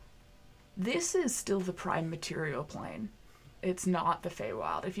 This is still the prime material plane. It's not the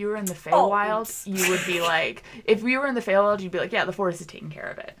Feywild. If you were in the oops. Feywild, you would be like, if we were in the Feywild, you'd be like, yeah, the forest is taking care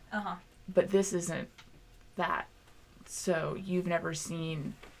of it. Uh-huh. But this isn't that. So you've never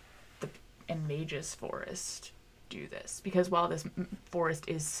seen the Mage's forest do this. Because while this forest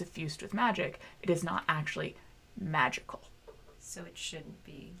is suffused with magic, it is not actually magical. So it shouldn't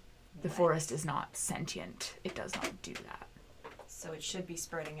be The wet. forest is not sentient. It does not do that. So it should be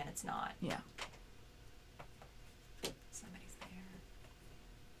spreading and it's not. Yeah. Somebody's there.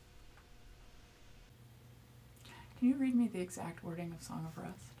 Can you read me the exact wording of Song of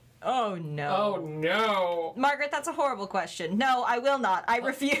Rest? Oh no. Oh no! Margaret, that's a horrible question. No, I will not. I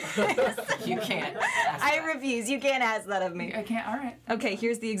refuse. You can't. I refuse. You can't ask that of me. I can't. All right. Okay,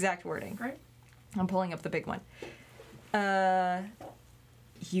 here's the exact wording. Great. I'm pulling up the big one.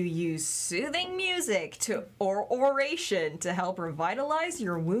 You use soothing music or oration to help revitalize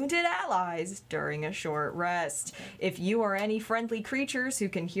your wounded allies during a short rest. If you or any friendly creatures who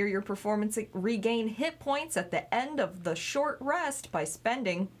can hear your performance regain hit points at the end of the short rest by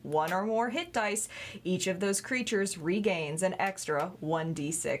spending 1 or more hit dice, each of those creatures regains an extra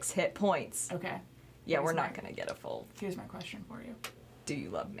 1d6 hit points. Okay. Yeah, Here's we're not my- gonna get a full. Here's my question for you. Do you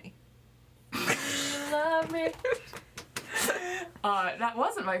love me? Love me. That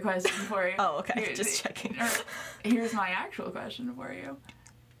wasn't my question for you. Oh, okay. Just checking. Here's my actual question for you.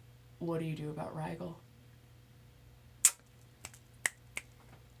 What do you do about Rigel?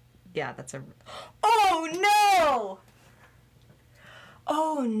 Yeah, that's a. Oh no!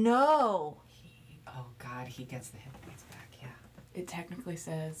 Oh no! Oh God, he gets the hit points back. Yeah. It technically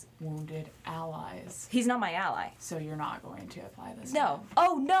says wounded allies, He's not my ally. so you're not going to apply this. No.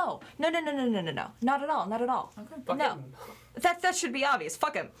 Oh no! No! No! No! No! No! No! No! Not at all. Not at all. Okay. Fuck No. him. That should be obvious.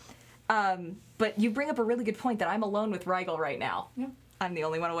 Fuck him. But you bring up a really good point that I'm alone with Rigel right now. Yep. I'm the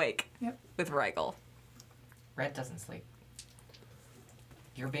only one awake. Yep. With Rigel. Red doesn't sleep.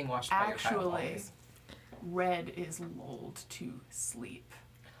 You're being watched by your child Actually, always. Red is lulled to sleep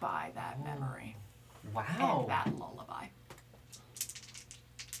by that memory Wow. and that lullaby.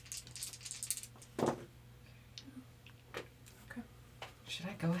 Should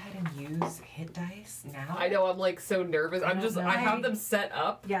I go ahead and use hit dice now? I know, I'm like so nervous. I don't know. I have them set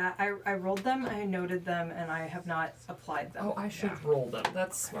up. Yeah, I rolled them, I noted them, and I have not applied them. Oh, I should roll them.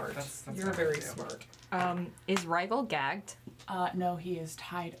 That's smart. That's You're what I very do. smart. Is Rigel gagged? No, he is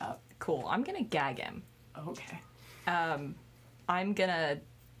tied up. Cool. I'm gonna gag him. Okay. I'm gonna.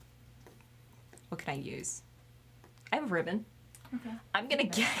 What can I use? I have ribbon. Okay. I'm gonna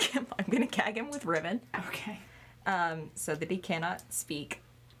gag him. I'm gonna gag him with ribbon. Okay. So that he cannot speak.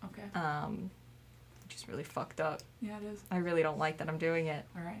 Okay. Which is really fucked up. Yeah, it is. I really don't like that I'm doing it.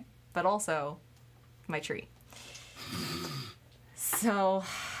 All right. But also, my tree. So,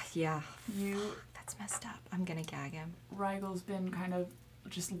 yeah. You That's That's messed up. I'm gonna gag him. Rygel's been kind of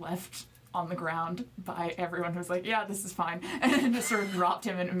just left on the ground by everyone who's like, yeah, this is fine, and just sort of dropped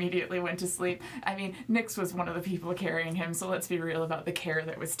him and immediately went to sleep. I mean, Nyx was one of the people carrying him, so let's be real about the care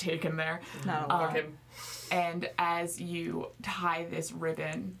that was taken there. Not a lot. him. And as you tie this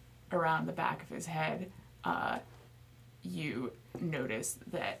ribbon around the back of his head, you notice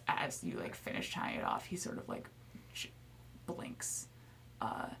that as you like finish tying it off, he sort of like blinks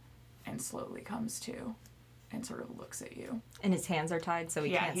and slowly comes to and sort of looks at you. And his hands are tied, so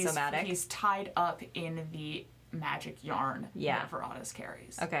he can't somatic. He's tied up in the magic yarn that Veradis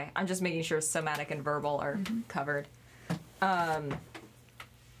carries. Okay, I'm just making sure somatic and verbal are covered. Oh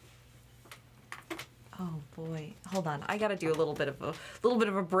boy, hold on. I gotta do a little bit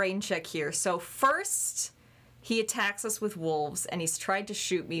of a brain check here. So first, he attacks us with wolves, and he's tried to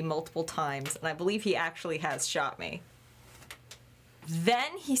shoot me multiple times, and I believe he actually has shot me.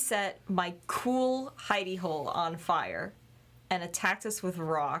 Then he set my cool hidey hole on fire and attacked us with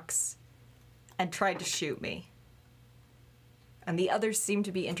rocks and tried to shoot me. And the others seem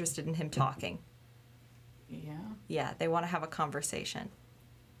to be interested in him talking. Yeah. Yeah, they want to have a conversation.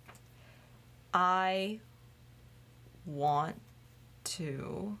 I want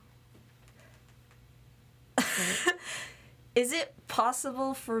to... Is it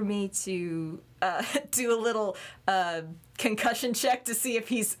possible for me to do a little concussion check to see if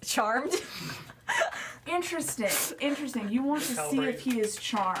he's charmed? Interesting. You want to see if he is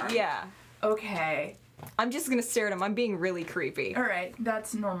charmed. Yeah. Okay. I'm just gonna stare at him. I'm being really creepy. All right,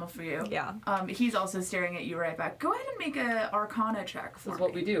 that's normal for you. Yeah. He's also staring at you right back. Go ahead and make a Arcana check for This is me.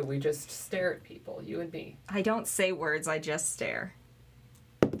 what we do. We just stare at people, you and me. I don't say words, I just stare.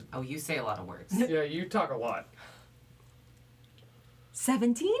 Oh, you say a lot of words. Yeah, you talk a lot.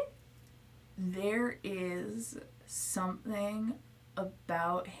 17? There is something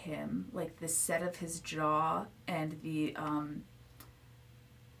about him, like the set of his jaw and the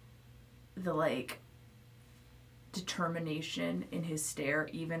like determination in his stare,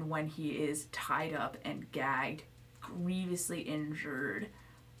 even when he is tied up and gagged, grievously injured,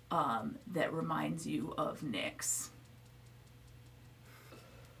 that reminds you of Nyx.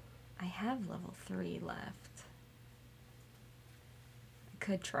 I have level 3 left. I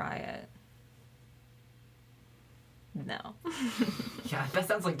could try it. No. Yeah, that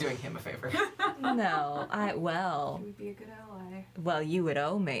sounds like doing him a favor. No, You would be a good ally. well, you would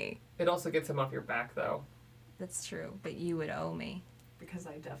owe me. It also gets him off your back, though. That's true, but you would owe me. Because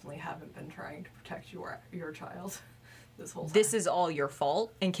I definitely haven't been trying to protect your child this whole time. This is all your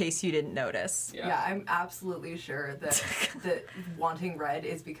fault, in case you didn't notice. Yeah, I'm absolutely sure that that wanting red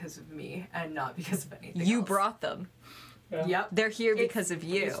is because of me and not because of anything You else. brought them. Yeah. Yep. They're here because of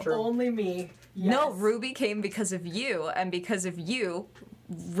you. it's true. Only me. No, Yes. Ruby came because of you, and because of you,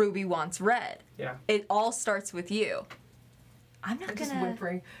 Ruby wants red. Yeah. It all starts with you. I'm not I'm just gonna.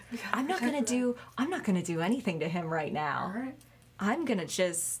 whimpering. I'm not gonna do anything to him right now. Alright. I'm gonna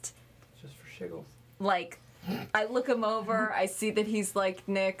just Just for shiggles. like. I look him over. I see that he's like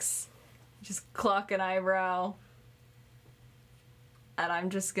Nyx, just clock an eyebrow. And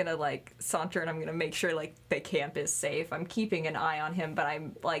I'm just gonna like saunter and I'm gonna make sure like the camp is safe. I'm keeping an eye on him, but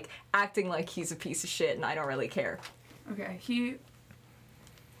I'm like acting like he's a piece of shit and I don't really care. Okay, he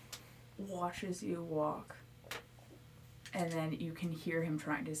watches you walk, and then you can hear him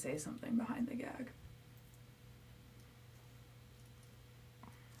trying to say something behind the gag.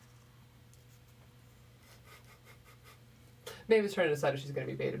 Maeve's trying to decide if she's going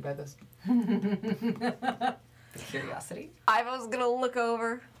to be baited by this. Curiosity. I was gonna look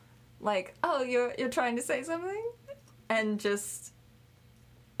over, like, oh, you're trying to say something, and just.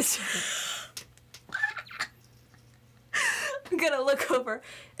 I'm gonna look over.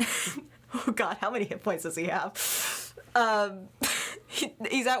 Oh God, how many hit points does he have?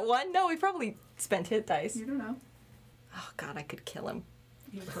 He's at 1. No, he probably spent hit dice. You don't know. Oh God, I could kill him.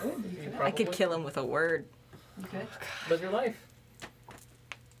 You could. You I could probably kill him with a word. You good? Live your life.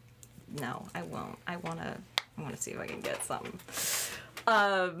 No, I won't. I wanna see if I can get something.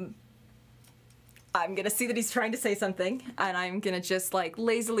 I'm gonna see that he's trying to say something, and I'm gonna just like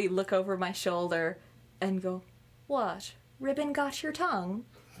lazily look over my shoulder and go, "What? Ribbon got your tongue?"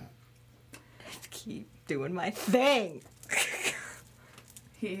 Keep doing my thing.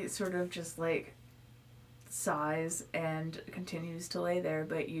 He sort of just like sighs and continues to lay there,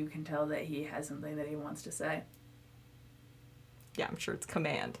 but you can tell that he has something that he wants to say. Yeah, I'm sure it's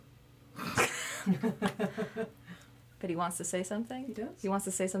command. But he wants to say something? He does. He wants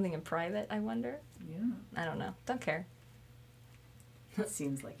to say something in private, I wonder? Yeah. I don't know. Don't care. It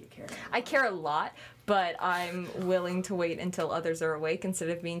seems like you care. I care a lot, but I'm willing to wait until others are awake instead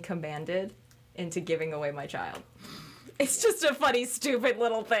of being commanded into giving away my child. It's just a funny, stupid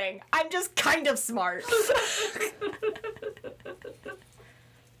little thing. I'm just kind of smart.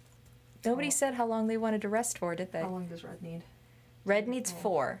 Nobody said how long they wanted to rest for, did they? How long does Red need? Red needs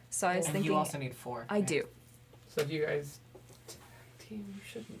 4, so I was And thinking... you also need 4. I do. So if you guys team, you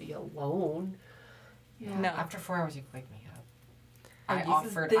shouldn't be alone. No. After 4 hours, you can wake me up. Oh, I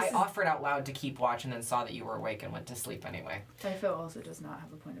this is- offered out loud to keep watch and then saw that you were awake and went to sleep anyway. Typho also does not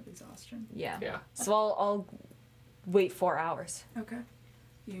have a point of exhaustion. Yeah. Yeah. So I'll wait 4 hours. Okay.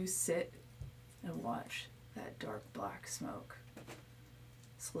 You sit and watch that dark black smoke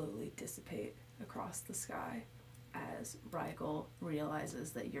slowly dissipate across the sky as Rykel realizes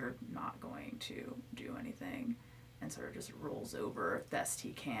that you're not going to do anything and sort of just rolls over best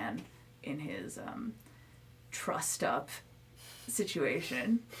he can in his trussed up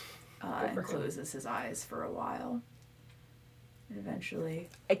situation and closes his eyes for a while. And eventually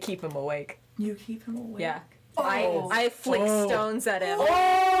I keep him awake. you keep him awake. Yeah. I flick stones at him.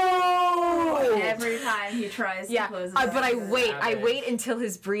 Every time he tries to Yeah, close his but I eyes. wait until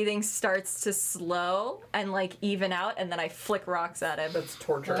his breathing starts to slow and like even out, and then I flick rocks at him. That's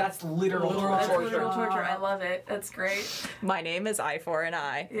torture. That's literal That's torture. literal torture. I love it. That's great. My name is I for an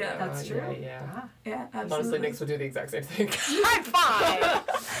I. Yeah, That's true. Yeah. yeah, Honestly, absolutely. Nyx would do the exact same thing. I'm fine,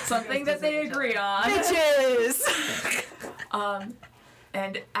 Something that they agree on. bitches.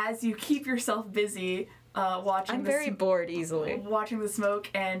 And as you keep yourself busy watching I'm the very bored easily. watching the smoke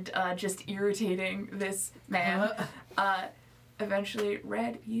and just irritating this man, eventually,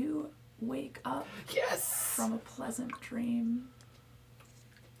 Red, you wake up Yes. from a pleasant dream.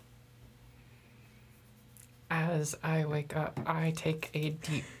 As I wake up, I take a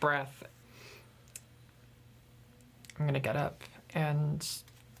deep breath. I'm gonna get up and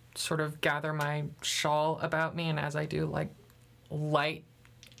sort of gather my shawl about me, and as I do, like, light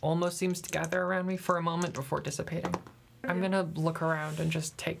almost seems to gather around me for a moment before dissipating. I'm gonna look around and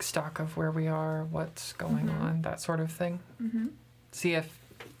just take stock of where we are, what's going on, that sort of thing. Mm-hmm. See if,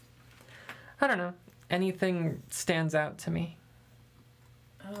 I don't know, anything stands out to me.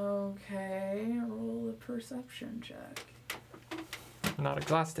 Okay, roll a perception check. I'm not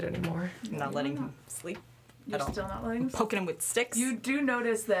exhausted anymore. I'm not letting him sleep. You're At all. still not letting him. Poking him with sticks. You do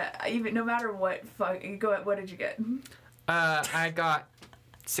notice that even no matter what, what did you get? I got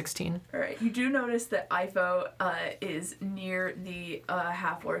 16. All right. You do notice that Ifo is near the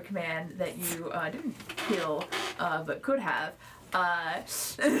half-orc man that you didn't kill, but could have.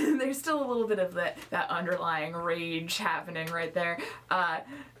 There's still a little bit of that underlying rage happening right there.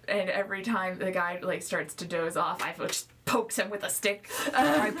 And every time the guy starts to doze off, Ifo just pokes him with a stick.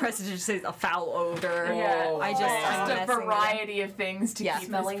 I press it to just say a foul odor. Yeah, I'm just messing a with him. variety of things to Yeah. keep this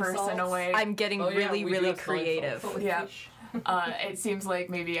Smelling person salts. awake. I'm getting Oh, yeah, really, we do really have smelling creative. But with Yeah. fish. It seems like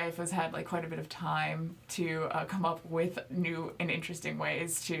maybe Ifa's had quite a bit of time to come up with new and interesting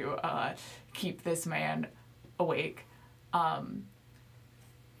ways to keep this man awake.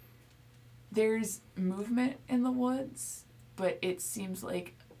 There's movement in the woods, but it seems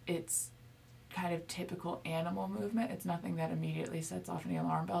like it's kind of typical animal movement. It's nothing that immediately sets off any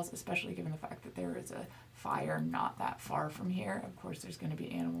alarm bells, especially given the fact that there is a fire not that far from here. Of course, there's going to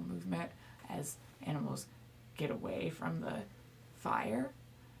be animal movement as animals get away from the fire.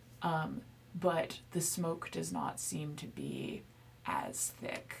 But the smoke does not seem to be as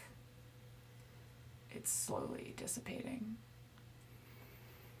thick. It's slowly dissipating.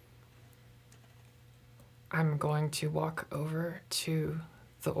 I'm going to walk over to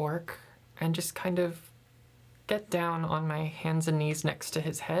the orc and just kind of get down on my hands and knees next to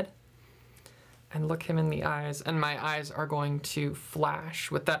his head and look him in the eyes, and my eyes are going to flash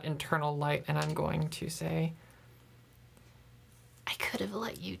with that internal light, and I'm going to say, I could have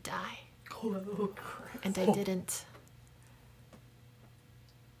let you die. And I didn't.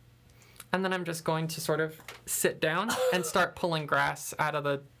 And then I'm just going to sort of sit down and start pulling grass out of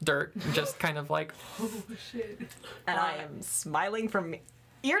the dirt, and just kind of like, Oh shit. And I am smiling from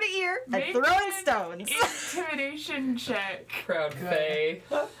ear to ear and Make throwing an stones. Intimidation check. Proud Faye.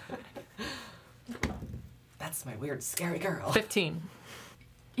 That's my weird, scary girl. 15.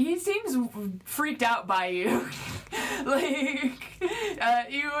 He seems freaked out by you.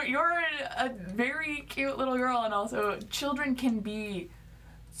 You're a very cute little girl, and also children can be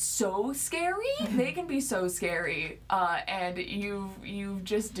so scary. They can be so scary, and you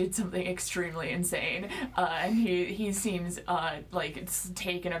just did something extremely insane, and he seems like it's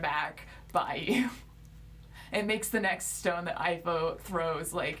taken aback by you. It makes the next stone that Ifo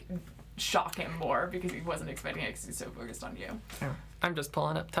throws shock him more because he wasn't expecting it because he's so focused on you. Yeah. I'm just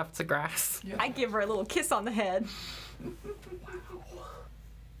pulling up tufts of grass. I give her a little kiss on the head.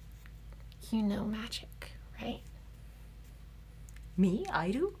 You know magic, right? Me?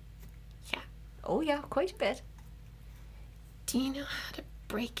 I do? Yeah. Oh yeah, quite a bit. Do you know how to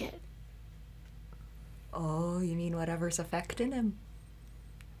break it? Oh, you mean whatever's affecting him?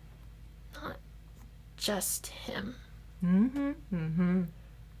 Not just him. Mm-hmm.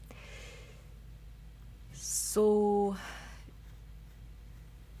 So...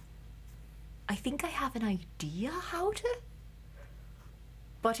 I think I have an idea how to?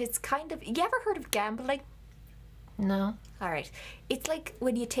 But it's kind of... You ever heard of gambling? No. Alright. It's like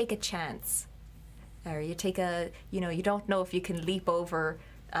when you take a chance. Or you take a... you don't know if you can leap over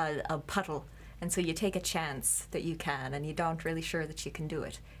a puddle. And so you take a chance that you can, and you don't really sure that you can do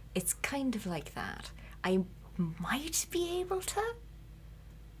it. It's kind of like that. I might be able to.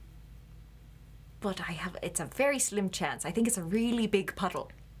 But it's a very slim chance. I think it's a really big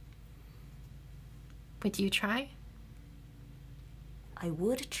puddle. Would you try? I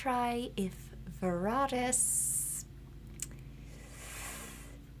would try if Veradis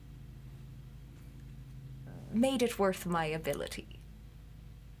made it worth my ability.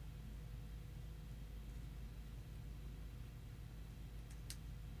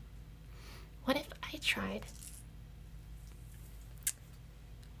 What if I tried?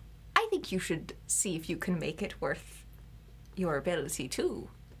 I think you should see if you can make it worth your ability too,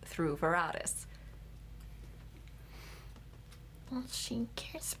 through Veradis. Well, she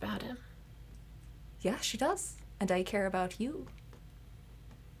cares about him. Yeah, she does. And I care about you.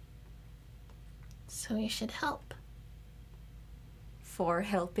 So you should help. For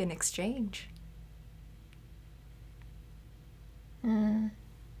help in exchange. I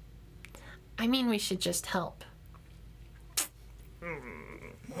mean, we should just help.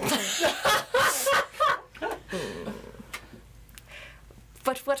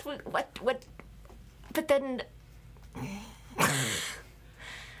 But but then...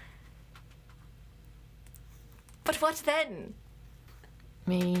 But what then?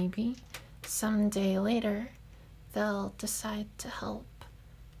 Maybe someday later, they'll decide to help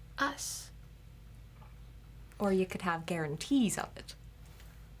us. Or you could have guarantees of it.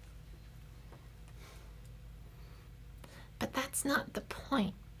 But that's not the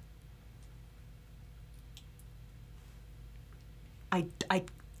point. I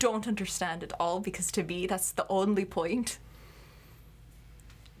don't understand at all, because to me that's the only point.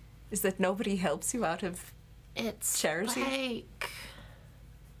 Is that nobody helps you out of It's charity?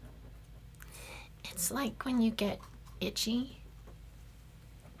 It's like when you get itchy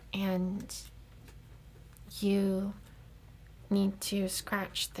and you need to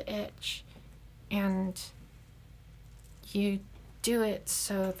scratch the itch, and you do it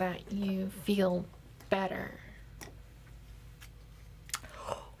so that you feel better.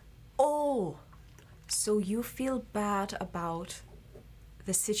 Oh, so you feel bad about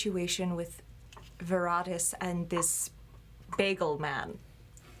the situation with Veradis and this bagel man?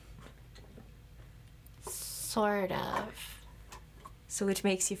 Sort of. So it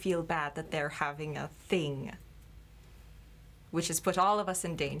makes you feel bad that they're having a thing, which has put all of us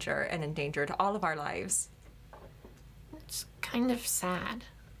in danger and endangered all of our lives. It's kind of sad.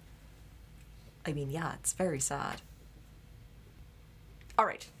 I mean, yeah, it's very sad. All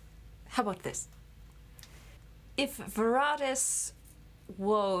right, how about this? If Veradis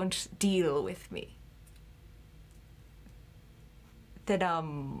won't deal with me, then,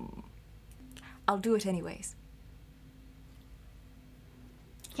 I'll do it anyways.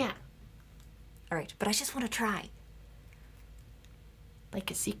 Yeah, All right, but I just want to try. like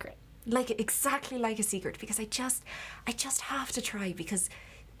a secret. Exactly like a secret, because I just have to try, because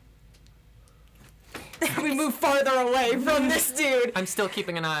we move farther away from this dude. I'm still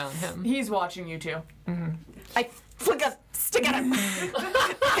keeping an eye on him. He's watching you too. I flick a stick at him. Hit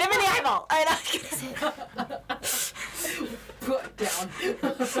him in the eyeball. Put down.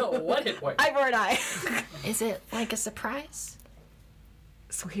 So what hit point? Eye for an eye. Is it like a surprise?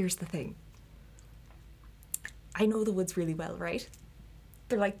 So here's the thing. I know the woods really well, right?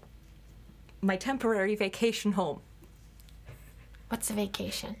 They're like my temporary vacation home. What's a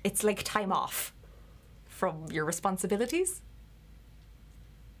vacation? It's like time off from your responsibilities.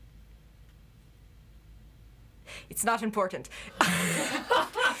 It's not important.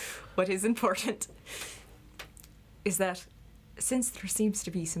 What is important is that since there seems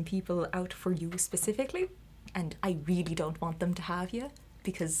to be some people out for you specifically, and I really don't want them to have you,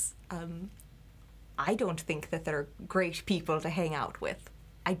 because I don't think that they're great people to hang out with.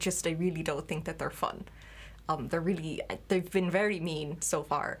 I really don't think that they're fun. They've been very mean so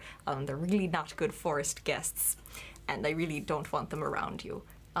far. They're really not good forest guests, and I really don't want them around you.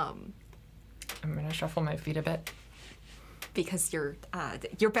 I'm gonna shuffle my feet a bit. because you're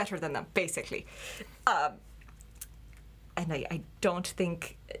better than them, basically. And I don't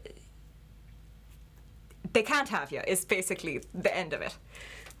think they can't have you. Is basically the end of it.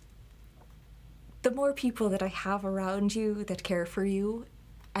 The more people that I have around you that care for you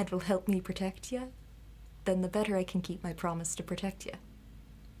and will help me protect you, then the better I can keep my promise to protect you.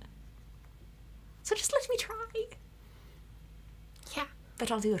 So just let me try. Yeah. But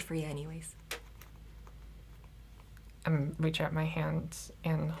I'll do it for you anyways. Reach out my hand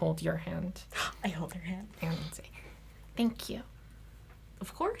and hold your hand I hold her hand. and say, Thank you.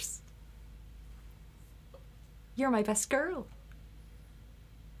 Of course. You're my best girl.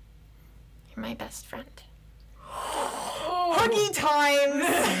 You're my best friend. Huggy times!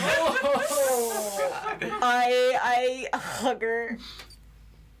 I hug her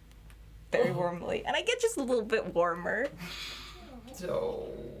very warmly, and I get just a little bit warmer. So.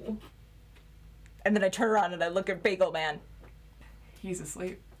 And then I turn around and I look at Bagel Man. He's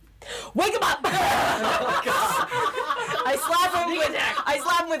asleep. Wake him up! I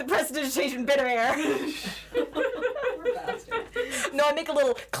slap him with a prestidigitation bit of air. No, I make a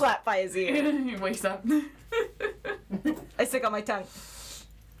little clap by his ear. He wakes up. I stick out my tongue.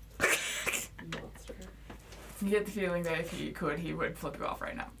 You get the feeling that if he could, he would flip you off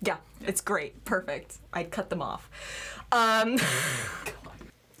right now. Yeah, it's great. Perfect. I'd cut them off.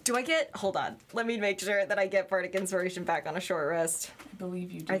 Do I get... Hold on. Let me make sure that I get Bardic Inspiration back on a short rest. I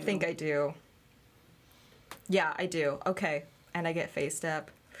believe you do. I think I do. Yeah, I do. Okay. And I get Phase Step.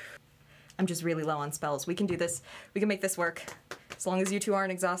 I'm just really low on spells. We can do this. We can make this work. As long as you two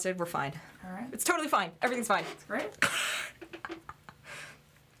aren't exhausted, we're fine. All right. It's totally fine. Everything's fine. That's great.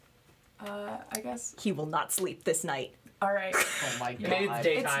 I guess. He will not sleep this night. All right. Oh my god. Maybe it's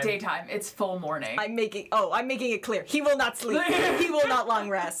daytime. It's daytime. It's full morning. I'm making it clear. He will not sleep. He will not long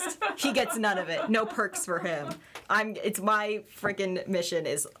rest. He gets none of it. No perks for him. It's my freaking mission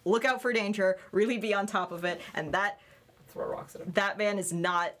is look out for danger, really be on top of it, and Throw rocks at him. that man is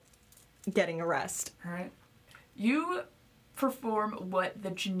not getting a rest. All right. You perform what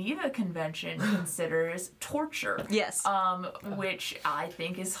the Geneva Convention considers torture. Yes. Which I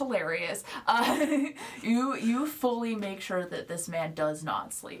think is hilarious. You fully make sure that this man does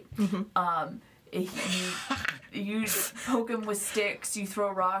not sleep. You poke him with sticks, you throw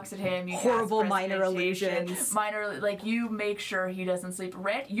rocks at him, you Horrible cast minor prestidigitation. illusions. You make sure he doesn't sleep.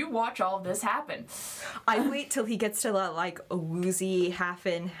 Red, you watch all of this happen. I wait till he gets to that, a woozy half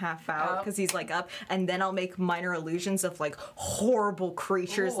in, half out, because he's, up, and then I'll make minor illusions of, horrible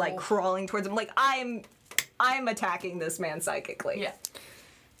creatures, crawling towards him. I'm attacking this man psychically. Yeah.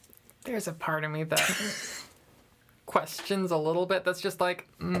 there's a part of me that questions a little bit. That's just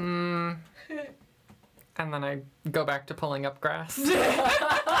and then I go back to pulling up grass. You get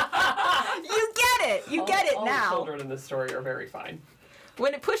it. You get it all now. The children in this story are very fine.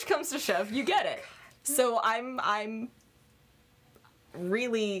 When it push comes to shove, you get it. So I'm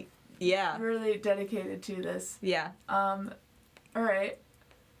really, yeah. Really dedicated to this. Yeah. All right.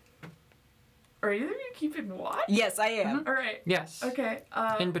 Are either of you keeping watch? Yes, I am. All right. Yes. Okay.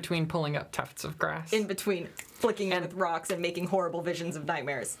 In between pulling up tufts of grass. In between flicking it with rocks and making horrible visions of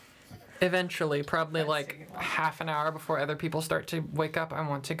nightmares. Eventually, probably half an hour before other people start to wake up, I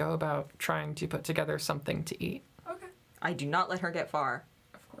want to go about trying to put together something to eat. Okay. I do not let her get far.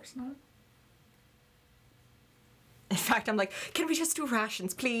 Of course not. In fact, I'm like, can we just do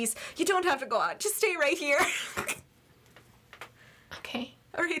rations, please? You don't have to go out. Just stay right here. Okay.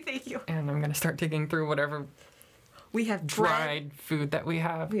 All right, thank you. And I'm going to start digging through whatever We have dried food that we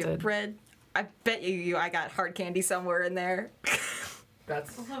have. We have bread. I bet I got hard candy somewhere in there.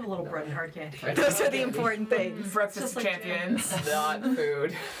 That's We'll have a little bread and hard candy. Those are the important things. Breakfast of champions. not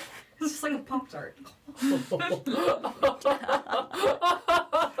food. It's just like a Pop-Tart.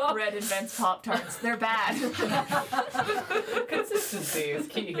 Red invents Pop-Tarts. They're bad. Consistency is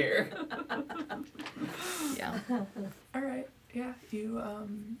key here. Yeah. All right. Yeah. You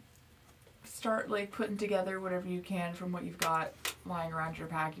start putting together whatever you can from what you've got lying around your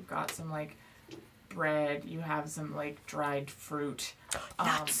pack. You've got some bread. You have some dried fruit.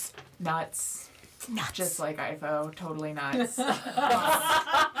 Nuts. Nuts. Nuts. Just like IFO, totally nuts. And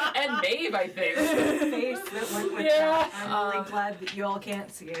Maeve, I think. Face that went with that. I'm really glad that you all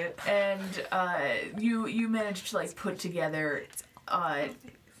can't see it. And you managed to put together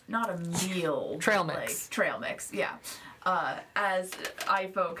not a meal, Trail but, mix. Trail mix, yeah. As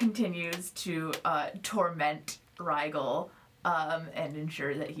IFO continues to torment Rigel and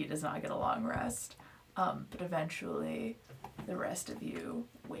ensure that he does not get a long rest. But eventually, the rest of you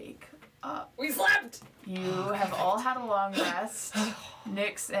wake up. We slept! You have all had a long rest.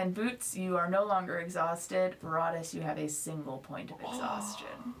 Nyx and Boots, you are no longer exhausted. Veradis, you have a single point of exhaustion.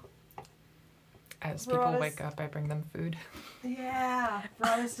 As people Veradis. wake up, I bring them food. Yeah.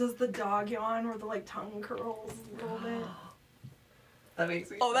 Veradis does the dog yawn where the like tongue curls a little bit. That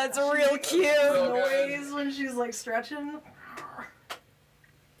makes me. Oh, that's real cute. So good. Noise when she's like stretching.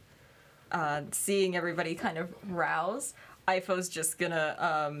 Seeing everybody kind of rouse, Ifo's just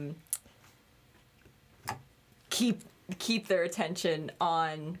gonna keep their attention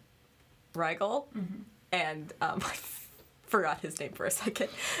on Rigel and I forgot his name for a second.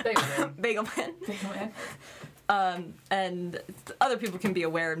 Bagel Man. And other people can be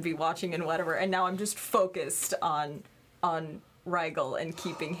aware and be watching and whatever. And now I'm just focused on Rigel and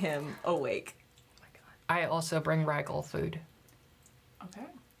keeping him awake. I also bring Rigel food. Okay.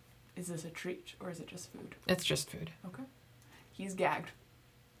 Is this a treat or is it just food? It's just food. Okay. He's gagged.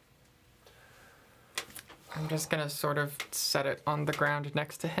 I'm just gonna sort of set it on the ground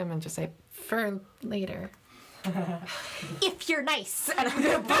next to him and just say, For later. If you're nice, and I'm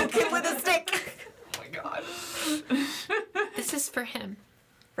gonna poke him with a stick. oh my god. This is for him.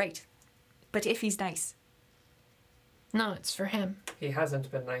 Right, but if he's nice. No, it's for him. He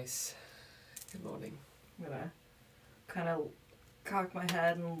hasn't been nice. Good morning. I'm gonna kind of cock my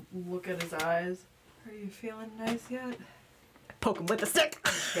head and look at his eyes. Are you feeling nice yet? Poke him with a stick.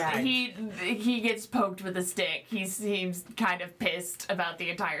 He gets poked with a stick. He seems kind of pissed about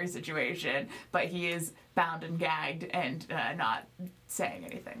the entire situation, but he is bound and gagged and not saying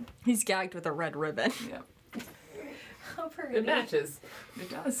anything. He's gagged with a red ribbon. Yep, How pretty. It matches.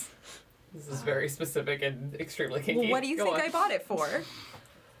 it does. This is very specific and extremely kinky. What do you Go think on. I bought it for?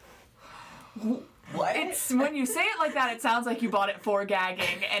 What? It's when you say it like that, it sounds like you bought it for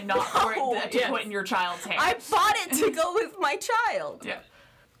gagging and not for it to put in your child's hair. I bought it to go with my child. Yeah.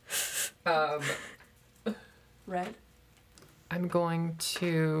 Red? I'm going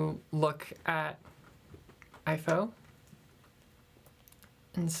to look at Ifo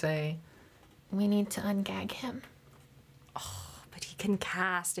and say, We need to ungag him. But he can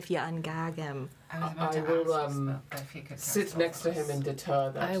cast if you ungag him. I was about I to will, ask this, but if he could cast Sit next to him spells. and deter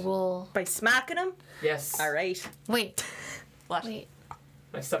that. I will. By smacking him? Yes. All right. Wait. What? Wait.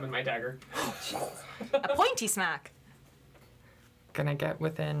 I summon my dagger. A pointy smack. gonna get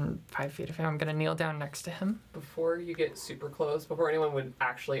within 5 feet of him. I'm gonna kneel down next to him. Before you get super close, before anyone would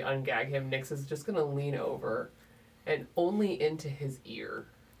actually ungag him, Nyx is just gonna lean over and only into his ear.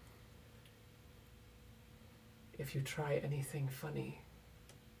 If you try anything funny,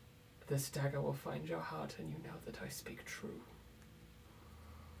 this dagger will find your heart and you know that I speak true.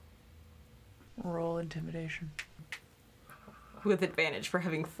 Roll intimidation. With advantage for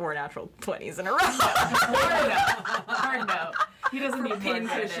having 4 natural 20s in a row. Hard no. He doesn't need more Pin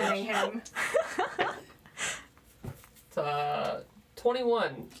cushioning advantage. him. It's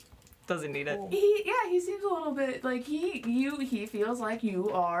 21. Doesn't need it. He seems a little bit like he feels like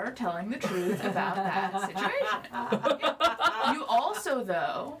you are telling the truth about that situation. You also,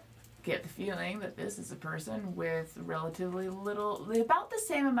 though, get the feeling that this is a person with relatively little, about the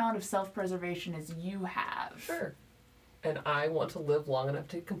same amount of self-preservation as you have. Sure. And I want to live long enough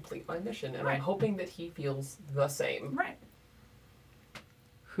to complete my mission, and Right. I'm hoping that he feels the same. Right.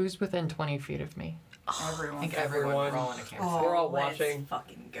 Who's within 20 feet of me? I Everyone. think everyone. We're all in a campsite. We're all let's watching.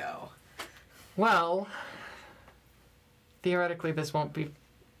 fucking go. Well, theoretically, this won't be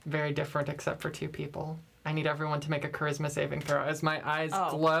very different except for 2 people. I need everyone to make a charisma saving throw as my eyes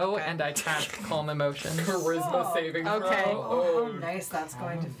glow okay. and I cast calm emotions. Charisma saving throw. Okay. Oh, how nice that's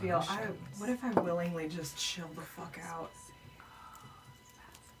going to feel. What if I willingly just chill the fuck out?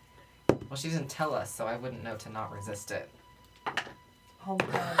 Well, she doesn't tell us, so I wouldn't know to not resist it. Hold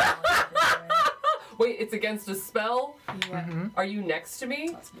on. Wait, it's against a spell? Yeah. Are you next to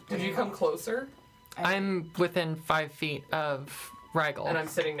me? Did you come closer? I'm within 5 feet of Rigel. And I'm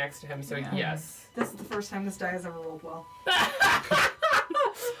sitting next to him, so yes. This is the first time this die has ever rolled well.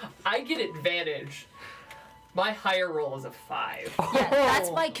 I get advantage. My higher roll is a 5. Yeah,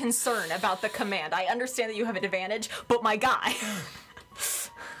 that's my concern about the command. I understand that you have an advantage, but my guy.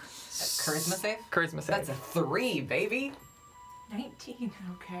 Charisma save? Charisma save. That's a 3, baby. 19.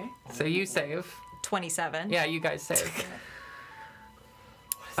 Okay. So you save. 27. Yeah, you guys save.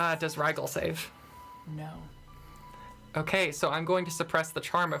 Does Rigel save? No. Okay, so I'm going to suppress the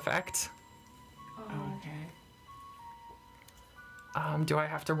charm effect. Okay. Do I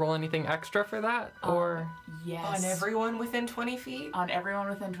have to roll anything extra for that? Or Yes. On everyone within 20 feet? On everyone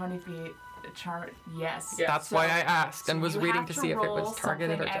within 20 feet. Charm. Yes. Yeah. that's why I asked and was you waiting have to see if it roll was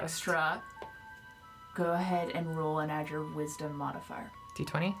targeted or something just extra. Go ahead and roll and add your wisdom modifier.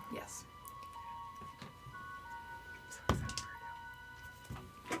 D20. Yes.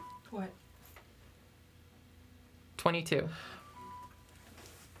 What? 22.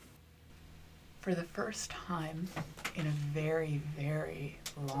 For the first time in a very, very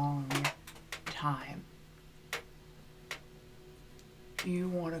long time, do you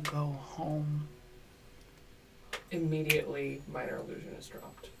want to go home? Immediately, minor illusion is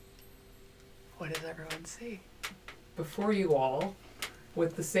dropped. What does everyone see? Before you all,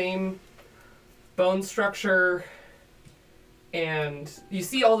 with the same bone structure, and you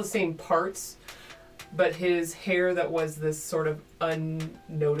see all the same parts, but his hair that was this sort of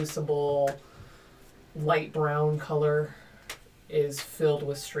unnoticeable light brown color is filled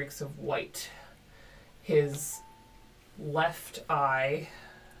with streaks of white. His left eye,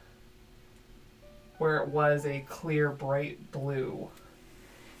 where it was a clear bright blue,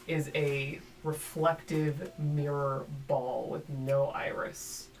 is a reflective mirror ball with no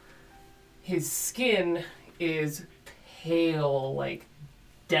iris. His skin is pale, like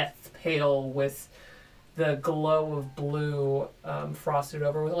death pale, with the glow of blue frosted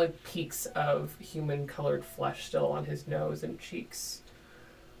over with like peaks of human colored flesh still on his nose and cheeks.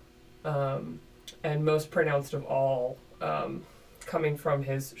 And most pronounced of all, coming from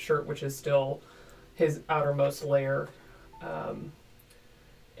his shirt, which is still his outermost layer,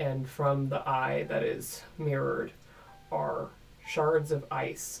 and from the eye that is mirrored, are shards of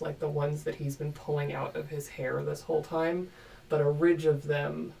ice, like the ones that he's been pulling out of his hair this whole time, but a ridge of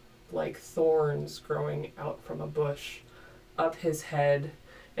them, like thorns growing out from a bush, up his head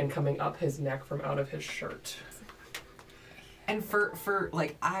and coming up his neck from out of his shirt. And for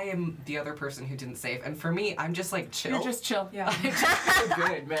like, I am the other person who didn't save, and for me, I'm just like chill. You're just chill. Yeah. I'm just so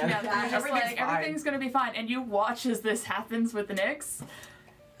good, man. Yeah, they're just Everything's like, fine. everything's gonna be fine. And you watch as this happens with the Nyx,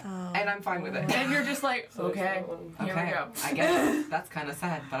 And I'm fine with it. and you're just like, So okay, here Okay, we go. I guess that's kind of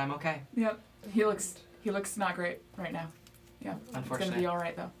sad, but I'm okay. Yep. He looks not great right now. Yeah. It's gonna Unfortunate. be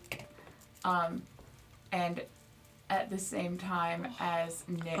alright though. And at the same time as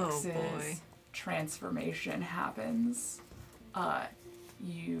Nyx's boy. transformation happens,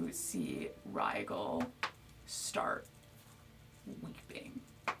 you see Rigel start weeping.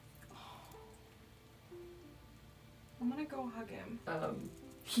 I'm gonna go hug him.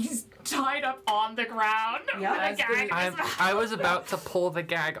 He's tied up on the ground. Yeah, with a gag in his mouth. I was about to pull the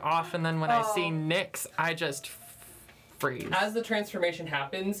gag off, and then when I see Nyx, I just freeze. As the transformation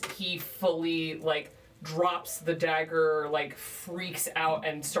happens, he fully, like, drops the dagger, like, freaks out,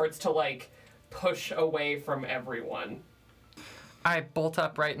 and starts to, like, push away from everyone. I bolt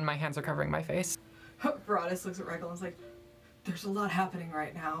upright, and my hands are covering my face. Veradis looks at Rigel and is like, there's a lot happening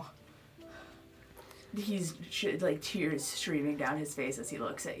right now. He's like tears streaming down his face as he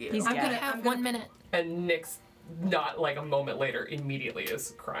looks at you. He's I'm Yeah. gonna have 1 minute. And Nyx, not like a moment later, immediately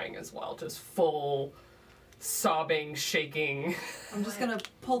is crying as well. Just full sobbing, shaking. I'm just gonna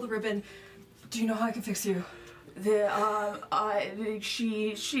pull the ribbon. Do you know how I can fix you? She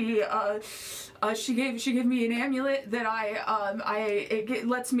gave me an amulet that it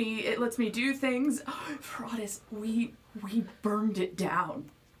lets me do things. Veradis, we burned it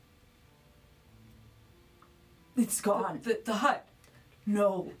down. It's gone. The hut.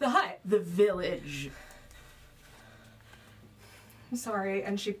 No, The hut. the village. I'm sorry.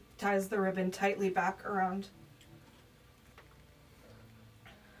 And she ties the ribbon tightly back around.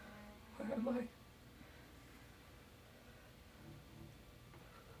 Where am I?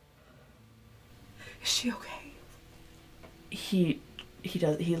 Is she okay? He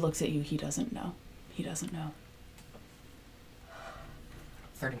looks at you. He doesn't know. He doesn't know.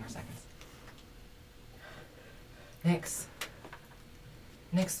 30 more seconds. Nyx,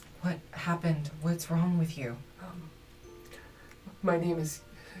 what happened? What's wrong with you? My name is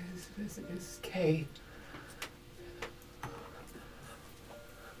Kay.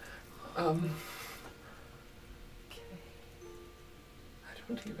 I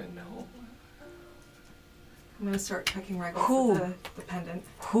don't even know. I'm gonna start checking Rigel Who? for the pendant.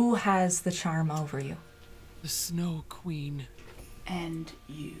 Who has the charm over you? The Snow Queen. And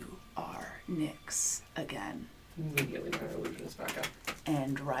you are Nyx again. Immediately my illusion is back up.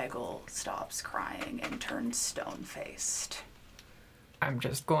 And Rigel stops crying and turns stone-faced. I'm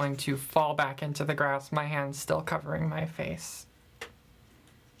just going to fall back into the grass, my hands still covering my face.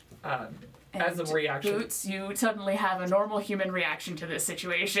 As a reaction. Boots, you suddenly have a normal human reaction to this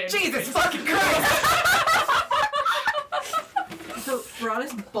situation. Jesus fucking Christ! So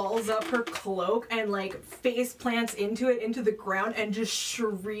Veradis balls up her cloak and like face plants into it, into the ground, and just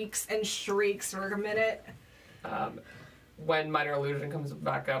shrieks and shrieks for a minute. When minor illusion comes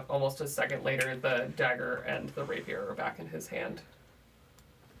back up, almost a second later, the dagger and the rapier are back in his hand.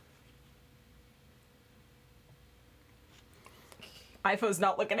 Ivo's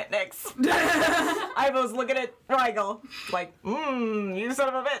not looking at Nyx. Ivo's looking at Rigel. Like, you son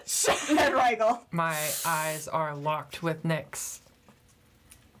of a bitch. At Rigel. My eyes are locked with Nyx.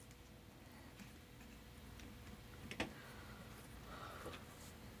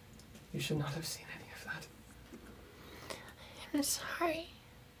 You should not have seen any of that. I'm sorry.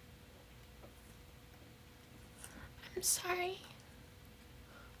 I'm sorry.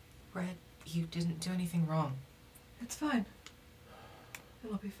 Red, you didn't do anything wrong. It's fine.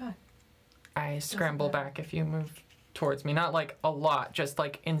 It'll be fine. I scramble back if you move towards me. Not like a lot, just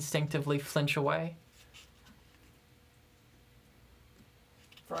like instinctively flinch away.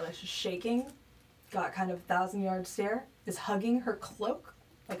 Veradis is shaking, got kind of 1,000-yard stare, is hugging her cloak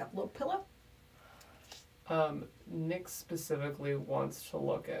like a little pillow. Nick specifically wants to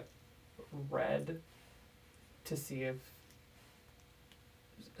look at Red to see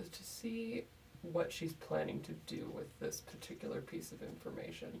what she's planning to do with this particular piece of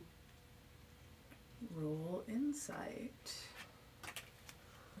information. Roll insight.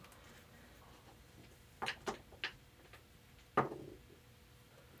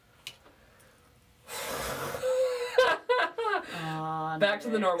 Back to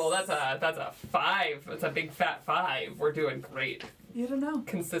the normal. That's a 5. It's a big fat 5. We're doing great. You don't know.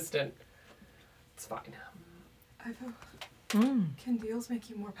 Consistent. It's fine. Ivo, can deals make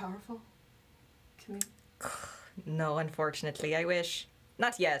you more powerful? Can they? No, unfortunately. I wish.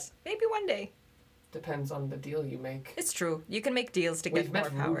 Not yet. Maybe one day. Depends on the deal you make. It's true. You can make deals to get We've more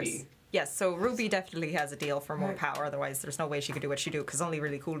met powers. Ruby. Yes, so Ruby definitely has a deal for more Right. power. Otherwise, there's no way she could do what she do, because only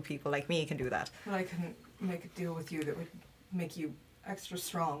really cool people like me can do that. But I couldn't make a deal with you that would make you extra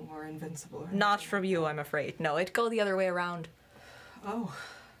strong or invincible. Or Not anything. from you, I'm afraid. No, it'd go the other way around. Oh.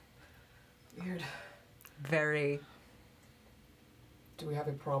 Weird. Very. Do we have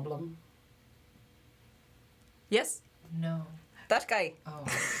a problem? Yes, No. that guy. Oh,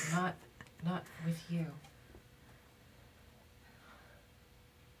 not with you.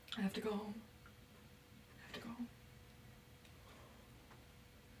 I have to go home. I have to go home.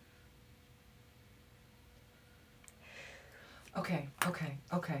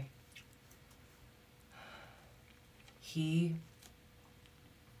 Okay.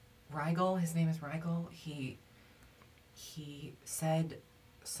 Rigel, his name is Rigel, he said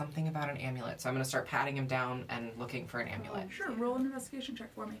something about an amulet, so I'm gonna start patting him down and looking for an amulet. Sure, roll an investigation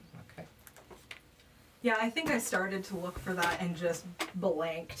check for me. Okay. Yeah, I think I started to look for that and just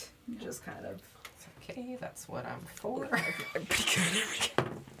blanked. Just kind of. It's okay, that's what I'm for.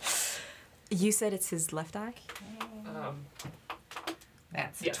 You said it's his left eye?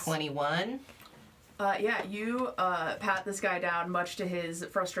 That's Yes. 21. Yeah, you pat this guy down, much to his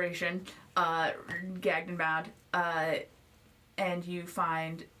frustration, gagged and bound, and you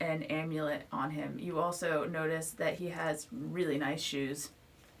find an amulet on him. You also notice that he has really nice shoes.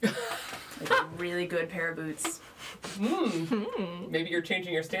 Like a really good pair of boots. Maybe you're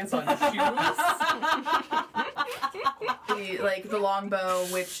changing your stance on shoes. The longbow,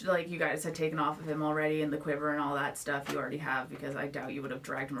 which you guys had taken off of him already, and the quiver and all that stuff you already have, because I doubt you would have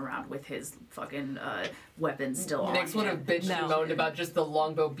dragged him around with his fucking weapons still on. Nix would have bitched and moaned about just the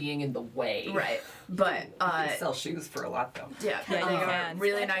longbow being in the way. Right, but You can sell shoes for a lot though. yeah, Yeah, they you are can.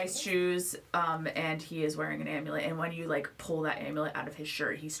 really nice shoes, and he is wearing an amulet. And when you pull that amulet out of his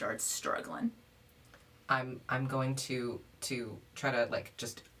shirt, he starts struggling. I'm going to try to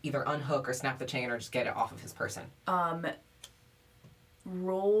just either unhook or snap the chain or just get it off of his person.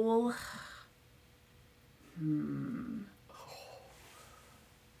 Roll.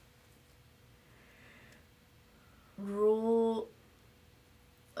 Roll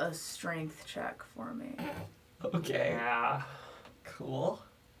a strength check for me. Okay. Yeah. Cool.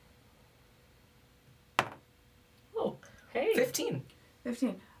 Oh, hey. 15.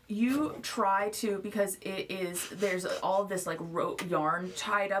 15. You try to, because there's all this rope yarn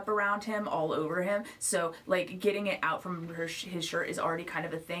tied up around him, all over him. So getting it out from his shirt is already kind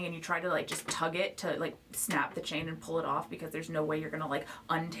of a thing, and you try to just tug it to snap the chain and pull it off, because there's no way you're gonna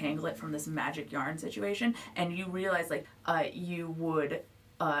untangle it from this magic yarn situation. And you realize you would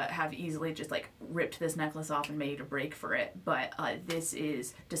have easily just ripped this necklace off and made a break for it. But this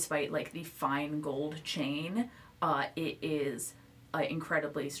is, despite the fine gold chain, it is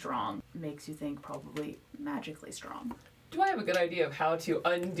incredibly strong. Makes you think probably magically strong. Do I have a good idea of how to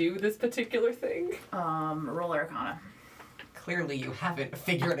undo this particular thing? Roll Arcana. Clearly you haven't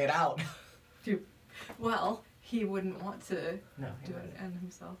figured it out. Well, he wouldn't want to No. do it and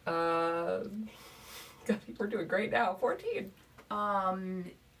himself. God, we're doing great now. 14.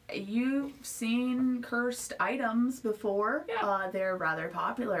 You've seen cursed items before. Yeah. They're rather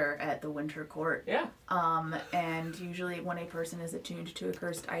popular at the Winter Court. Yeah. And usually when a person is attuned to a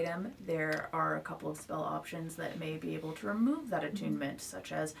cursed item, there are a couple of spell options that may be able to remove that attunement,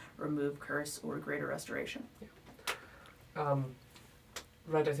 such as remove curse or greater restoration.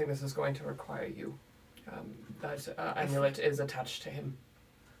 Red, I think this is going to require you. That amulet is attached to him.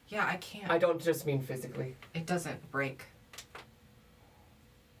 Yeah, I can't. I don't just mean physically. It doesn't break.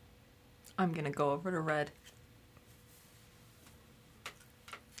 I'm gonna go over to Red.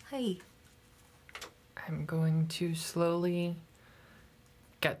 Hey. I'm going to slowly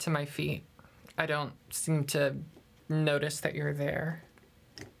get to my feet. I don't seem to notice that you're there.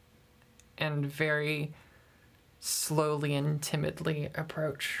 And very slowly and timidly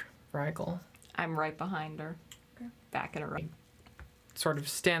approach Rigel. I'm right behind her. Okay. Back in a row. Sort of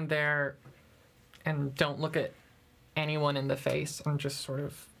stand there and don't look at anyone in the face and just sort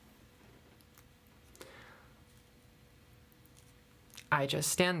of... I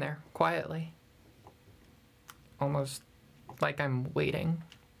just stand there quietly. Almost like I'm waiting.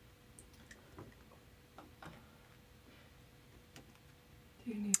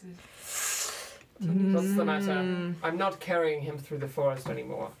 Do you need this? What's the matter? I'm not carrying him through the forest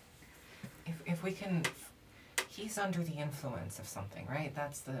anymore. If we can, he's under the influence of something, right?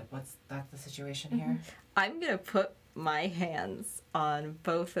 That's the situation here. I'm gonna put my hands on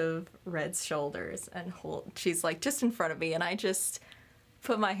both of Red's shoulders and hold. She's like just in front of me, and I just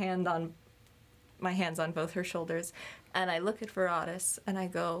put my hands on both her shoulders, and I look at Veradis and I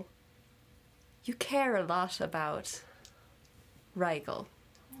go, "You care a lot about Rigel."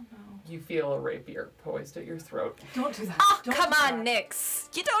 You feel a rapier poised at your throat. Don't do that. Oh, Don't come do on, that.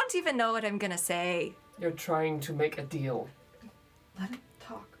 Nyx. You don't even know what I'm gonna say. You're trying to make a deal. Let him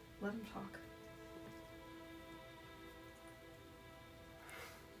talk. Let him talk.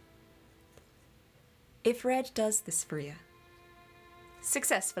 If Red does this for you,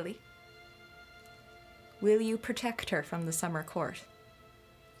 successfully, will you protect her from the summer court?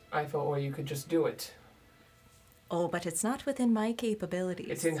 I thought, or you could just do it. Oh, but it's not within my capabilities.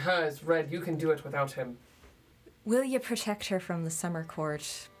 It's in hers. Red, you can do it without him. Will you protect her from the summer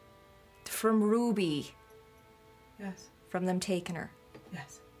court? From Ruby? Yes. From them taking her?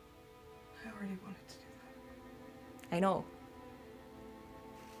 Yes. I already wanted to do that. I know.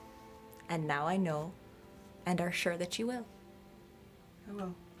 And now I know, and are sure that you will. I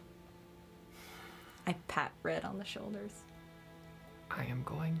will. I pat Red on the shoulders. I am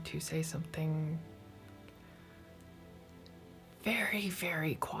going to say something very,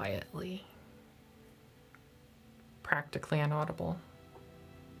 very quietly. Practically inaudible.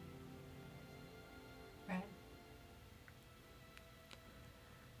 Right.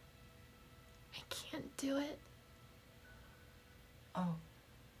 I can't do it. Oh.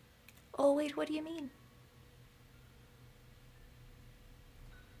 Oh, wait, what do you mean?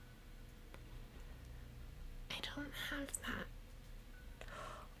 I don't have that.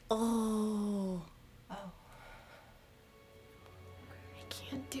 Oh. Oh. I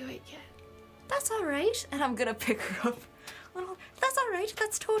can't do it yet. That's all right. And I'm gonna pick her up. Well, that's all right.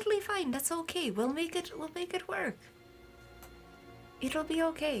 That's totally fine. That's okay. We'll make it work. It'll be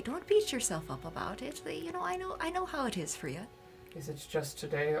okay. Don't beat yourself up about it. You know, I know how it is for you. Is it just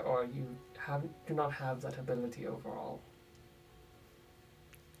today, or you do not have that ability overall?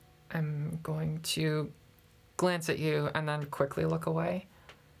 I'm going to glance at you and then quickly look away.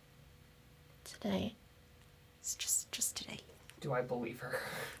 Today. It's just today. Do I believe her?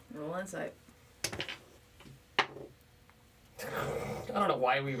 Roll insight. I don't know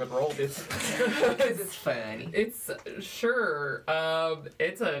why we would roll this. Because it's funny. It's sure.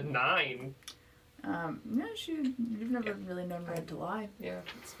 It's a 9. No, you've never really known Red to lie. Yeah,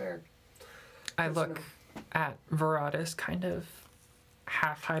 it's fair. I look at Veradis, kind of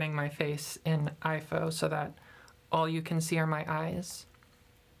half hiding my face in IFO so that all you can see are my eyes.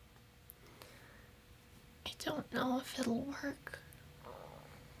 I don't know if it'll work.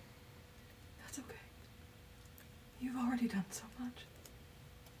 That's okay. You've already done so much.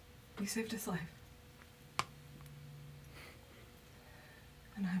 You saved his life.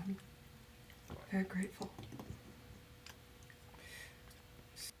 And I'm very grateful.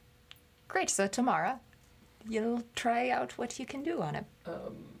 Great. So tomorrow, you'll try out what you can do on him.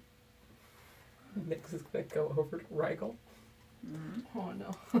 Nyx is gonna go over to Rigel. Oh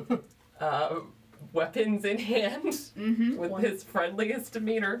no. Weapons in hand, with his friendliest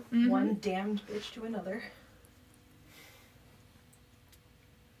demeanor. One damned bitch to another.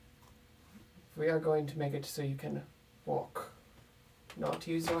 We are going to make it so you can walk. Not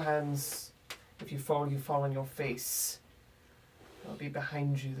use your hands. If you fall on your face. I'll be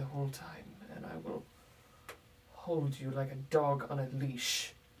behind you the whole time, and I will hold you like a dog on a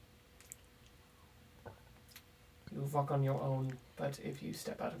leash. You walk on your own, but if you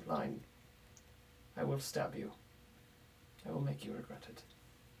step out of line, I will stab you. I will make you regret it.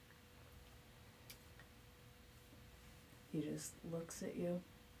 He just looks at you.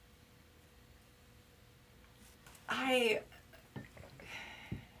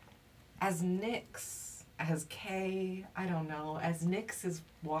 As Nyx, as Kay, I don't know, as Nyx is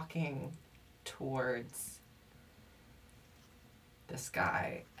walking towards this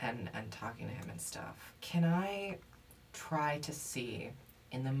guy and talking to him and stuff, can I try to see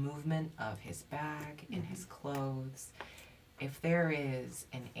in the movement of his bag, in his clothes, if there is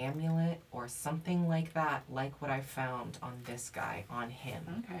an amulet or something like that, like what I found on this guy, on him?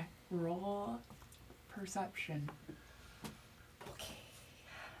 Okay. Roll perception. Okay.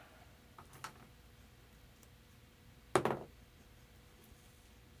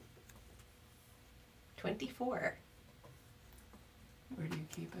 $24. Where do you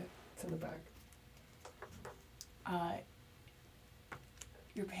keep it? It's in the bag.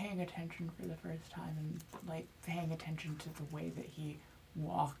 You're paying attention for the first time and like paying attention to the way that he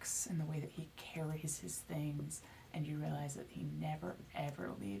walks and the way that he carries his things, and you realize that he never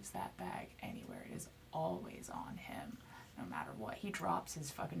ever leaves that bag anywhere. It is always on him, no matter what. He drops his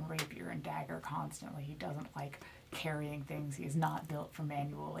fucking rapier and dagger constantly. He doesn't like carrying things. He is not built for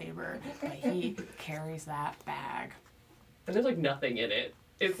manual labor, but he carries that bag. And there's like nothing in it.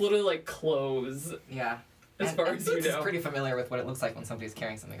 It's literally like clothes. Yeah. As far as you Boots know. is pretty familiar with what it looks like when somebody's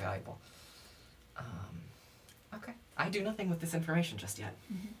carrying something valuable. Okay. I do nothing with this information just yet.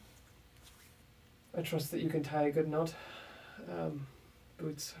 I trust that you can tie a good knot.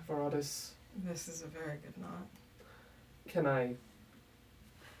 Boots, Veradis. This is a very good knot. Can I...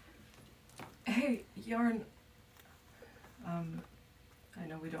 Hey, Yarn. I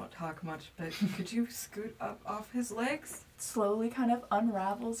know we don't talk much, but could you scoot up off his legs? Slowly kind of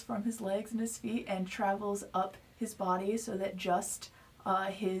unravels from his legs and his feet and travels up his body so that just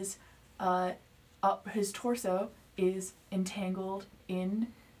his torso is entangled in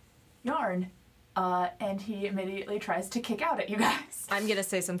yarn. And he immediately tries to kick out at you guys. I'm gonna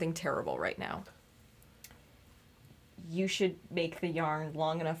say something terrible right now. You should make the yarn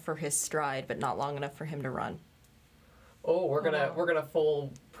long enough for his stride, but not long enough for him to run. Oh, we're gonna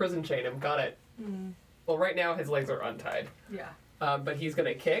full prison chain him. Got it. Well, right now his legs are untied. Yeah. But he's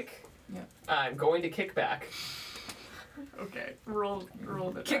gonna kick. Yeah. I'm going to kick back. Okay. Roll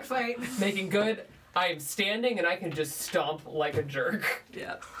the Kick fight. Making good. I am standing and I can just stomp like a jerk.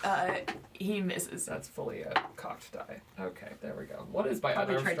 Yeah. He misses. That's fully a cocked die. Okay, there we go. What is my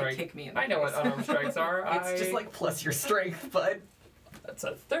Probably unarmed tried to strike? kick me in the I know what face. unarmed strikes are. It's just like plus your strength, bud. That's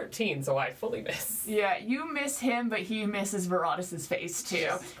a 13, so I fully miss. Yeah, you miss him, but he misses Veradis' face too,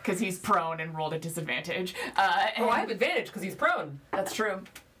 because he's prone and rolled at disadvantage. I have advantage because he's prone. That's true.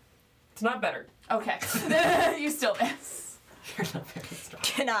 It's not better. Okay. You still miss. You're not very strong.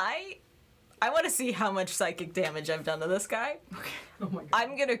 Can I want to see how much psychic damage I've done to this guy. Okay. Oh my god.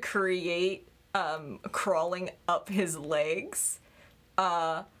 I'm gonna create, crawling up his legs,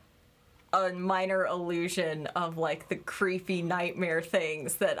 a minor illusion of like the creepy nightmare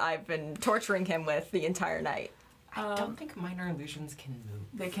things that I've been torturing him with the entire night. I don't think minor illusions can move.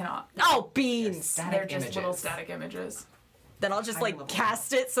 They cannot. Oh, beans! Static They're just images. little static images. Then I'll just I like love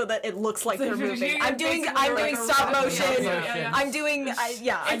cast it so that it looks like they're moving. You're I'm doing basically like a stop robot. motion. Yeah. I'm doing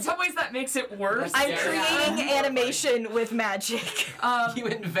In some ways, that makes it worse. I'm Yeah. creating animation with magic. You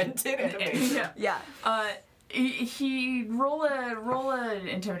invented animation. Yeah. Yeah. He roll an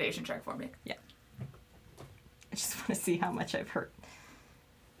intimidation check for me. Yeah. I just want to see how much I've hurt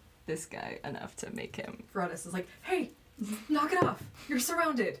this guy enough to make him. Veradis is like, hey, knock it off. You're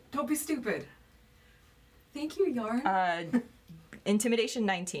surrounded. Don't be stupid. Thank you, Yarn. Intimidation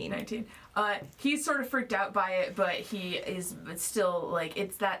 19. 19. He's sort of freaked out by it, but he is still like,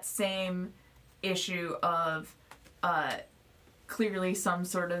 it's that same issue of clearly some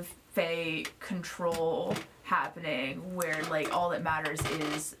sort of Fae control happening where like all that matters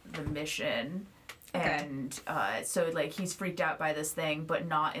is the mission. Okay. And so like he's freaked out by this thing, but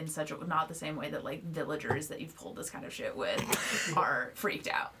not in not the same way that like villagers that you've pulled this kind of shit with are freaked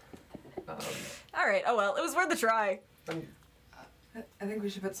out. All right. Oh well, it was worth a try. I think we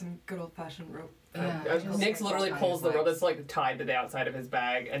should put some good old-fashioned rope. Nick's literally pulls the rope that's like tied to the outside of his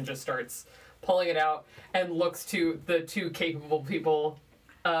bag and just starts pulling it out and looks to the two capable people.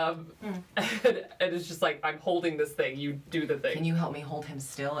 And it's just like, I'm holding this thing, you do the thing. Can you help me hold him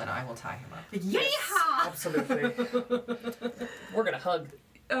still and I will tie him up? Yes! Absolutely. We're gonna hug.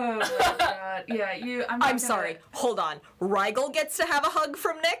 Oh my god. Yeah, I'm sorry. Hold on. Rigel gets to have a hug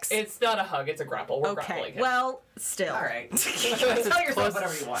from Nyx? It's not a hug, it's a grapple. We're grappling him. Well, still. All right. Tell yourself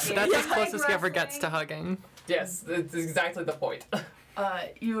whatever you want. That's as close as he ever gets to hugging. Yes, that's exactly the point.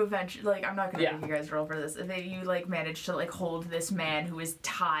 You eventually, like, I'm not gonna make you guys roll for this. You, like, manage to, like, hold this man who is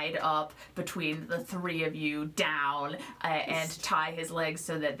tied up between the three of you down and tie his legs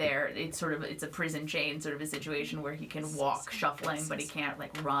so that it's a prison chain sort of a situation where he can walk shuffling, but he can't,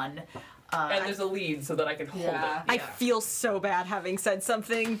 like, run. And there's a lead so that I can hold it. I feel so bad having said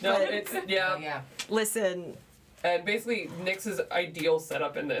something, No, but it's, listen. And basically, Nyx's ideal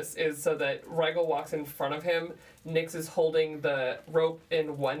setup in this is so that Rigel walks in front of him. Nyx is holding the rope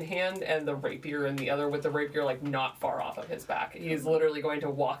in one hand and the rapier in the other, with the rapier, like, not far off of his back. He's literally going to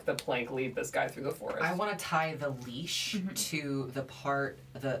walk the plank, lead this guy through the forest. I want to tie the leash to the part,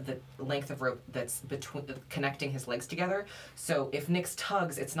 the length of rope that's between connecting his legs together. So if Nyx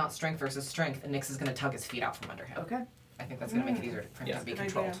tugs, it's not strength versus strength, and Nyx is going to tug his feet out from under him. Okay. I think that's going to make it easier for him to be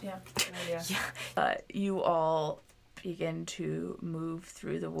controlled. Yeah. You all begin to move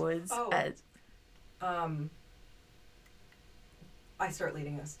through the woods as... I start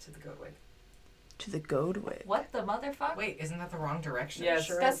leading us to the Goatwig. To the Goatwig? What the motherfucker? Wait, isn't that the wrong direction? Yes.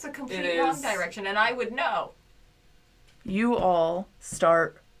 Sure That's is. the complete wrong direction, and I would know. You all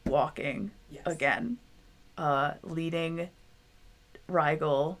start walking again, leading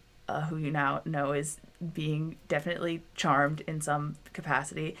Rigel, who you now know is being definitely charmed in some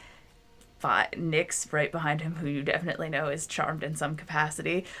capacity. Nyx right behind him, who you definitely know is charmed in some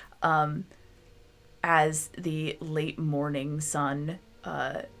capacity. As the late morning sun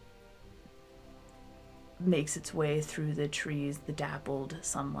makes its way through the trees, the dappled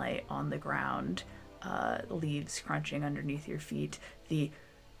sunlight on the ground, leaves crunching underneath your feet, the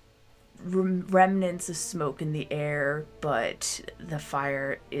remnants of smoke in the air, but the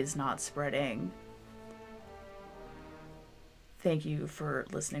fire is not spreading. Thank you for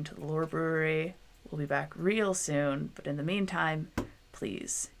listening to the Lore Brewery. We'll be back real soon, but in the meantime,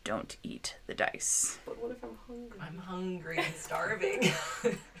 please don't eat the dice. But what if I'm hungry? I'm hungry and starving.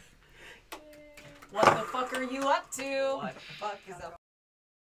 What the fuck are you up to? What the fuck is up?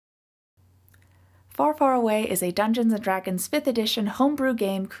 Far, Far Away is a Dungeons & Dragons 5th edition homebrew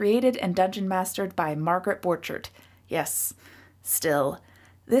game created and dungeon mastered by Margaret Borchert. Yes, still.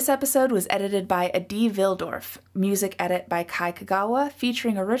 This episode was edited by Ardie Vildorf, music edit by Kai Kagawa,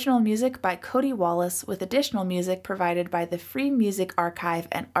 featuring original music by Cody Wallis, with additional music provided by the Free Music Archive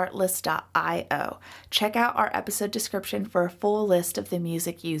and Artlist.io. Check out our episode description for a full list of the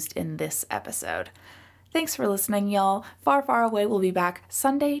music used in this episode. Thanks for listening, y'all. Far, Far Away will be back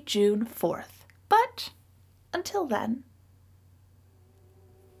Sunday, June 4th. But until then...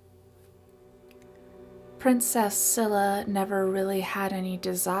 Princess Scylla never really had any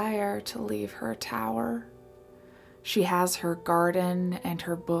desire to leave her tower. She has her garden and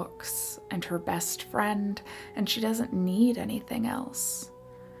her books and her best friend, and she doesn't need anything else.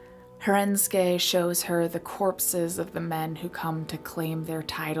 Herenske shows her the corpses of the men who come to claim their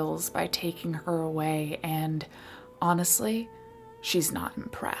titles by taking her away, and honestly, she's not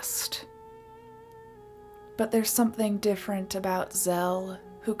impressed. But there's something different about Zell,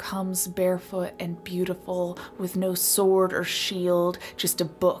 who comes barefoot and beautiful, with no sword or shield, just a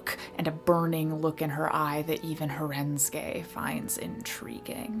book and a burning look in her eye that even Herenske finds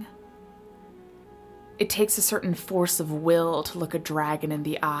intriguing. It takes a certain force of will to look a dragon in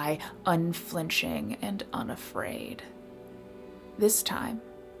the eye, unflinching and unafraid. This time,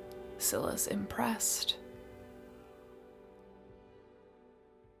 Scylla's impressed.